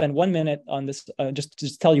maybe I'll just spend 1 minute on this, just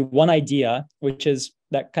to tell you one idea, which is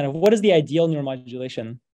that kind of what is the ideal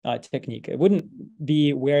neuromodulation technique. It wouldn't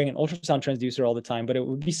be wearing an ultrasound transducer all the time, but it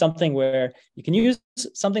would be something where you can use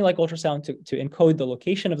something like ultrasound to encode the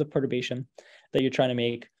location of the perturbation that you're trying to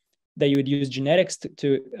make, that you would use genetics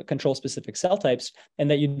to control specific cell types, and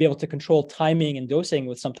that you'd be able to control timing and dosing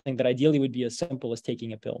with something that ideally would be as simple as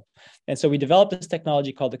taking a pill. And so we developed this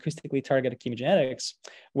technology called acoustically targeted chemogenetics,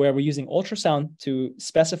 where we're using ultrasound to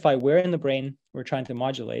specify where in the brain we're trying to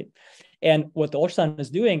modulate. And what the ultrasound is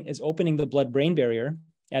doing is opening the blood-brain barrier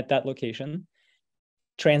at that location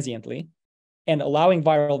transiently and allowing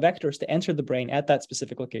viral vectors to enter the brain at that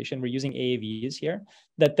specific location. We're using AAVs here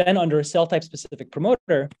that then under a cell type specific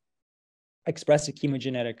promoter express a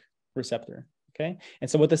chemogenetic receptor, okay? And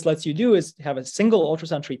so what this lets you do is have a single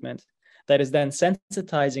ultrasound treatment that is then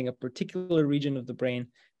sensitizing a particular region of the brain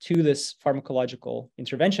to this pharmacological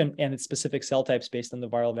intervention and its specific cell types based on the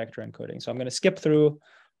viral vector encoding. So I'm going to skip through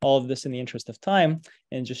all of this in the interest of time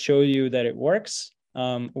and just show you that it works.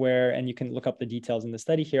 And you can look up the details in the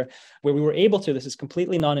study here, where we were able to, this is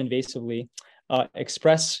completely non-invasively,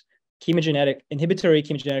 express inhibitory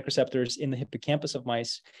chemogenetic receptors in the hippocampus of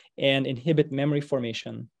mice and inhibit memory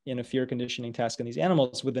formation in a fear conditioning task in these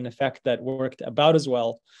animals with an effect that worked about as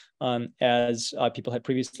well as people had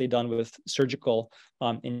previously done with surgical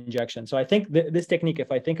injection. So I think this technique,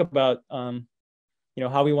 if I think about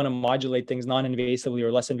how we want to modulate things non-invasively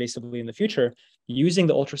or less invasively in the future, using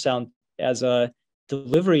the ultrasound as a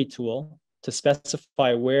delivery tool to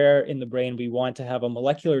specify where in the brain we want to have a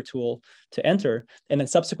molecular tool to enter, and then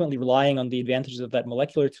subsequently relying on the advantages of that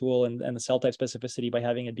molecular tool and the cell type specificity by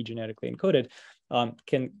having it be genetically encoded,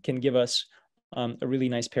 can give us a really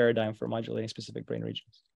nice paradigm for modulating specific brain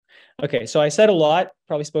regions. Okay, so I said a lot,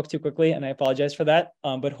 probably spoke too quickly, and I apologize for that.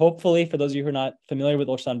 But hopefully, for those of you who are not familiar with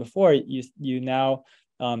ultrasound before, you now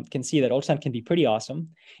can see that ultrasound can be pretty awesome.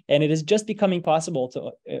 And it is just becoming possible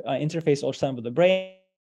to interface ultrasound with the brain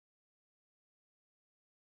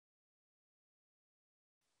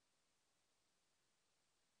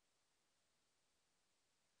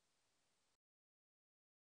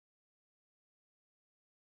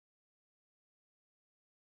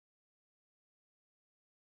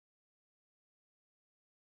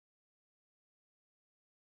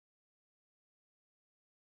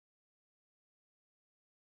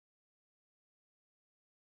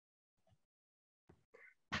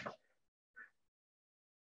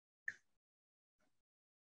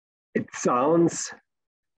it sounds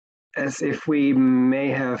as if we may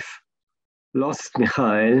have lost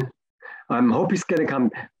Mikhail. I hope he's going to come.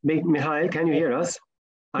 Mikhail, can you hear us?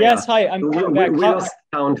 Yes, hi, I'm back. We lost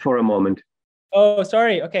sound for a moment. Oh,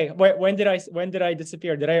 sorry. Okay, when did I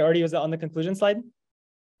disappear? Did I already was on the conclusion slide?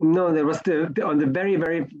 No, there was on the very,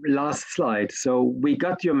 very last slide. So we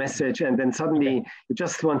got your message, and then suddenly you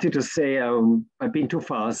just wanted to say, I've been too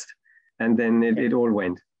fast, and then it all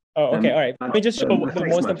went. Oh, okay, all right. Let me just show the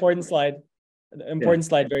most important slide. The important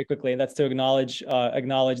slide very quickly, and that's to acknowledge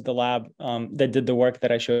the lab that did the work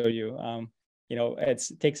that I showed you. You know, it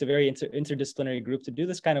takes a very interdisciplinary group to do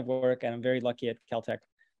this kind of work, and I'm very lucky at Caltech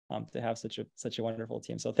to have such a wonderful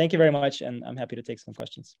team. So thank you very much, and I'm happy to take some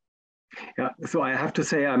questions. Yeah, so I have to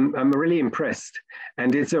say I'm really impressed,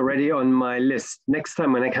 and it's already on my list. Next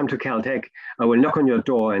time when I come to Caltech, I will knock on your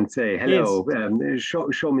door and say, hello,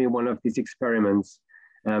 show me one of these experiments.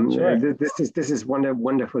 Sure. This is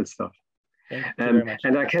wonderful stuff. Thank you very much.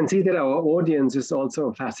 And I can see that our audience is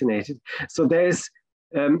also fascinated. So there's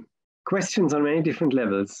questions on many different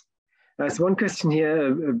levels. There's one question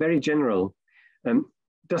here, very general.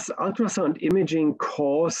 Does ultrasound imaging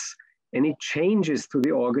cause any changes to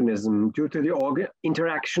the organism due to the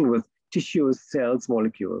interaction with tissues, cells,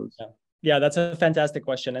 molecules? Yeah, that's a fantastic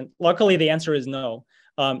question. And luckily the answer is no.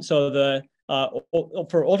 So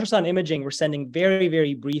for ultrasound imaging, we're sending very,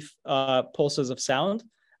 very brief pulses of sound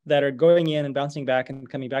that are going in and bouncing back and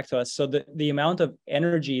coming back to us. So the amount of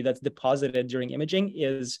energy that's deposited during imaging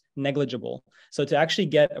is negligible. So to actually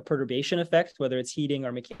get a perturbation effect, whether it's heating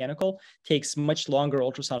or mechanical, takes much longer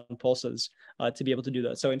ultrasound pulses to be able to do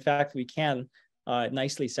that. So in fact, we can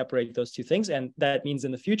nicely separate those two things. And that means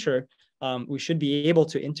in the future, we should be able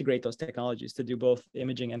to integrate those technologies to do both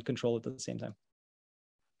imaging and control at the same time.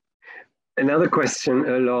 Another question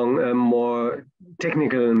along more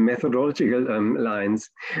technical methodological lines.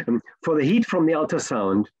 For the heat from the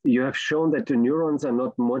ultrasound, you have shown that the neurons are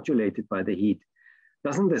not modulated by the heat.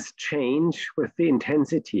 Doesn't this change with the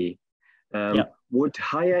intensity? Would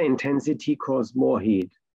higher intensity cause more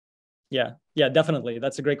heat? Yeah, definitely.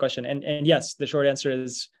 That's a great question. And yes, the short answer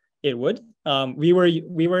is it would. We were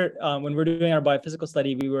when we're doing our biophysical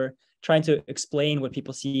study, we were trying to explain what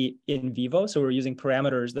people see in vivo. So we're using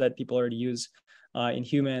parameters that people already use in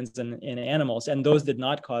humans and in animals, and those did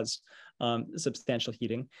not cause substantial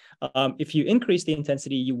heating. If you increase the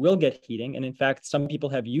intensity, you will get heating. And in fact, some people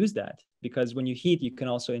have used that because when you heat, you can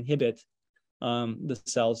also inhibit the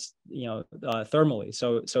cells, thermally.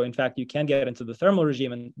 So in fact, you can get into the thermal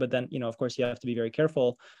regime, but then, of course, you have to be very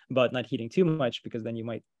careful about not heating too much because then you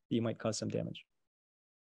might cause some damage.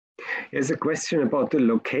 Here's a question about the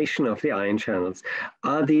location of the ion channels.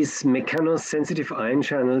 Are these mechanosensitive ion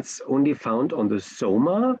channels only found on the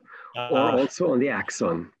soma or also on the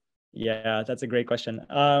axon? Yeah, that's a great question.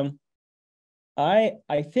 I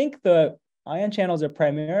think the ion channels are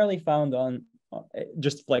primarily found on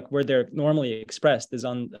just like where they're normally expressed is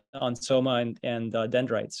on soma and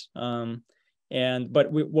dendrites.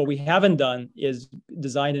 But what we haven't done is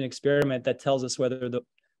designed an experiment that tells us whether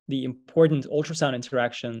the important ultrasound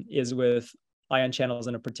interaction is with ion channels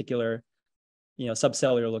in a particular,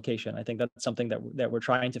 subcellular location. I think that's something that we're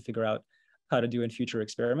trying to figure out how to do in future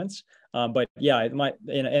experiments. But yeah, it might,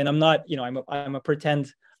 and I'm not, I'm a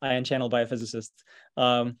pretend ion channel biophysicist.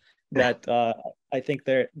 That I think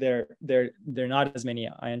there not as many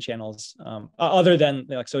ion channels other than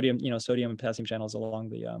like sodium and potassium channels along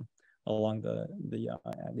the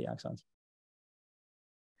axons.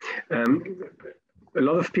 A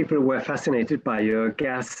lot of people were fascinated by your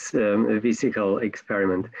gas vesicle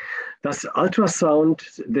experiment. Does ultrasound,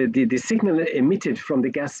 the signal emitted from the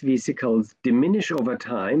gas vesicles, diminish over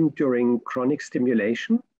time during chronic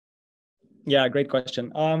stimulation? Yeah, great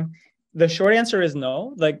question. The short answer is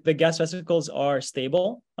no. Like the gas vesicles are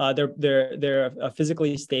stable. They're a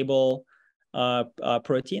physically stable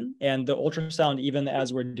protein, and the ultrasound, even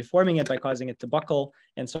as we're deforming it by causing it to buckle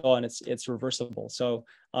and so on, it's reversible. So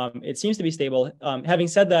it seems to be stable. Having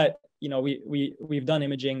said that, we've done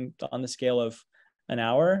imaging on the scale of an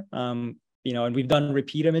hour, and we've done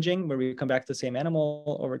repeat imaging where we come back to the same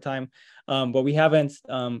animal over time, but we haven't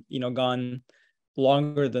gone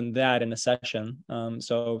longer than that in a session.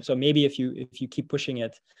 So maybe if you keep pushing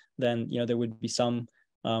it, then there would be some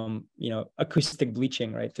acoustic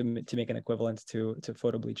bleaching, right, to make an equivalent to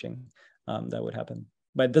photo bleaching that would happen,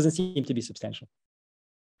 but it doesn't seem to be substantial.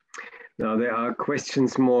 Now there are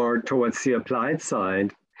questions more towards the applied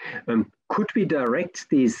side. Could we direct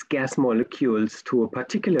these gas molecules to a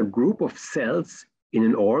particular group of cells in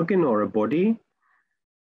an organ or a body?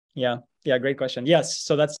 Yeah, Yeah, great question. Yes,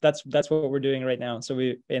 so that's what we're doing right now. So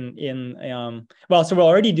so we're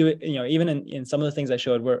already doing, even in some of the things I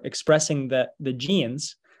showed, we're expressing the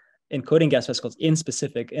genes encoding gas vesicles in a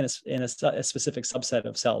specific subset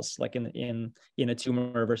of cells, like in a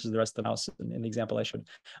tumor versus the rest of the mouse in the example I showed.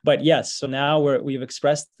 But yes, so now we've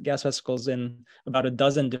expressed gas vesicles in about a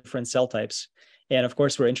dozen different cell types, and of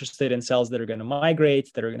course we're interested in cells that are going to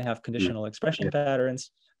migrate, that are going to have conditional expression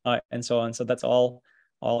patterns, and so on. So that's all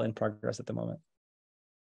in progress at the moment.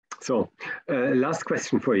 So, last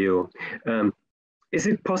question for you. Is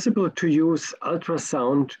it possible to use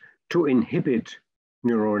ultrasound to inhibit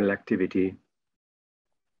neuronal activity?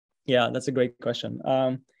 Yeah, that's a great question.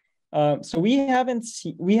 So we haven't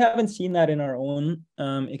seen that in our own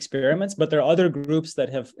experiments, but there are other groups that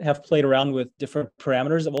have played around with different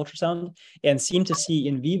parameters of ultrasound and seem to see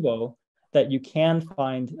in vivo that you can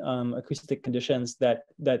find acoustic conditions that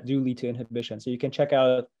do lead to inhibition. So you can check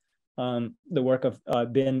out the work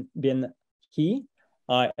of Bin He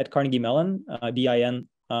at Carnegie Mellon,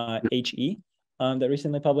 BINHE, that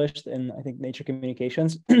recently published in, I think, Nature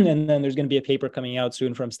Communications. And then there's going to be a paper coming out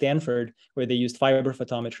soon from Stanford where they used fiber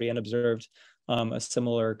photometry and observed a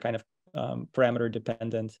similar kind of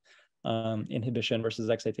parameter-dependent inhibition versus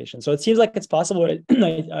excitation. So it seems like it's possible.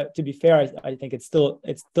 To be fair, I think it's still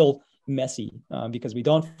messy because we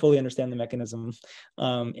don't fully understand the mechanism,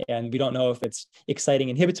 and we don't know if it's exciting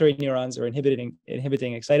inhibitory neurons or inhibiting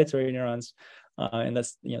excitatory neurons, and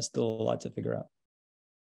that's still a lot to figure out.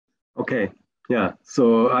 Okay, yeah.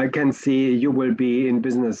 So I can see you will be in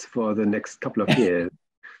business for the next couple of years.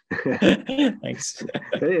 Thanks.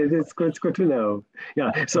 It's good to know.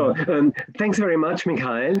 Yeah. So thanks very much,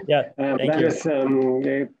 Mikhail. Yeah. Thank you.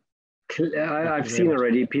 I've seen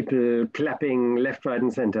already people clapping left, right,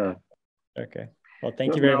 and center. Okay. Well,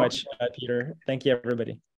 thank you very much, Peter. Thank you,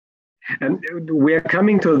 everybody. And we're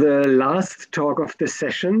coming to the last talk of the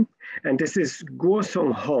session, and this is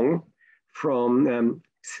Guosong from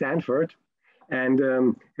Stanford. And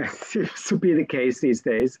it seems to be the case these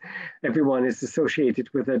days. Everyone is associated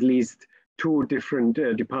with at least two different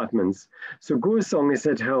departments. So Guosong is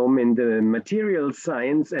at home in the Material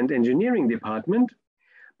Science and Engineering department,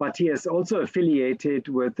 but he is also affiliated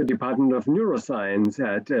with the Department of Neuroscience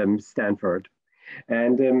at Stanford.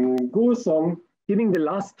 And Guosong, giving the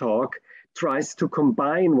last talk, tries to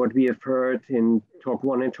combine what we have heard in talk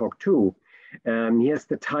 1 and talk 2. He has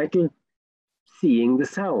the title, Seeing the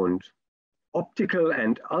Sound, Optical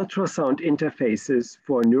and Ultrasound Interfaces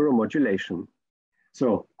for Neuromodulation.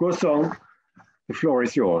 So, Guosong, the floor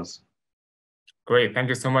is yours. Great, thank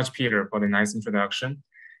you so much, Peter, for the nice introduction.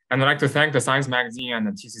 And I'd like to thank the Science Magazine and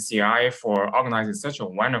the TCCI for organizing such a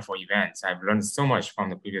wonderful event. I've learned so much from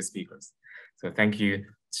the previous speakers. So thank you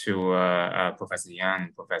to Professor Yan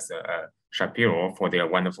and Professor Shapiro for their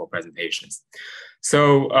wonderful presentations.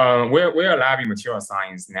 So we're a lab in material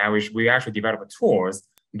science now, which we actually develop tools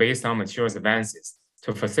based on materials advances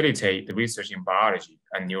to facilitate the research in biology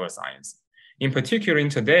and neuroscience. In particular,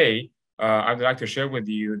 today, I would like to share with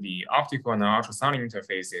you the optical and ultrasonic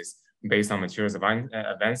interfaces based on materials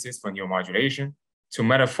advances for neuromodulation to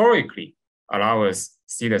metaphorically allow us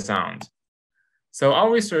see the sound. So our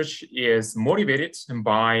research is motivated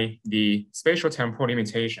by the spatial temporal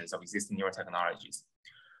limitations of existing neurotechnologies.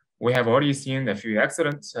 We have already seen a few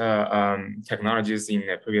excellent technologies in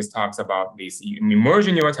the previous talks about these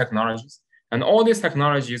emerging neurotechnologies. And all these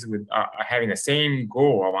technologies are having the same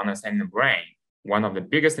goal of understanding the brain, one of the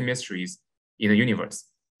biggest mysteries in the universe.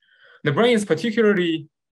 The brain is particularly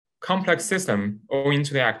complex system owing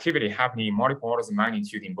to the activity happening in multiple orders of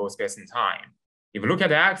magnitude in both space and time. If you look at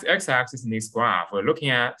the x-axis in this graph, we're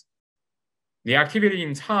looking at the activity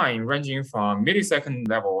in time ranging from millisecond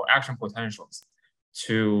level action potentials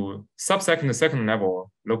to sub-second to second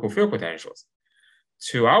level local field potentials,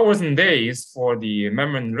 to hours and days for the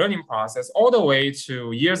memory and learning process, all the way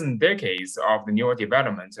to years and decades of the neural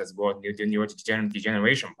development as well as the neural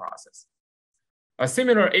degeneration process. A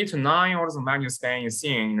similar 8 to 9 orders of magnitude span is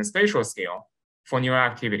seen in the spatial scale for neural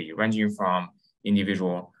activity, ranging from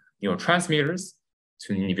individual neurotransmitters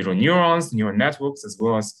to individual neurons, neural networks, as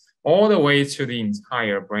well as all the way to the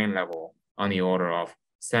entire brain level on the order of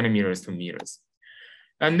centimeters to meters.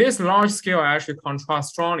 And this large scale actually contrasts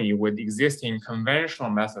strongly with existing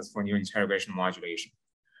conventional methods for neurointerrogation modulation.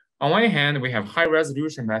 On one hand, we have high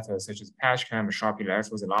resolution methods such as patch cam and sharp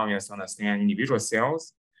electrodes allowing us to understand individual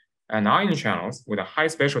cells and ion channels with a high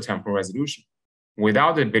spatial temporal resolution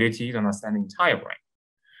without the ability to understand the entire brain.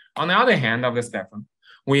 On the other hand of the spectrum,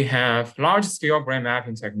 we have large-scale brain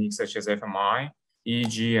mapping techniques such as fMRI,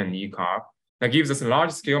 EEG, and ECOG that gives us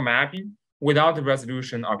large-scale mapping without the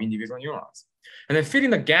resolution of individual neurons. And then filling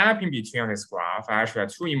the gap in between on this graph, I actually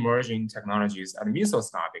have two emerging technologies at the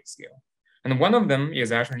mesoscopic scale. And one of them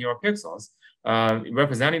is actually neuropixels,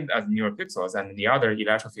 represented as neuropixels, and the other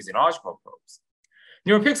electrophysiological probes.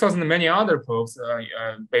 Neuropixels and many other probes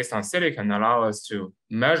based on silicon allow us to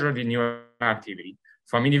measure the neural activity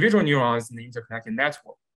from individual neurons in the interconnected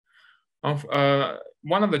network.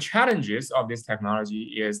 One of the challenges of this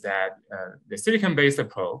technology is that the silicon-based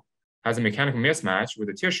probe has a mechanical mismatch with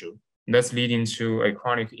the tissue, thus leading to a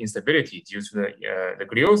chronic instability due to the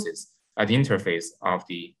gliosis at the interface of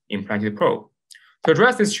the implanted probe. To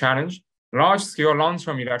address this challenge, large-scale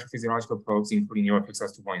long-term electrophysiological probes, including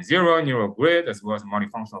NeuroPixels 2.0, neural grid, as well as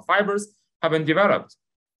multifunctional fibers, have been developed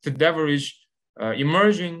to leverage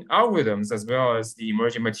emerging algorithms as well as the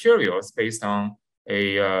emerging materials based on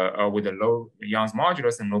with a low Young's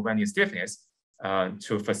modulus and low bending stiffness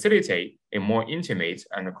to facilitate a more intimate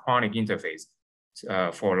and chronic interface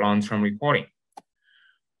for long-term recording.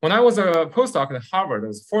 When I was a postdoc at Harvard, I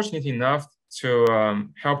was fortunate enough to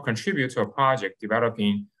help contribute to a project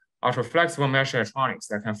developing ultra-flexible mesh electronics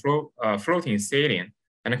that can float in saline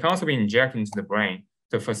and can also be injected into the brain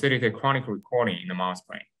to facilitate chronic recording in the mouse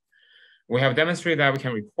brain. We have demonstrated that we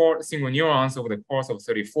can record single neurons over the course of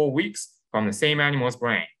 34 weeks from the same animal's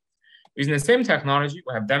brain. Using the same technology,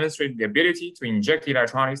 we have demonstrated the ability to inject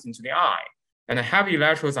electronics into the eye and have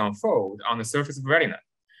electrodes unfold on the surface of the retina.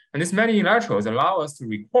 And these many electrodes allow us to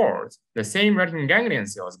record the same retinal ganglion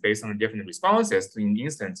cells based on the different responses to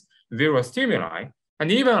instant visual stimuli,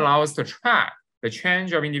 and even allow us to track the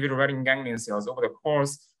change of individual retinal ganglion cells over the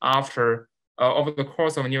course of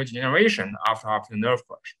neurodegeneration after nerve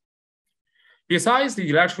crush. Besides the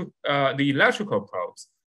electrical probes,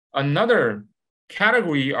 another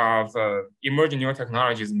category of emerging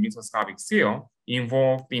neurotechnologies in mesoscopic scale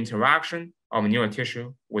involve the interaction of neural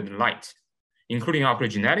tissue with light, including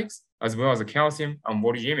optogenetics, as well as the calcium and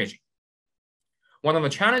voltage imaging. One of the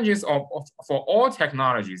challenges for all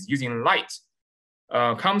technologies using light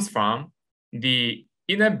comes from the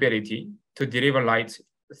inability to deliver light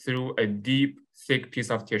through a deep, thick piece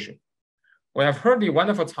of tissue. We have heard the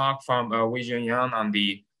wonderful talk from Weijian on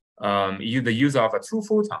the use of a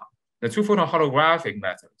two-photon, the two-photon holographic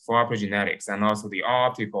method for optogenetics, and also the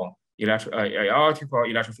optical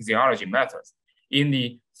electrophysiology methods in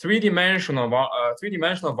the three-dimensional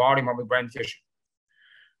volume of the brain tissue.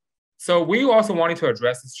 So we also wanted to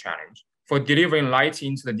address this challenge for delivering light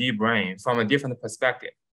into the deep brain from a different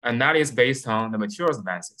perspective, and that is based on the materials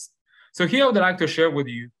advances. So here I would like to share with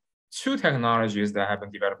you two technologies that have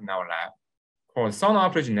been developed in our lab, called sound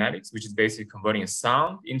optogenetics, which is basically converting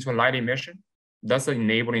sound into light emission, thus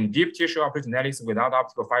enabling deep tissue optogenetics without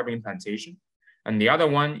optical fiber implantation. And the other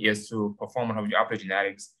one is to perform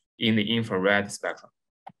optogenetics in the infrared spectrum.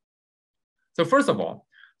 So first of all,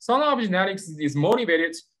 sound optogenetics is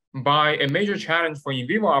motivated by a major challenge for in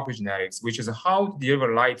vivo optogenetics, which is how to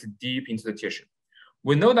deliver light deep into the tissue.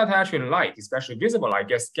 We know that actually light, especially visible light,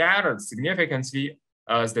 gets scattered significantly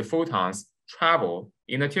as the photons travel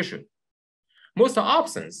in the tissue. Most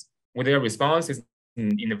opsons with their responses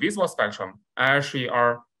in the visible spectrum actually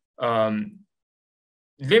are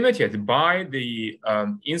limited by the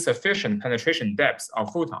insufficient penetration depths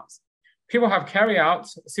of photons. People have carried out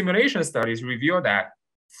simulation studies reveal that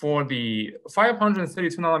for the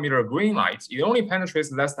 532 nanometer green light, it only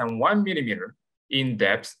penetrates less than 1 millimeter in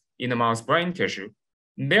depth in the mouse brain tissue.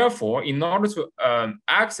 Therefore, in order to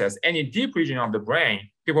access any deep region of the brain,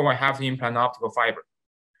 people will have to implant optical fiber.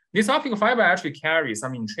 This optical fiber actually carries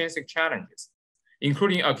some intrinsic challenges,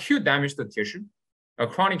 including acute damage to the tissue, a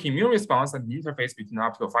chronic immune response at the interface between the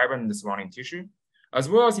optical fiber and the surrounding tissue, as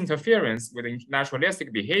well as interference with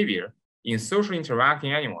naturalistic behavior in socially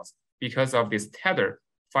interacting animals because of this tethered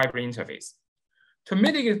fiber interface. To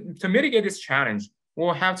mitigate this challenge,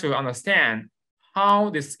 we'll have to understand how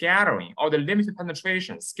the scattering or the limited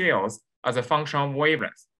penetration scales as a function of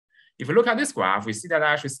wavelength. If you look at this graph, we see that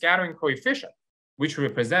actually scattering coefficient, which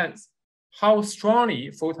represents how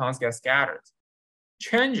strongly photons get scattered,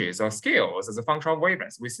 changes or scales as a function of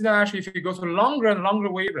wavelengths. We see that actually if you go to longer and longer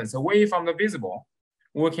wavelengths away from the visible,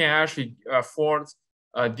 we can actually afford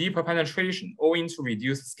a deeper penetration owing to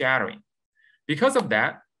reduced scattering. Because of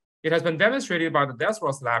that, it has been demonstrated by the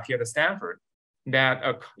Desros lab here at Stanford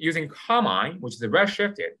that using carmine, which is a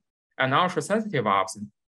redshifted and ultra-sensitive opsin,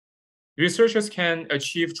 researchers can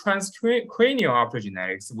achieve transcranial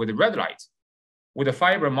optogenetics with red light, with the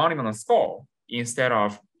fiber mounted on the skull instead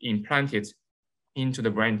of implanted into the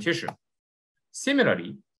brain tissue.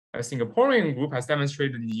 Similarly, a Singaporean group has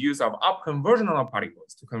demonstrated the use of upconversion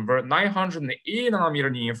nanoparticles to convert 980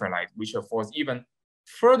 nanometer near infrared light, which affords even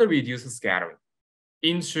further reduce scattering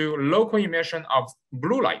into local emission of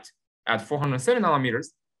blue light at 470 nanometers,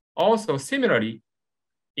 also similarly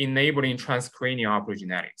enabling transcranial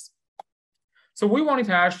optogenetics. So we wanted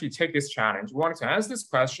to actually take this challenge. We wanted to answer this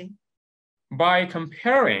question by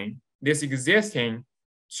comparing this existing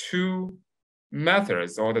two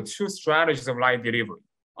methods or the two strategies of light delivery.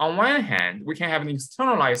 On one hand, we can have an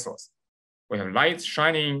external light source. We have light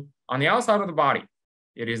shining on the outside of the body.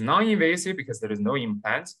 It is non-invasive because there is no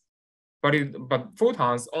implant, but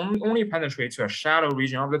photons only penetrate to a shallow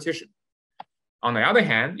region of the tissue. On the other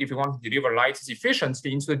hand, if you want to deliver light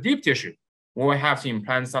efficiently into the deep tissue, we will have to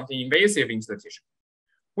implant something invasive into the tissue.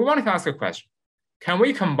 We wanted to ask a question. Can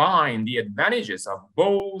we combine the advantages of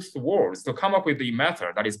both worlds to come up with the method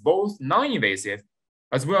that is both non-invasive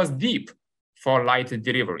as well as deep for light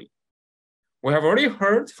delivery? We have already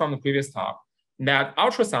heard from the previous talk that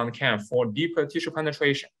ultrasound can afford deeper tissue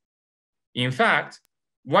penetration. In fact,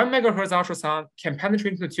 1 megahertz ultrasound can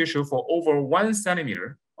penetrate into the tissue for over 1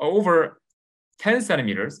 centimeter or over 10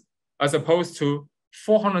 centimeters, as opposed to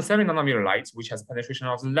 470 nanometer light, which has penetration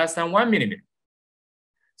of less than 1 millimeter.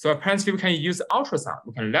 So apparently we can use ultrasound.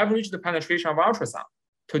 We can leverage the penetration of ultrasound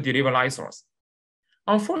to deliver light source.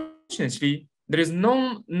 Unfortunately, there is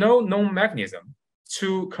no known mechanism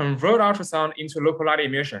to convert ultrasound into local light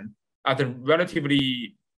emission at a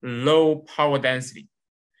relatively low power density.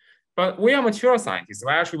 But we are material scientists.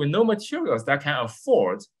 We know materials that can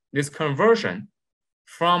afford this conversion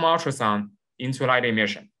from ultrasound into light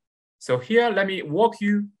emission. So here, let me walk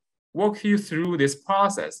you through this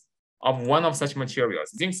process of one of such materials,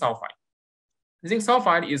 zinc sulfide. Zinc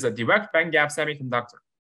sulfide is a direct bandgap semiconductor.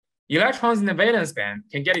 Electrons in the valence band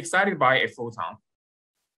can get excited by a photon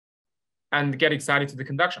and get excited to the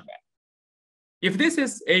conduction band. If this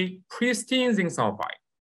is a pristine zinc sulfide,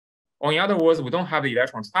 or in other words, we don't have the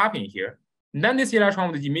electron trapping here, then this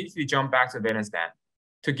electron would immediately jump back to the valence band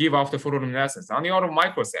to give off the photoluminescence on the order of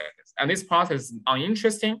microseconds. And this process is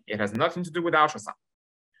uninteresting. It has nothing to do with ultrasound.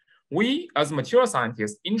 We, as material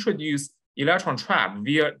scientists, introduce electron trap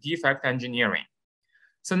via defect engineering.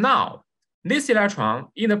 So now, this electron,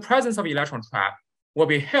 in the presence of electron trap, will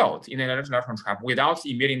be held in an electron trap without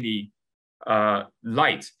emitting the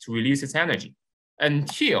light to release its energy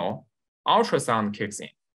until ultrasound kicks in.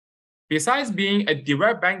 Besides being a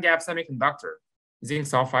direct bandgap semiconductor, zinc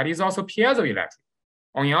sulfide is also piezoelectric.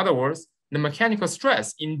 Or in other words, the mechanical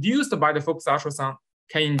stress induced by the focused ultrasound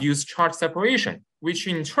can induce charge separation, which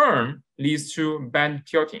in turn leads to band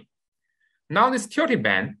tilting. Now this tilted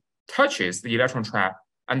band touches the electron trap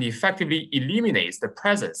and effectively eliminates the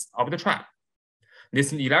presence of the trap.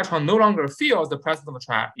 This electron no longer feels the presence of the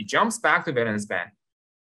trap. It jumps back to the valence band,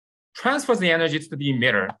 transfers the energy to the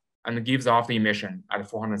emitter, and gives off the emission at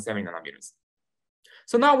 470 nanometers.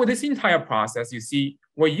 So now with this entire process, you see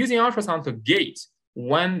we're using ultrasound to gate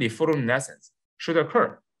when the photoluminescence should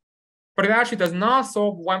occur. But it actually does not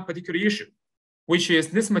solve one particular issue, which is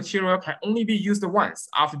this material can only be used once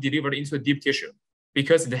after delivered into a deep tissue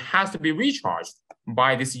because it has to be recharged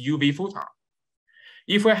by this UV photon.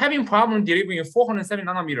 If we're having problem delivering 470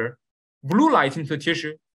 nanometer blue light into the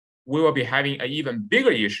tissue, we will be having an even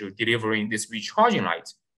bigger issue delivering this recharging light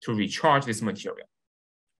to recharge this material.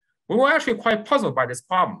 We were actually quite puzzled by this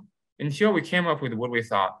problem until we came up with what we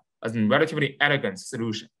thought as a relatively elegant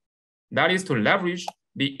solution. That is to leverage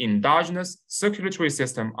the endogenous circulatory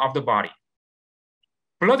system of the body.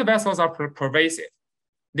 Blood vessels are pervasive.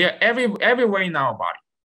 They are everywhere in our body.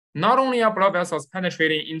 Not only are blood vessels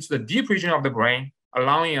penetrating into the deep region of the brain,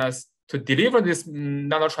 allowing us to deliver these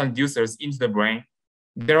nanotransducers into the brain,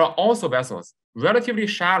 there are also vessels relatively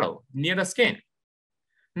shallow near the skin.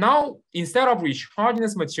 Now, instead of recharging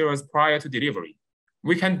these materials prior to delivery,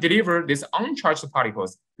 we can deliver these uncharged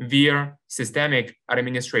particles via systemic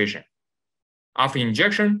administration. After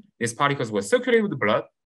injection, these particles will circulate with the blood.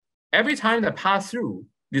 Every time they pass through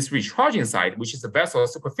this recharging site, which is the vessel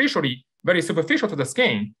very superficial to the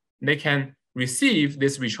skin, they can receive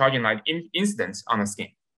this recharging light incidence on the skin.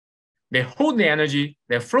 They hold the energy,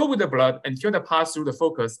 they flow with the blood until they pass through the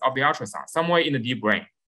focus of the ultrasound, somewhere in the deep brain.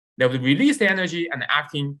 They will release the energy and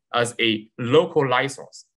acting as a local light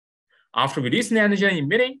source. After releasing the energy and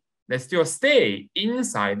emitting, they still stay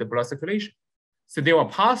inside the blood circulation. So they will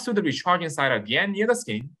pass through the recharging site again near the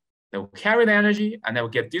skin. They will carry the energy and they will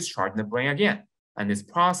get discharged in the brain again. And this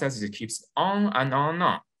process just keeps on and on and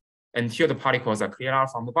on until the particles are cleared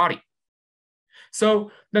out from the body.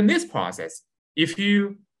 So then this process, if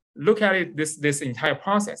you look at it, this entire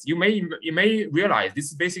process, you may realize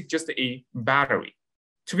this is basically just a battery.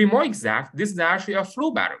 To be more exact, this is actually a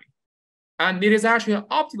flow battery. And it is actually an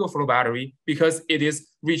optical flow battery because it is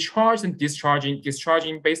recharged and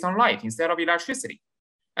discharging based on light instead of electricity.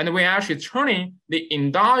 And we're actually turning the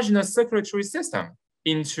endogenous circulatory system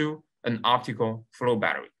into an optical flow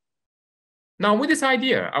battery. Now, with this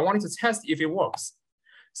idea, I wanted to test if it works.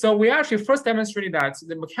 So we actually first demonstrated that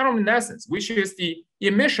the mechaniluminescence, which is the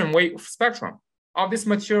emission wave spectrum of this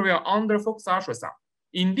material under focused ultrasound,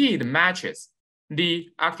 indeed matches the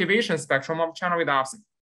activation spectrum of channel rhodopsin.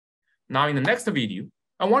 Now, in the next video,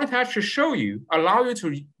 I wanted to actually show you, allow you to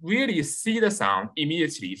really see the sound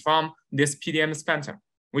immediately from this PDM phantom,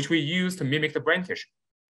 which we use to mimic the brain tissue.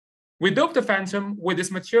 We dope the phantom with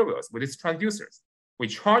these materials, with these transducers. We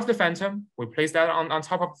charge the phantom, we place that on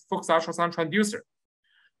top of focused ultrasound transducer.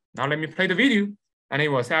 Now let me play the video, and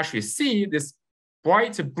you will actually see this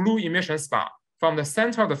bright blue emission spot from the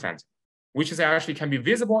center of the phantom, which is actually can be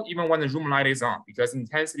visible even when the room light is on because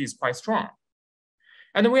intensity is quite strong.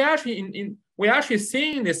 And we're actually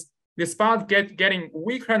seeing this spot getting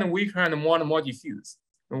weaker and weaker and more diffuse.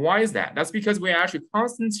 And why is that? That's because we're actually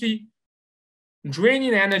constantly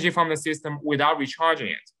draining energy from the system without recharging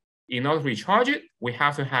it. In order to recharge it, we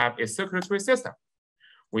have to have a circulatory system.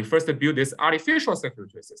 We first build this artificial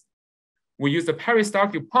circulatory system. We use the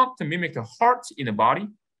peristaltic pump to mimic the heart in the body.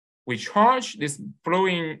 We charge these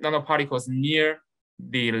flowing nanoparticles near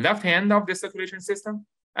the left hand of the circulation system,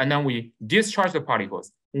 and then we discharge the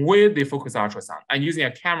particles with the focused ultrasound and using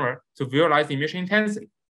a camera to visualize the emission intensity.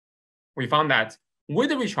 We found that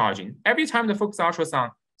with the recharging, every time the focused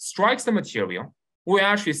ultrasound strikes the material, we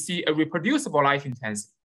actually see a reproducible light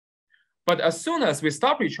intensity. But as soon as we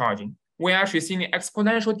stop recharging, we're actually seeing an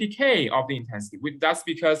exponential decay of the intensity. That's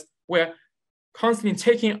because we're constantly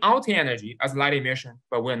taking out the energy as light emission,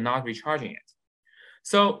 but we're not recharging it.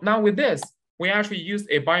 So now with this, we actually used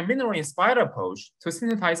a biomineral-inspired approach to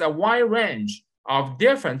synthesize a wide range of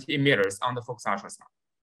different emitters on the focused ultrasound,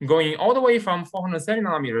 going all the way from 470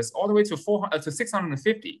 nanometers all the way to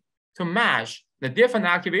 650 to match the different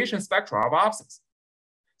activation spectra of opsins.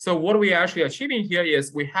 So what we're actually achieving here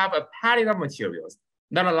is we have a palette of materials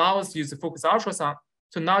that allow us to use the focused ultrasound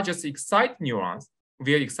to not just excite neurons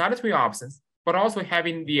via excitatory opsins, but also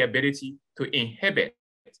having the ability to inhibit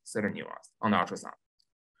certain neurons on the ultrasound.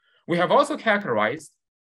 We have also characterized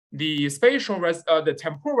the the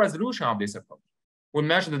temporal resolution of this approach. We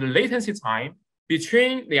measured the latency time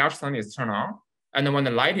between the ultrasound is turned on and when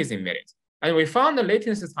the light is emitted. And we found the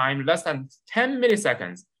latency time less than 10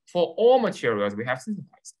 milliseconds for all materials we have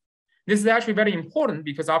synthesized. This is actually very important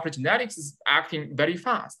because optogenetics is acting very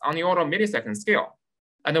fast on the order of millisecond scale.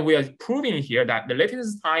 And then we are proving here that the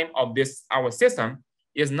latency time of our system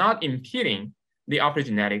is not impeding the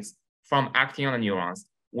optogenetics from acting on the neurons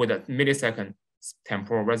with a millisecond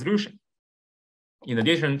temporal resolution. In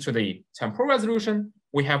addition to the temporal resolution,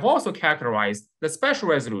 we have also characterized the spatial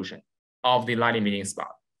resolution of the light emitting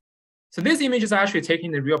spot. So these images are actually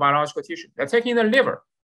taking the real biological tissue. They're taking the liver.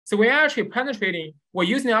 So we're actually we're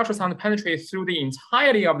using the ultrasound to penetrate through the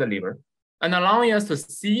entirety of the liver and allowing us to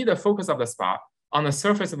see the focus of the spot on the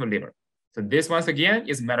surface of the liver. So this once again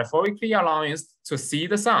is metaphorically allowing us to see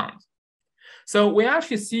the sound. So we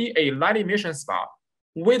actually see a light emission spot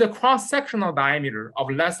with a cross-sectional diameter of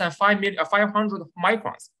less than 500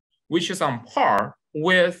 microns, which is on par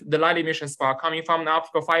with the light emission spot coming from an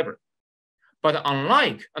optical fiber. But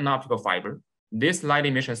unlike an optical fiber, this light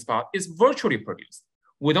emission spot is virtually produced.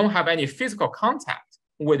 We don't have any physical contact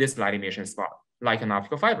with this light emission spot like an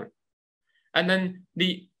optical fiber. And then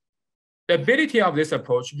the ability of this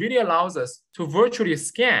approach really allows us to virtually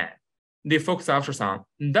scan the focused ultrasound,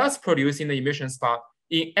 thus producing the emission spot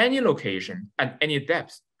in any location at any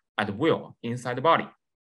depth at will inside the body.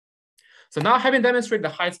 So now having demonstrated the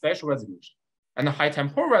high spatial resolution and the high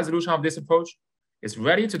temporal resolution of this approach, is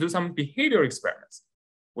ready to do some behavioral experiments.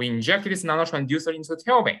 We injected this nanotransducer into the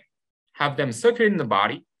tail vein, have them circulate in the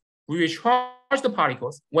body. We recharge the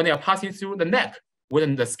particles when they are passing through the neck,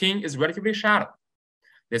 when the skin is relatively shallow.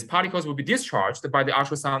 These particles will be discharged by the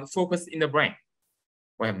ultrasound focused in the brain.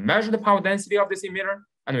 We have measured the power density of this emitter,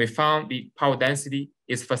 and we found the power density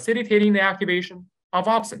is facilitating the activation of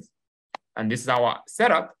opsins. And this is our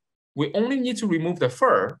setup. We only need to remove the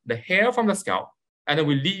fur, the hair from the scalp, and then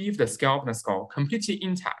we leave the scalp and the skull completely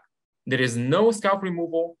intact. There is no scalp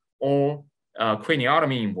removal or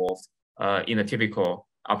craniotomy involved in a typical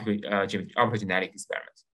optogenetic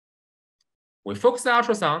experiment. We focus the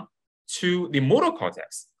ultrasound to the motor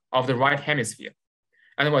cortex of the right hemisphere.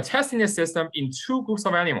 And we're testing the system in two groups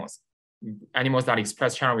of animals that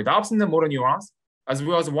express channel rhodopsin in the motor neurons, as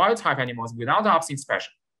well as wild-type animals without opsin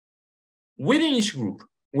expression. Within each group,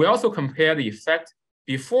 we also compare the effect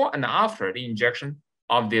before and after the injection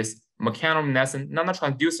of this mechanoluminescent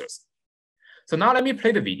nanotransducers. So now let me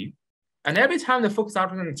play the video. And every time the focus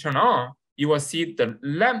ultrasound turn on, you will see the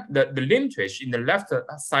limb twitch in the left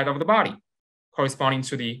side of the body, corresponding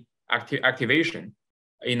to the activation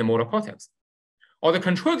in the motor cortex. Or the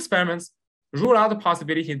control experiments rule out the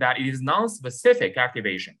possibility that it is non-specific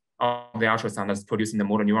activation of the ultrasound that's producing the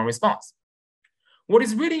motor neuron response. What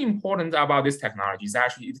is really important about this technology is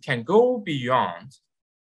actually it can go beyond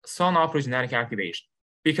sono-optogenetic activation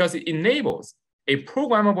because it enables a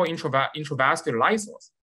programmable intravascular light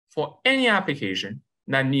source for any application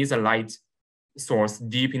that needs a light source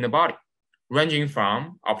deep in the body, ranging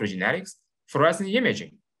from optogenetics, fluorescence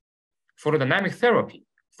imaging, photodynamic therapy,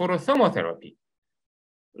 photothermotherapy,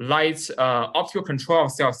 light optical control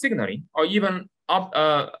of cell signaling, or even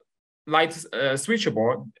light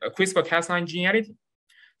switchable CRISPR-Cas9 gene editing.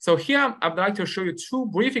 So here, I'd like to show you two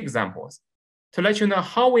brief examples to let you know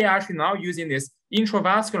how we are actually now using this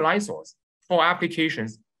intravascular light source for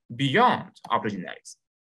applications beyond optogenetics.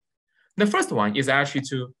 The first one is actually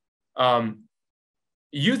to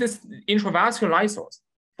use this intravascular light source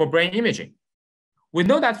for brain imaging. We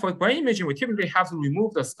know that for brain imaging, we typically have to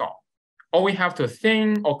remove the skull, or we have to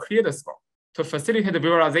thin or clear the skull to facilitate the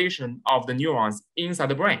visualization of the neurons inside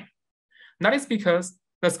the brain. That is because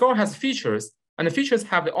the skull has features, and the features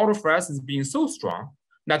have the autofluorescence being so strong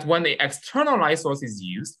that when the external light source is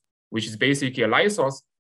used, which is basically a light source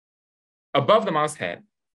above the mouse head,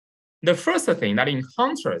 the first thing that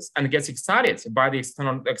encounters and gets excited by the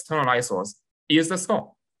external light source is the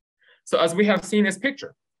skull. So as we have seen in this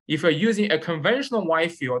picture, if you're using a conventional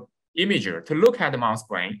wide field imager to look at the mouse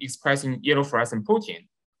brain expressing yellow fluorescent protein,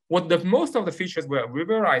 most of the features we're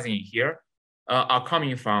visualizing here are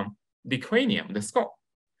coming from the cranium, the skull.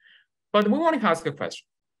 But we want to ask a question.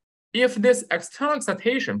 If this external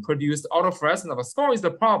excitation produced autofluorescence of a skull is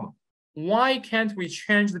the problem, why can't we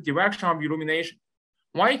change the direction of illumination?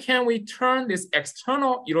 Why can't we turn this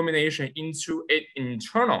external illumination into an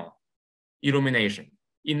internal illumination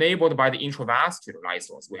enabled by the intravascular light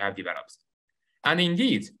source we have developed? And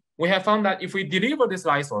indeed, we have found that if we deliver this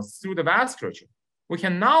light source through the vasculature, we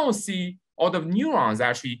can now see all the neurons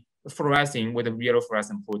actually fluorescing with the yellow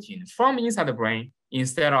fluorescent protein from inside the brain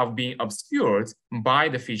instead of being obscured by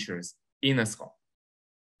the features in the skull.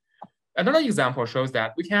 Another example shows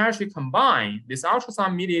that we can actually combine this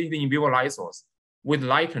ultrasound-mediated in vivo light source with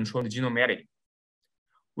light-controlled genome editing.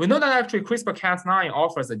 We know that actually CRISPR-Cas9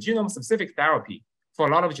 offers a genome-specific therapy for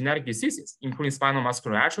a lot of genetic diseases, including spinal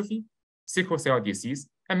muscular atrophy, sickle cell disease,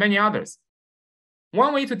 and many others.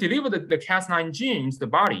 One way to deliver the Cas9 gene into the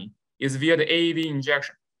body is via the AAV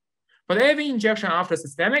injection. But AAV injection after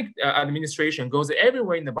systemic administration goes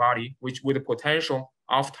everywhere in the body, which with the potential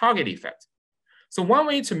off-target effect. So one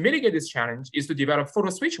way to mitigate this challenge is to develop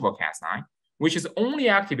photoswitchable Cas9, which is only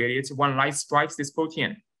activated when light strikes this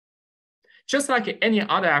protein. Just like any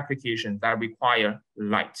other application that require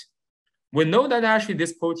light. We know that actually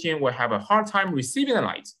this protein will have a hard time receiving the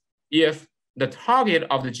light if the target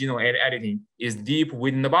of the genome editing is deep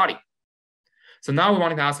within the body. So now we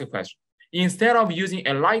want to ask a question. Instead of using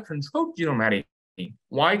a light-controlled genome editing,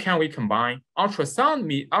 why can't we combine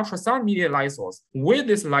ultrasound-mediated light source with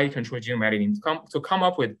this light-controlled genome editing to come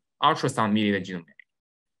up with ultrasound-mediated genome editing?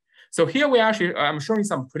 So here we actually, I'm showing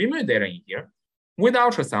some preliminary data in here. With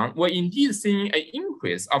ultrasound, we're indeed seeing an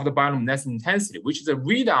increase of the bioluminescence intensity, which is a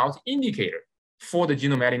readout indicator for the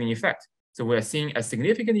genome editing effect. So we're seeing a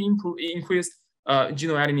significant increased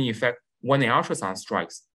genome editing effect when the ultrasound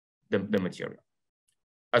strikes the material,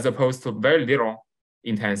 as opposed to very little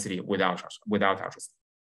intensity without ultrasound.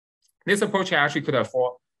 This approach actually could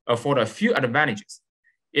afford a few advantages.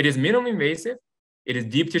 It is minimally invasive, it is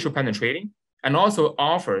deep tissue penetrating, and also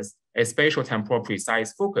offers a spatial temporal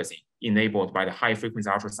precise focusing enabled by the high frequency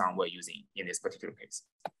ultrasound we're using in this particular case.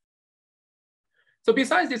 So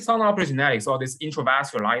besides this sono-optogenetics or this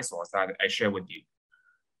intravascular light source that I shared with you,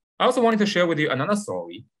 I also wanted to share with you another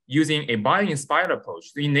story using a bio-inspired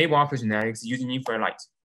approach to enable optogenetics using infrared light.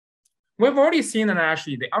 We've already seen that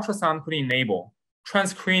actually the ultrasound could enable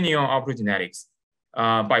transcranial optogenetics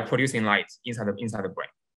by producing light inside the brain.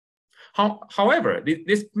 However,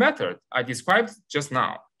 this method I described just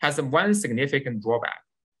now has one significant drawback,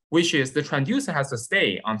 which is the transducer has to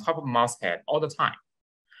stay on top of the mouse head all the time.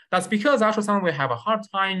 That's because ultrasound will have a hard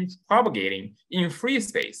time propagating in free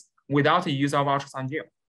space without the use of ultrasound gel.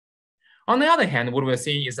 On the other hand, what we're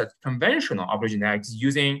seeing is that conventional optogenetics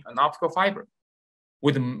using an optical fiber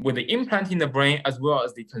with the implant in the brain as well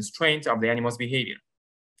as the constraint of the animal's behavior.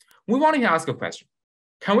 We want to ask a question.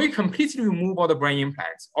 Can we completely remove all the brain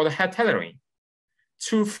implants or the head tethering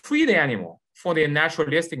to free the animal for their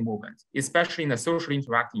naturalistic movement, especially in a socially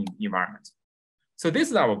interacting environment. So this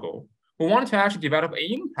is our goal. We want to actually develop an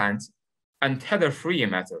implant and tether-free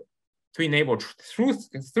method to enable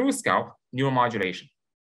through scalp neuromodulation.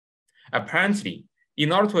 Apparently,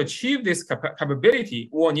 in order to achieve this capability,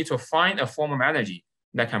 we will need to find a form of energy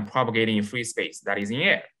that can propagate in free space, that is in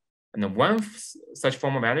air. And one such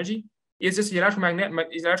form of energy is just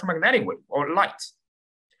electromagnetic wave or light.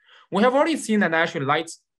 We have already seen that actually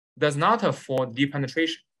light does not afford deep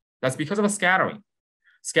penetration. That's because of scattering.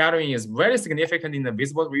 Scattering is very significant in the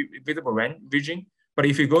visible region, but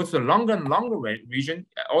if you go to the longer and longer region,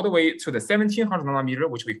 all the way to the 1700 nanometer,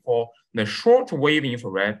 which we call the short wave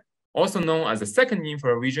infrared, also known as the second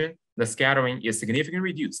infrared region, the scattering is significantly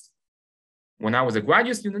reduced. When I was a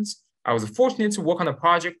graduate student, I was fortunate to work on a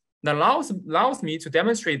project that allows me to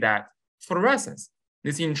demonstrate that fluorescence,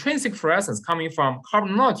 this intrinsic fluorescence coming from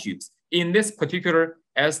carbon nanotubes in this particular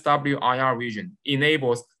SWIR region,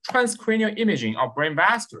 enables transcranial imaging of brain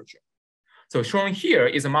vasculature. So shown here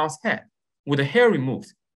is a mouse head with the hair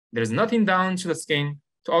removed. There's nothing done to the skin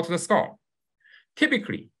or to the skull.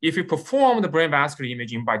 Typically, if you perform the brain vascular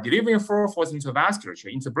imaging by delivering fluorophores into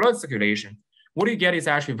vasculature, into blood circulation, what you get is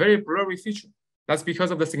actually very blurry feature. That's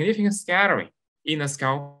because of the significant scattering in the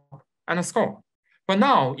scalp and the skull. But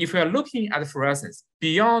now, if we are looking at the fluorescence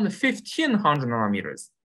beyond 1500 nanometers,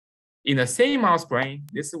 in the same mouse brain,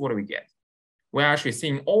 this is what we get. We're actually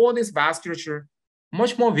seeing all this vasculature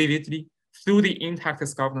much more vividly through the intact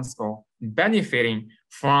scalp and skull, benefiting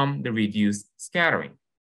from the reduced scattering.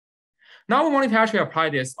 Now we wanted to actually apply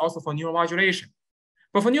this also for neuromodulation.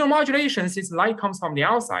 But for neuromodulation, since light comes from the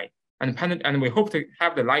outside, and we hope to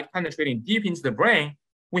have the light penetrating deep into the brain,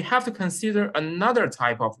 we have to consider another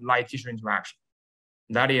type of light tissue interaction,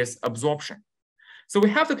 that is absorption. So we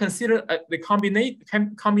have to consider the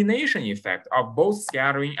combination effect of both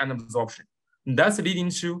scattering and absorption, thus leading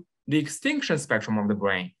to the extinction spectrum of the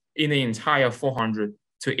brain in the entire 400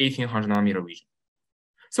 to 1800 nanometer region.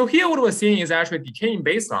 So here what we're seeing is actually a decaying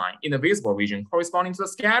baseline in the visible region corresponding to the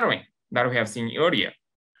scattering that we have seen earlier.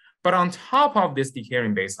 But on top of this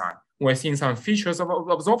decaying baseline, we're seeing some features of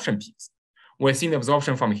absorption peaks. We're seeing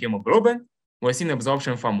absorption from hemoglobin. We're seeing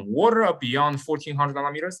absorption from water beyond 1400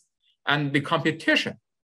 nanometers. And the competition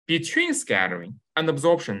between scattering and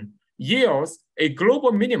absorption yields a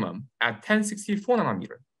global minimum at 1064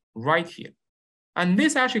 nanometer right here. And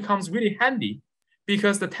this actually comes really handy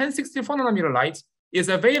because the 1064 nanometer light is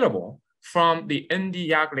available from the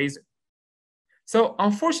ND-YAG laser. So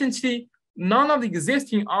unfortunately, none of the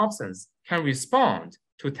existing options can respond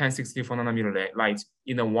to 1064 nanometer light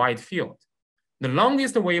in a wide field. The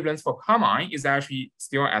longest wavelength for combine is actually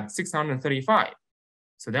still at 635.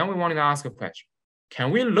 So then we wanted to ask a question.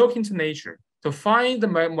 Can we look into nature to find the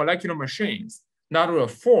molecular machines that will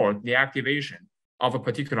afford the activation of a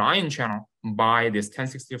particular ion channel by this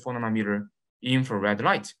 1064 nanometer infrared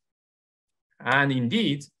light? And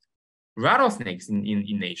indeed, rattlesnakes in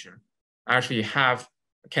nature actually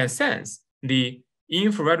can sense the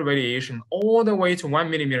infrared radiation all the way to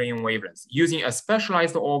 1 millimeter in wavelengths using a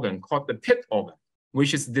specialized organ called the pit organ,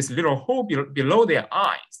 which is this little hole below their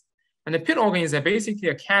eyes. And the pit organ is basically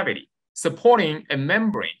a cavity supporting a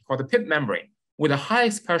membrane called the pit membrane with a high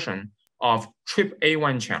expression of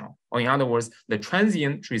TRPA1 channel, or in other words, the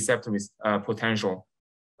transient receptor potential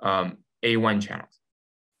A1 channels.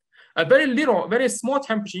 A very small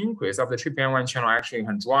temperature increase of the TRPA1 channel actually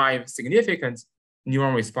can drive significant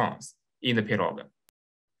neuron response in the pit organ.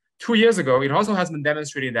 2 years ago, it also has been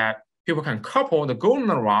demonstrated that people can couple the golden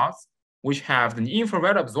rods, which have the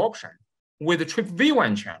infrared absorption, with the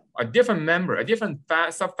TRPV1 channel, a different member, a different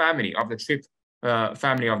subfamily of the TRP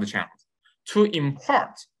family of the channels, to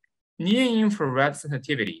impart near-infrared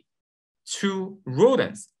sensitivity to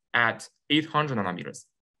rodents at 800 nanometers.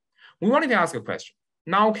 We wanted to ask a question.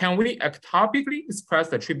 Now, can we ectopically express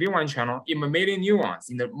the TRPV1 channel in mammalian neurons,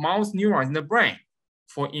 in the mouse neurons in the brain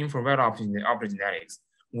for infrared optogenetics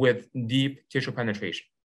with deep tissue penetration?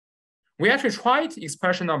 We actually tried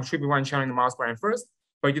expression of TRPV1 channel in the mouse brain first,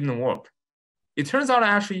 but it didn't work. It turns out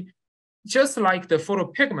actually, just like the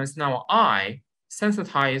photopigments in our eye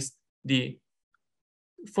sensitize the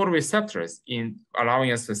photoreceptors in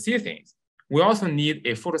allowing us to see things, we also need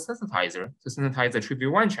a photosensitizer to sensitize the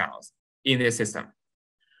TRPV1 channels in this system.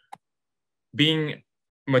 Being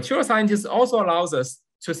material scientists also allows us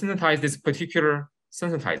to sensitize this particular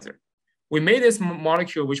sensitizer. We made this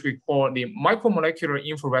molecule, which we call the micromolecular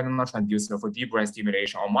infrared nanotransducer for deep brain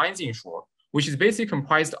stimulation, or MINDS in short, which is basically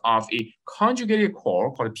comprised of a conjugated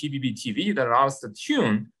core called PBBTV that allows us to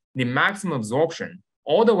tune the maximum absorption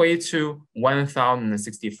all the way to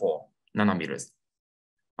 1064 nanometers.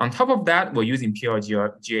 On top of that, we're using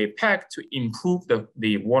PLGA PEG to improve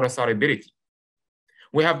the water solubility.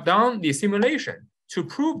 We have done the simulation to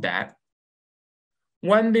prove that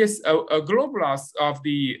when this a globulus of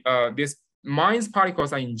this mines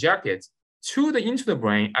particles are injected into the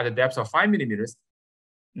brain at a depth of 5 millimeters,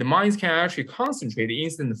 the mines can actually concentrate the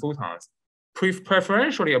incident photons,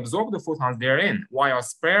 preferentially absorb the photons therein, while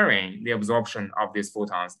sparing the absorption of these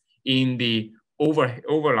photons in the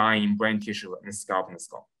overlying brain tissue and scalp and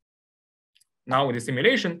skull. Now with the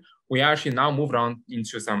simulation, we actually now moved on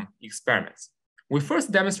into some experiments. We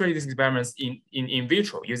first demonstrated these experiments in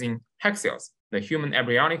vitro using HEK cells, the human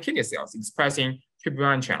embryonic kidney cells expressing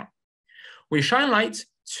TRPV1 channel. We shine light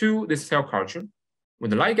to this cell culture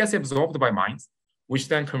when the light gets absorbed by mines, which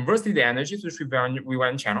then converts the energy to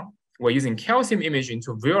TRPV1 channel. We're using calcium imaging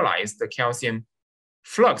to visualize the calcium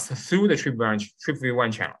flux through the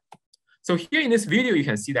TRPV1 channel. So here in this video, you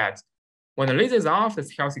can see that when the laser is off, the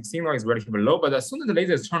calcium signal is relatively low, but as soon as the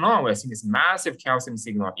laser is turned on, we're seeing this massive calcium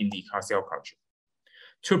signal in the cell culture.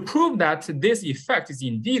 To prove that this effect is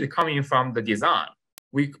indeed coming from the design,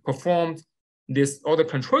 we performed all the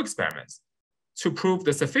control experiments to prove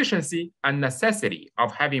the sufficiency and necessity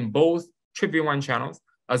of having both TRPV1 channels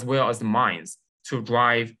as well as the mines to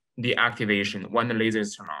drive the activation when the laser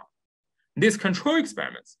is turned on. These control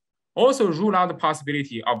experiments also rule out the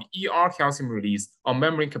possibility of ER calcium release or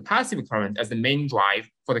membrane capacitive current as the main drive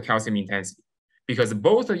for the calcium intensity, because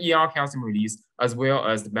both the ER calcium release as well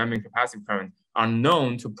as the membrane capacitive current are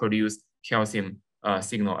known to produce calcium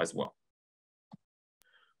signal as well.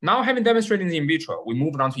 Now, having demonstrated in vitro, we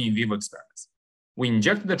moved on to in vivo experiments. We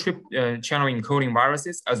injected the TRP channel encoding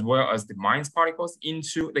viruses as well as the mines particles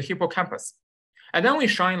into the hippocampus. And then we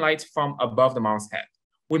shine light from above the mouse head.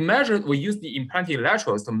 We used the implanted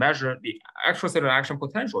electrodes to measure the extracellular action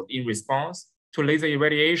potential in response to laser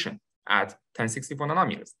irradiation at 1064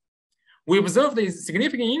 nanometers. We observed a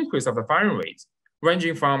significant increase of the firing rate,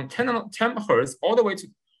 ranging from 10 hertz all the way to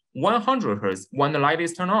 100 hertz when the light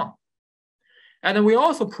is turned on. And then we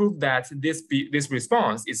also proved that this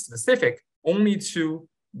response is specific only to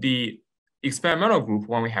the experimental group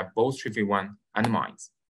when we have both TRPV1 and mines.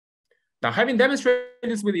 Now, having demonstrated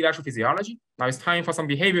this with electrophysiology, now it's time for some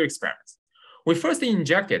behavior experiments. We first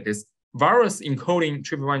injected this virus encoding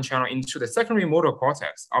TRPV1 channel into the secondary motor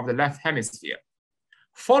cortex of the left hemisphere,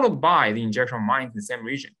 followed by the injection of mines in the same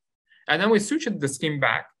region. And then we sutured the skin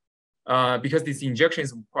back because this injection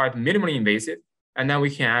is quite minimally invasive. And then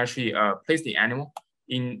we can actually place the animal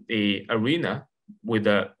in the arena with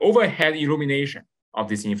the overhead illumination of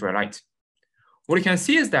this infrared light. What you can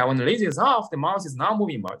see is that when the laser is off, the mouse is not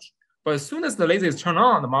moving much. But as soon as the laser is turned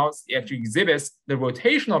on, the mouse actually exhibits the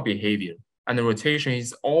rotational behavior, and the rotation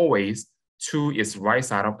is always to its right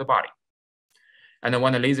side of the body. And then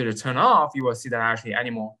when the laser is turned off, you will see that actually the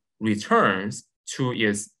animal returns to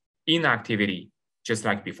its inactivity, just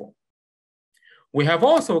like before. We have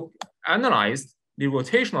also analyzed the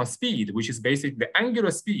rotational speed, which is basically the angular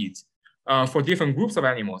speed for different groups of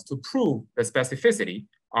animals to prove the specificity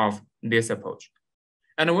of this approach.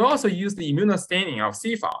 And we also use the immunostaining of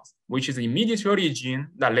CFOS, which is a mediator gene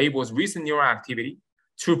that labels recent neural activity,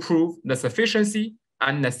 to prove the sufficiency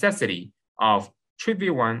and necessity of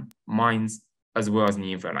TRPV1 mines as well as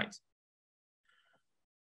the infrared light.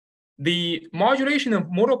 The modulation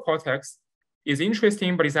of motor cortex is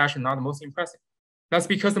interesting, but it's actually not the most impressive. That's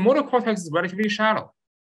because the motor cortex is relatively shallow.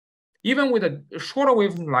 Even with a shorter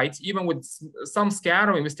wavelength light, even with some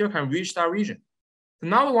scattering, we still can reach that region. So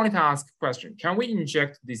now we wanted to ask a question: can we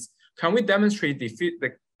inject this? Can we demonstrate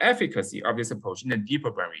the efficacy of this approach in a deeper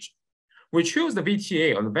brain region? We choose the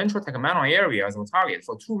VTA, or the ventral tegmental area, as a target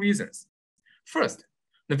for two reasons. First,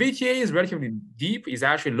 the VTA is relatively deep, is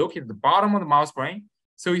actually located at the bottom of the mouse brain.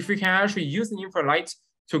 So if we can actually use the infrared light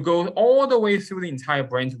to go all the way through the entire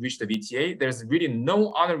brain to reach the VTA, there's really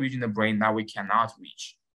no other region of the brain that we cannot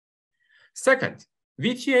reach. Second,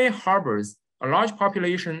 VTA harbors a large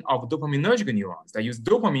population of dopaminergic neurons that use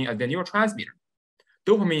dopamine as their neurotransmitter.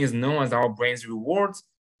 Dopamine is known as our brain's reward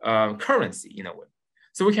currency in a way.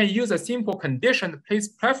 So we can use a simple conditioned place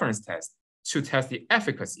preference test to test the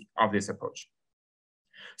efficacy of this approach.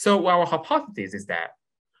 So our hypothesis is that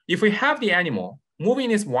if we have the animal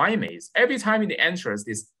moving its Y maze, every time it enters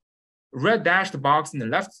this red dashed box in the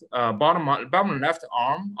left bottom left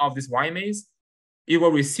arm of this Y maze, it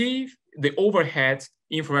will receive the overhead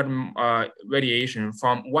infrared radiation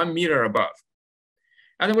from 1 meter above.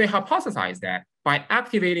 And we hypothesize that by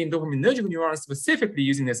activating dopaminergic neurons specifically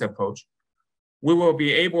using this approach, we will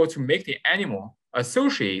be able to make the animal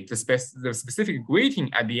associate the specific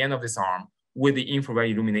grating at the end of this arm with the infrared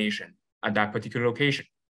illumination at that particular location.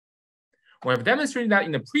 We have demonstrated that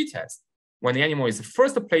in the pretest, when the animal is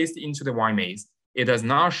first placed into the Y maze, it does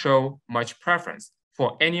not show much preference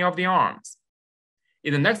for any of the arms.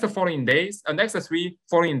 In the next 3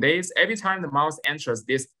 following days, every time the mouse enters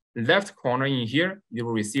this left corner in here, you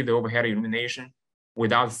will receive the overhead illumination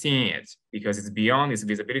without seeing it because it's beyond its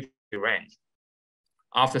visibility range.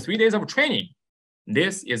 After 3 days of training,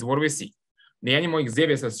 this is what we see. The animal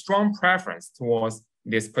exhibits a strong preference towards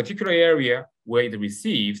this particular area where it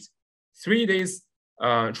received 3 days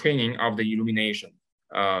training of the illumination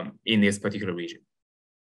in this particular region.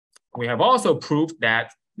 We have also proved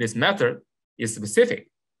that this method is specific.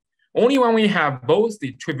 Only when we have both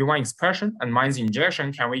the TRPV1 expression and minus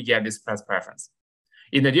injection can we get this preference.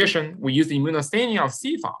 In addition, we use the immunostaining of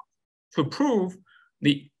CFA to prove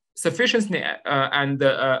the sufficiency and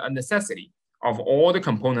necessity of all the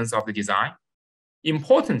components of the design.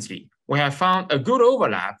 Importantly, we have found a good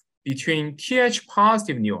overlap between TH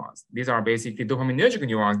positive neurons, these are basically dopaminergic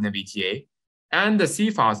neurons in the VTA, and the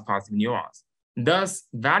CFA's positive neurons, thus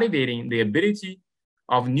validating the ability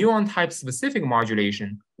of neuron type specific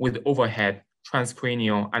modulation with overhead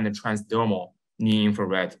transcranial and transdermal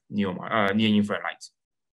near-infrared light.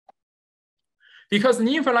 Because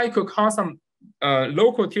near-infrared light could cause some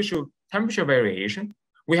local tissue temperature variation,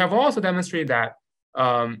 we have also demonstrated that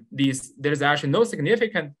there is actually no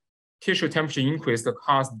significant tissue temperature increase that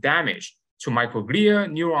cause damage to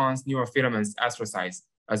microglia, neurons, neurofilaments, astrocytes,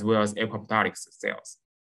 as well as apoptotic cells.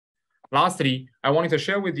 Lastly, I wanted to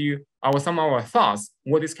share with you some of our thoughts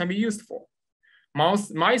what this can be used for.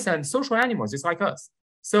 Mice and social animals, just like us.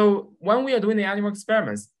 So when we are doing the animal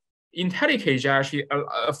experiments, IntelliCage actually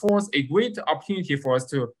affords a great opportunity for us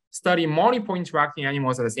to study multiple interacting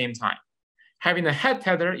animals at the same time. Having a head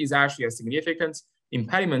tether is actually a significant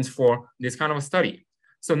impediment for this kind of study.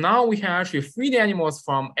 So now we can actually free the animals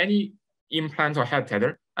from any implant or head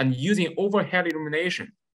tether and using overhead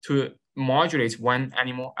illumination to modulate one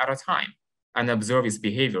animal at a time and observe its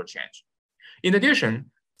behavior change. In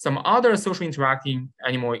addition, some other social interacting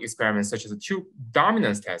animal experiments, such as the tube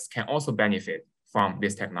dominance test, can also benefit from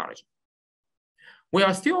this technology. We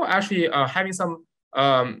are still actually having some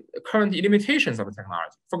current limitations of the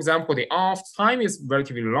technology. For example, the on-off time is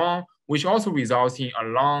relatively long, which also results in a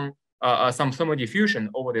long, some thermal diffusion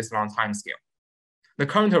over this long time scale. The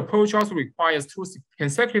current approach also requires 2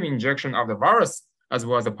 consecutive injections of the virus as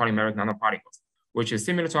well as the polymeric nanoparticles, which is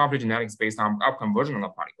similar to optogenetics based on upconversion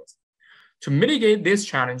nanoparticles. To mitigate these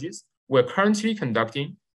challenges, we're currently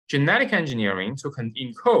conducting genetic engineering to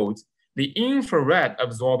encode the infrared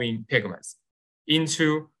absorbing pigments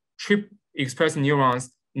into TRP-expressing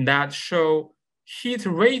neurons that show heat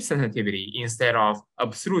rate sensitivity instead of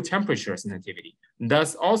absolute temperature sensitivity,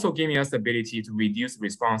 thus also giving us the ability to reduce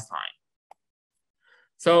response time.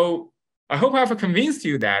 So I hope I've convinced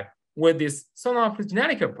you that with this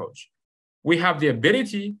sono-optogenetic approach, we have the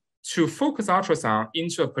ability to focus ultrasound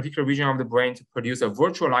into a particular region of the brain to produce a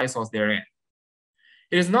virtual light source therein.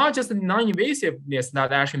 It is not just the non-invasiveness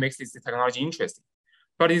that actually makes this technology interesting,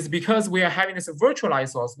 but it's because we are having this virtual light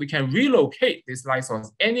source, we can relocate this light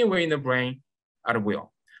source anywhere in the brain at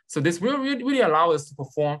will. So this will really allow us to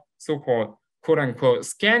perform so-called quote-unquote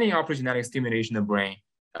scanning optogenetic stimulation in the brain,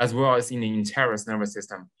 as well as in the interest nervous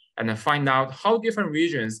system, and then find out how different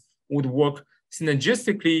regions would work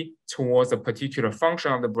synergistically towards a particular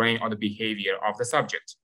function of the brain or the behavior of the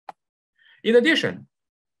subject. In addition,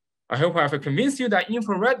 I hope I have convinced you that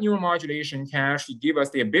infrared neuromodulation can actually give us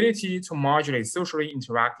the ability to modulate socially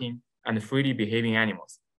interacting and freely behaving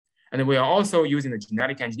animals. And we are also using the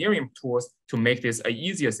genetic engineering tools to make this an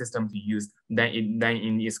easier system to use than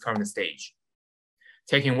in its current stage.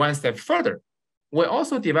 Taking one step further, we're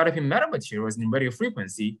also developing metamaterials in radio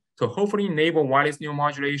frequency to hopefully enable wireless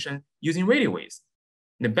neuromodulation using radio waves.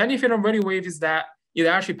 The benefit of radio waves is that it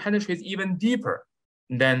actually penetrates even deeper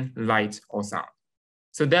than light or sound.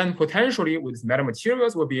 So then potentially with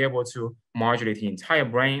metamaterials, we'll be able to modulate the entire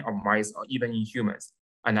brain of mice or even in humans.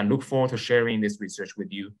 And I look forward to sharing this research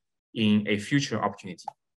with you in a future opportunity.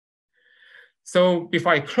 So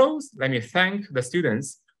before I close, let me thank the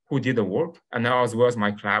students who did the work and as well as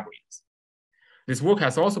my collaborators. This work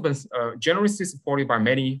has also been generously supported by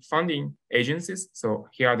many funding agencies. So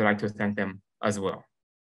here I'd like to thank them as well.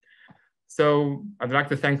 So I'd like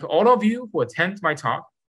to thank all of you who attend my talk,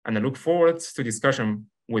 and I look forward to discussion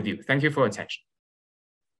with you. Thank you for your attention.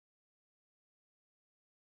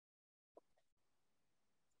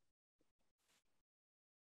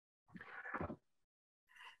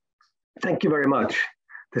 Thank you very much.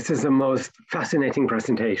 This is a most fascinating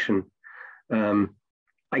presentation.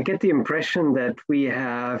 I get the impression that we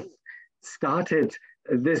have started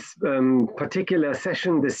this particular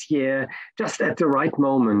session this year just at the right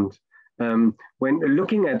moment. When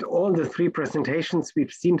looking at all the three presentations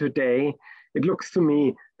we've seen today, it looks to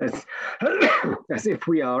me as, as if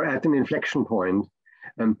we are at an inflection point.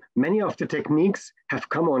 Many of the techniques have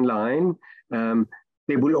come online.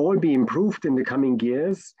 They will all be improved in the coming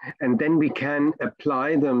years, and then we can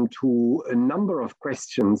apply them to a number of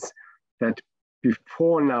questions that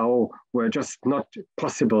before now were just not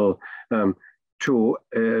possible to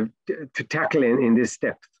tackle in this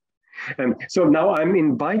depth. So now I'm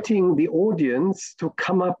inviting the audience to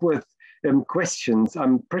come up with questions.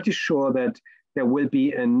 I'm pretty sure that there will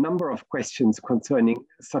be a number of questions concerning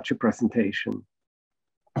such a presentation.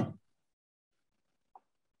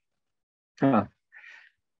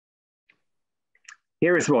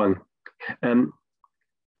 Here is one.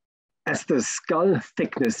 As the skull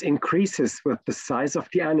thickness increases with the size of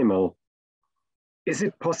the animal, is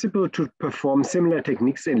it possible to perform similar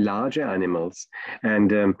techniques in larger animals? And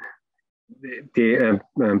the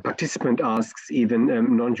participant asks even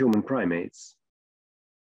non-human primates.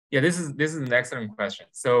 Yeah, this is an excellent question.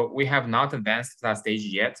 So we have not advanced to that stage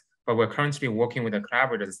yet, but we're currently working with a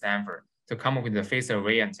collaborator at Stanford to come up with a phased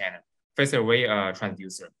array antenna, phased array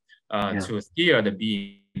transducer to steer the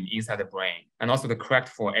beam inside the brain, and also to correct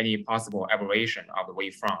for any possible aberration of the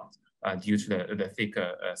wavefront due to the thick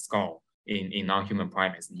skull in non-human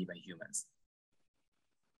primates and even humans.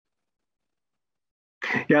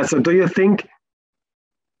 Yeah, so do you think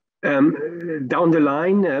down the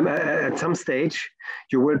line, at some stage,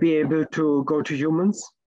 you will be able to go to humans?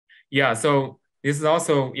 Yeah, so this is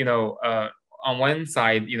also, on one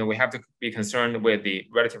side, we have to be concerned with the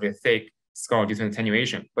relatively thick skull due to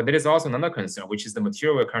attenuation, but there is also another concern, which is the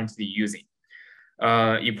material we're currently using.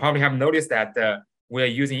 You probably have noticed that we're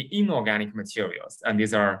using inorganic materials, and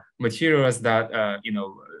these are materials that,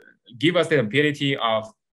 give us the ability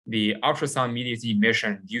of the ultrasound-mediated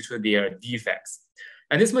emission due to their defects.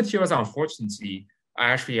 And these materials, unfortunately,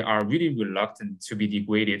 actually are really reluctant to be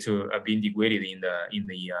degraded, being degraded in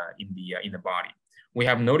the body. We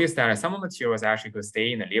have noticed that some materials actually could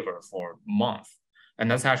stay in the liver for months, and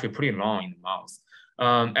that's actually pretty long in the mouse.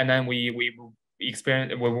 And then we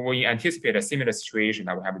anticipate a similar situation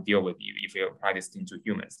that we have to deal with if we apply this into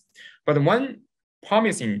humans. But one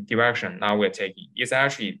promising direction now we're taking is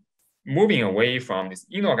actually moving away from these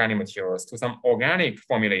inorganic materials to some organic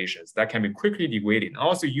formulations that can be quickly degraded, and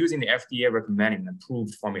also using the FDA recommended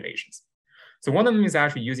approved formulations. So one of them is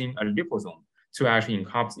actually using a liposome to actually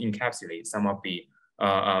encapsulate some of the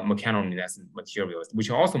mechanoluminescent materials, which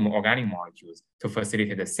are also organic molecules, to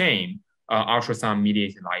facilitate the same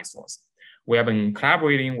ultrasound-mediated light source. We have been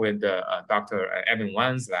collaborating with Dr. Evan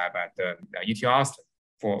Wan's lab at UT Austin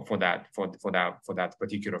for that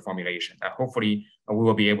particular formulation. Hopefully, we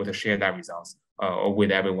will be able to share that results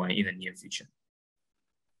with everyone in the near future.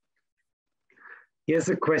 Here's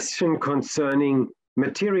a question concerning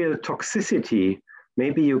material toxicity.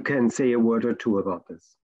 Maybe you can say a word or two about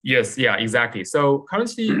this. Yes, yeah, exactly. So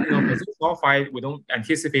currently, potassium sulfide, we don't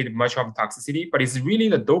anticipate much of toxicity, but it's really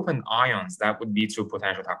the dopant ions that would lead to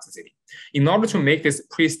potential toxicity. In order to make these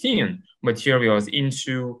pristine materials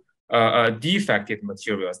into defective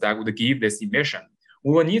materials that would give this emission,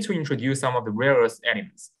 we will need to introduce some of the rare earth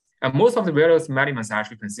elements. And most of the rare earth elements are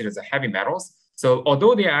actually considered as heavy metals. So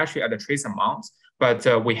although they are actually at a trace amount, but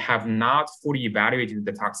we have not fully evaluated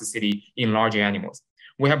the toxicity in large animals.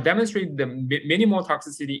 We have demonstrated the minimal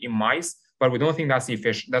toxicity in mice, but we don't think that's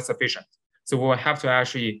sufficient. So we'll have to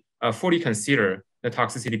actually fully consider the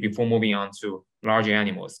toxicity before moving on to larger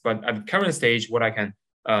animals. But at the current stage, what I can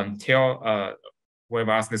tell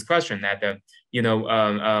whoever asked this question that we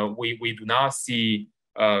do not see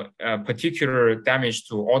particular damage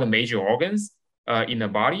to all the major organs in the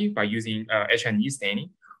body by using H&E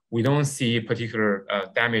staining. We don't see particular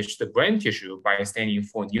damage to the brain tissue by staining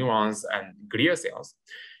for neurons and glial cells.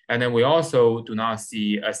 And then we also do not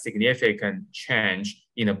see a significant change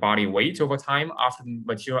in the body weight over time after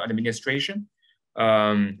material administration.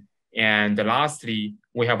 And lastly,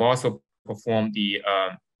 we have also performed the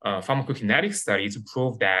pharmacokinetic study to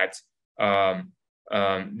prove that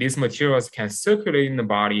these materials can circulate in the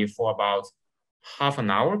body for about half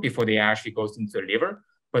an hour before they actually go into the liver.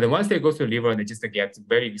 But then once they go to the liver, they just get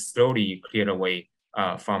very slowly cleared away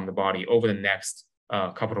from the body over the next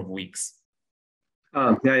couple of weeks.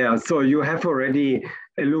 So you have already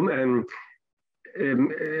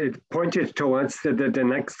pointed towards the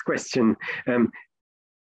next question.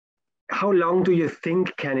 How long do you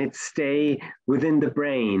think can it stay within the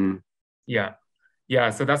brain? Yeah,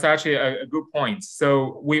 so that's actually a good point.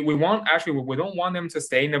 So we don't want them to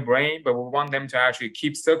stay in the brain, but we want them to actually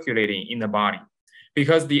keep circulating in the body.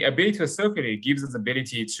 because the ability to circulate gives us the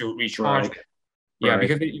ability to recharge. Right. Yeah, right.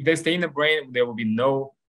 because if they stay in the brain, there will be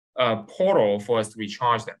no portal for us to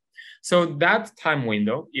recharge them. So that time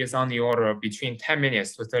window is on the order of between 10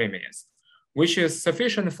 minutes to 30 minutes, which is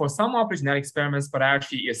sufficient for some optogenetic experiments, but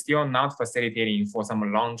actually is still not facilitating for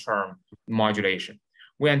some long-term modulation.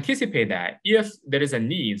 We anticipate that if there is a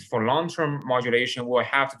need for long-term modulation, we'll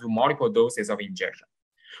have to do multiple doses of injection.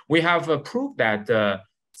 We have proved that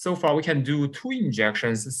so far we can do 2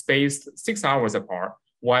 injections spaced 6 hours apart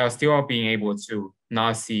while still being able to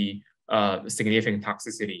not see significant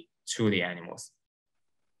toxicity to the animals.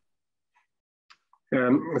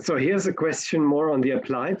 So here's a question more on the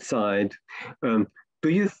applied side. Do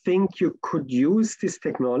you think you could use this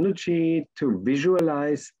technology to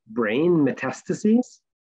visualize brain metastases?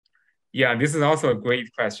 Yeah, this is also a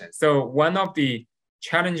great question. So one of the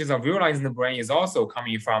challenges of visualizing the brain is also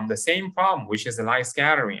coming from the same problem, which is the light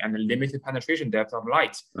scattering and the limited penetration depth of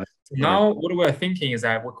light. Right. So now what we're thinking is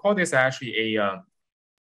that we call this actually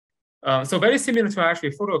so very similar to actually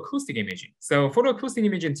photoacoustic imaging. So photoacoustic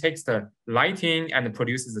imaging takes the lighting and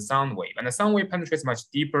produces the sound wave, and the sound wave penetrates much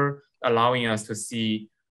deeper, allowing us to see,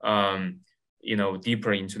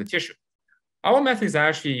 deeper into the tissue. Our method is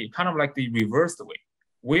actually kind of like the reversed way.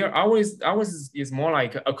 Ours is more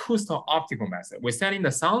like acousto-optical method. We're sending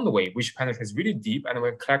the sound wave, which penetrates really deep, and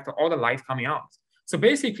we collect all the light coming out. So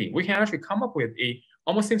basically, we can actually come up with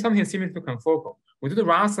almost something similar to confocal. We do the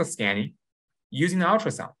raster scanning using the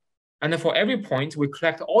ultrasound. And then for every point, we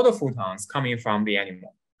collect all the photons coming from the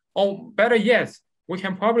animal. Or better yet, we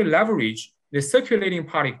can probably leverage the circulating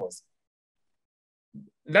particles,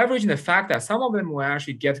 leveraging the fact that some of them will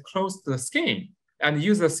actually get close to the skin and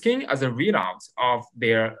use the skin as a readout of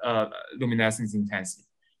their luminescence intensity.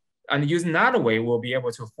 And using that way, we'll be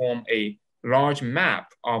able to form a large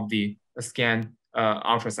map of the scanned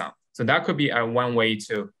ultrasound. So that could be one way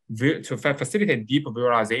to facilitate deep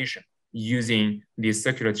visualization using the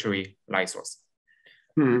circulatory light source.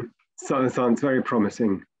 Sounds very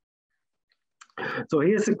promising. So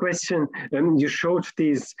here's a question. You showed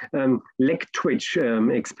these leg twitch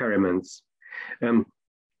experiments.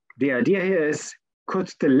 The idea here is,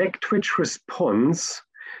 could the leg twitch response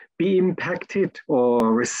be impacted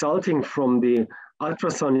or resulting from the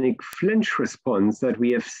ultrasonic flinch response that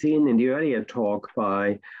we have seen in the earlier talk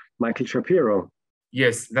by Michael Shapiro?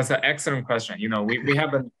 Yes, that's an excellent question. We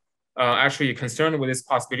have been actually concerned with this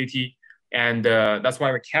possibility, and that's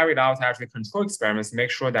why we carried out actually control experiments to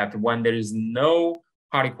make sure that when there is no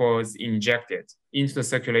particles injected into the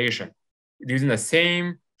circulation, using the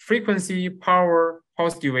same frequency, power,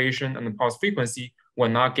 pulse duration, and the pulse frequency, we're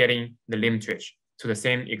not getting the limb twitch to the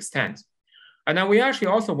same extent. And then we actually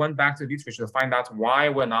also went back to the literature to find out why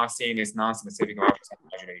we're not seeing this non-specific ultrasound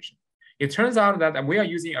modulation. It turns out that we are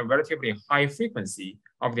using a relatively high frequency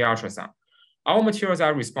of the ultrasound. Our materials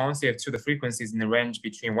are responsive to the frequencies in the range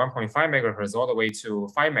between 1.5 megahertz all the way to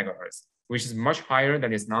 5 megahertz, which is much higher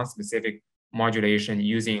than its non-specific modulation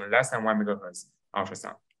using less than 1 megahertz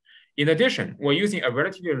ultrasound. In addition, we're using a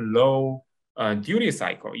relatively low duty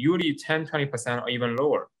cycle, usually 10, 20% or even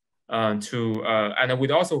lower, and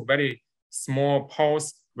with also very small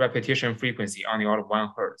pulse repetition frequency on the order of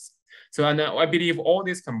 1 hertz. So I believe all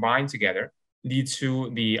this combined together lead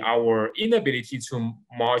to our inability to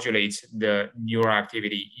modulate the neural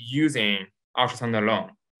activity using ultrasound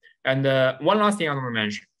alone. And one last thing I want to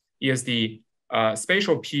mention is the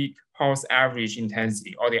spatial peak pulse average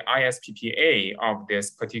intensity, or the ISPPA of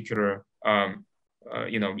this particular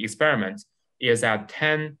experiment is at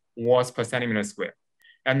 10 watts per centimeter square.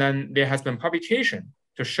 And then there has been publication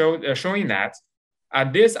to showing that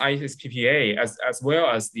at this ISPPA, as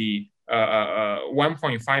well as the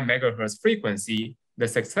 1.5 megahertz frequency, the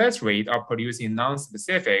success rate of producing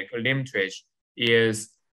non-specific limb twitch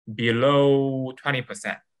is below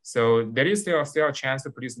 20%. So there is still a chance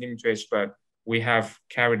to produce limb twitch, but we have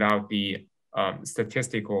carried out the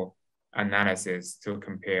statistical analysis to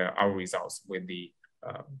compare our results with the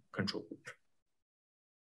control group.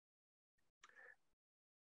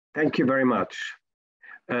 Thank you very much.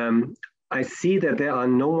 I see that there are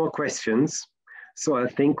no more questions, so I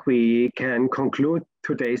think we can conclude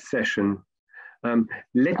today's session.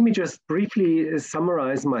 Let me just briefly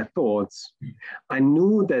summarize my thoughts. I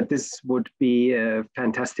knew that this would be a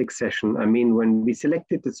fantastic session. I mean, when we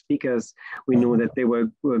selected the speakers, we knew that they were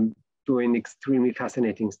doing extremely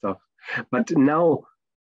fascinating stuff. But now,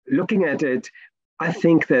 looking at it, I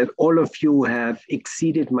think that all of you have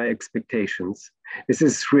exceeded my expectations. This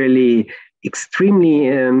is really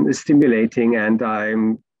extremely stimulating, and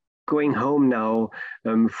I'm going home now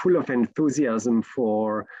full of enthusiasm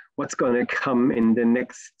for what's going to come in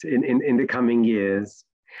the coming years.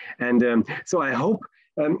 And so I hope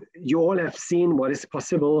you all have seen what is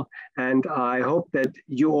possible, and I hope that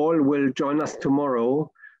you all will join us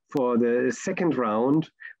tomorrow for the second round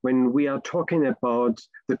when we are talking about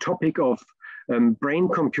the topic of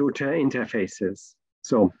brain-computer interfaces.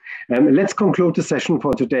 So let's conclude the session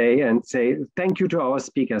for today and say thank you to our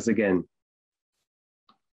speakers again.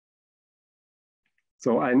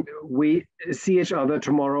 So, and we see each other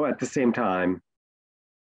tomorrow at the same time.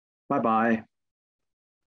 Bye-bye.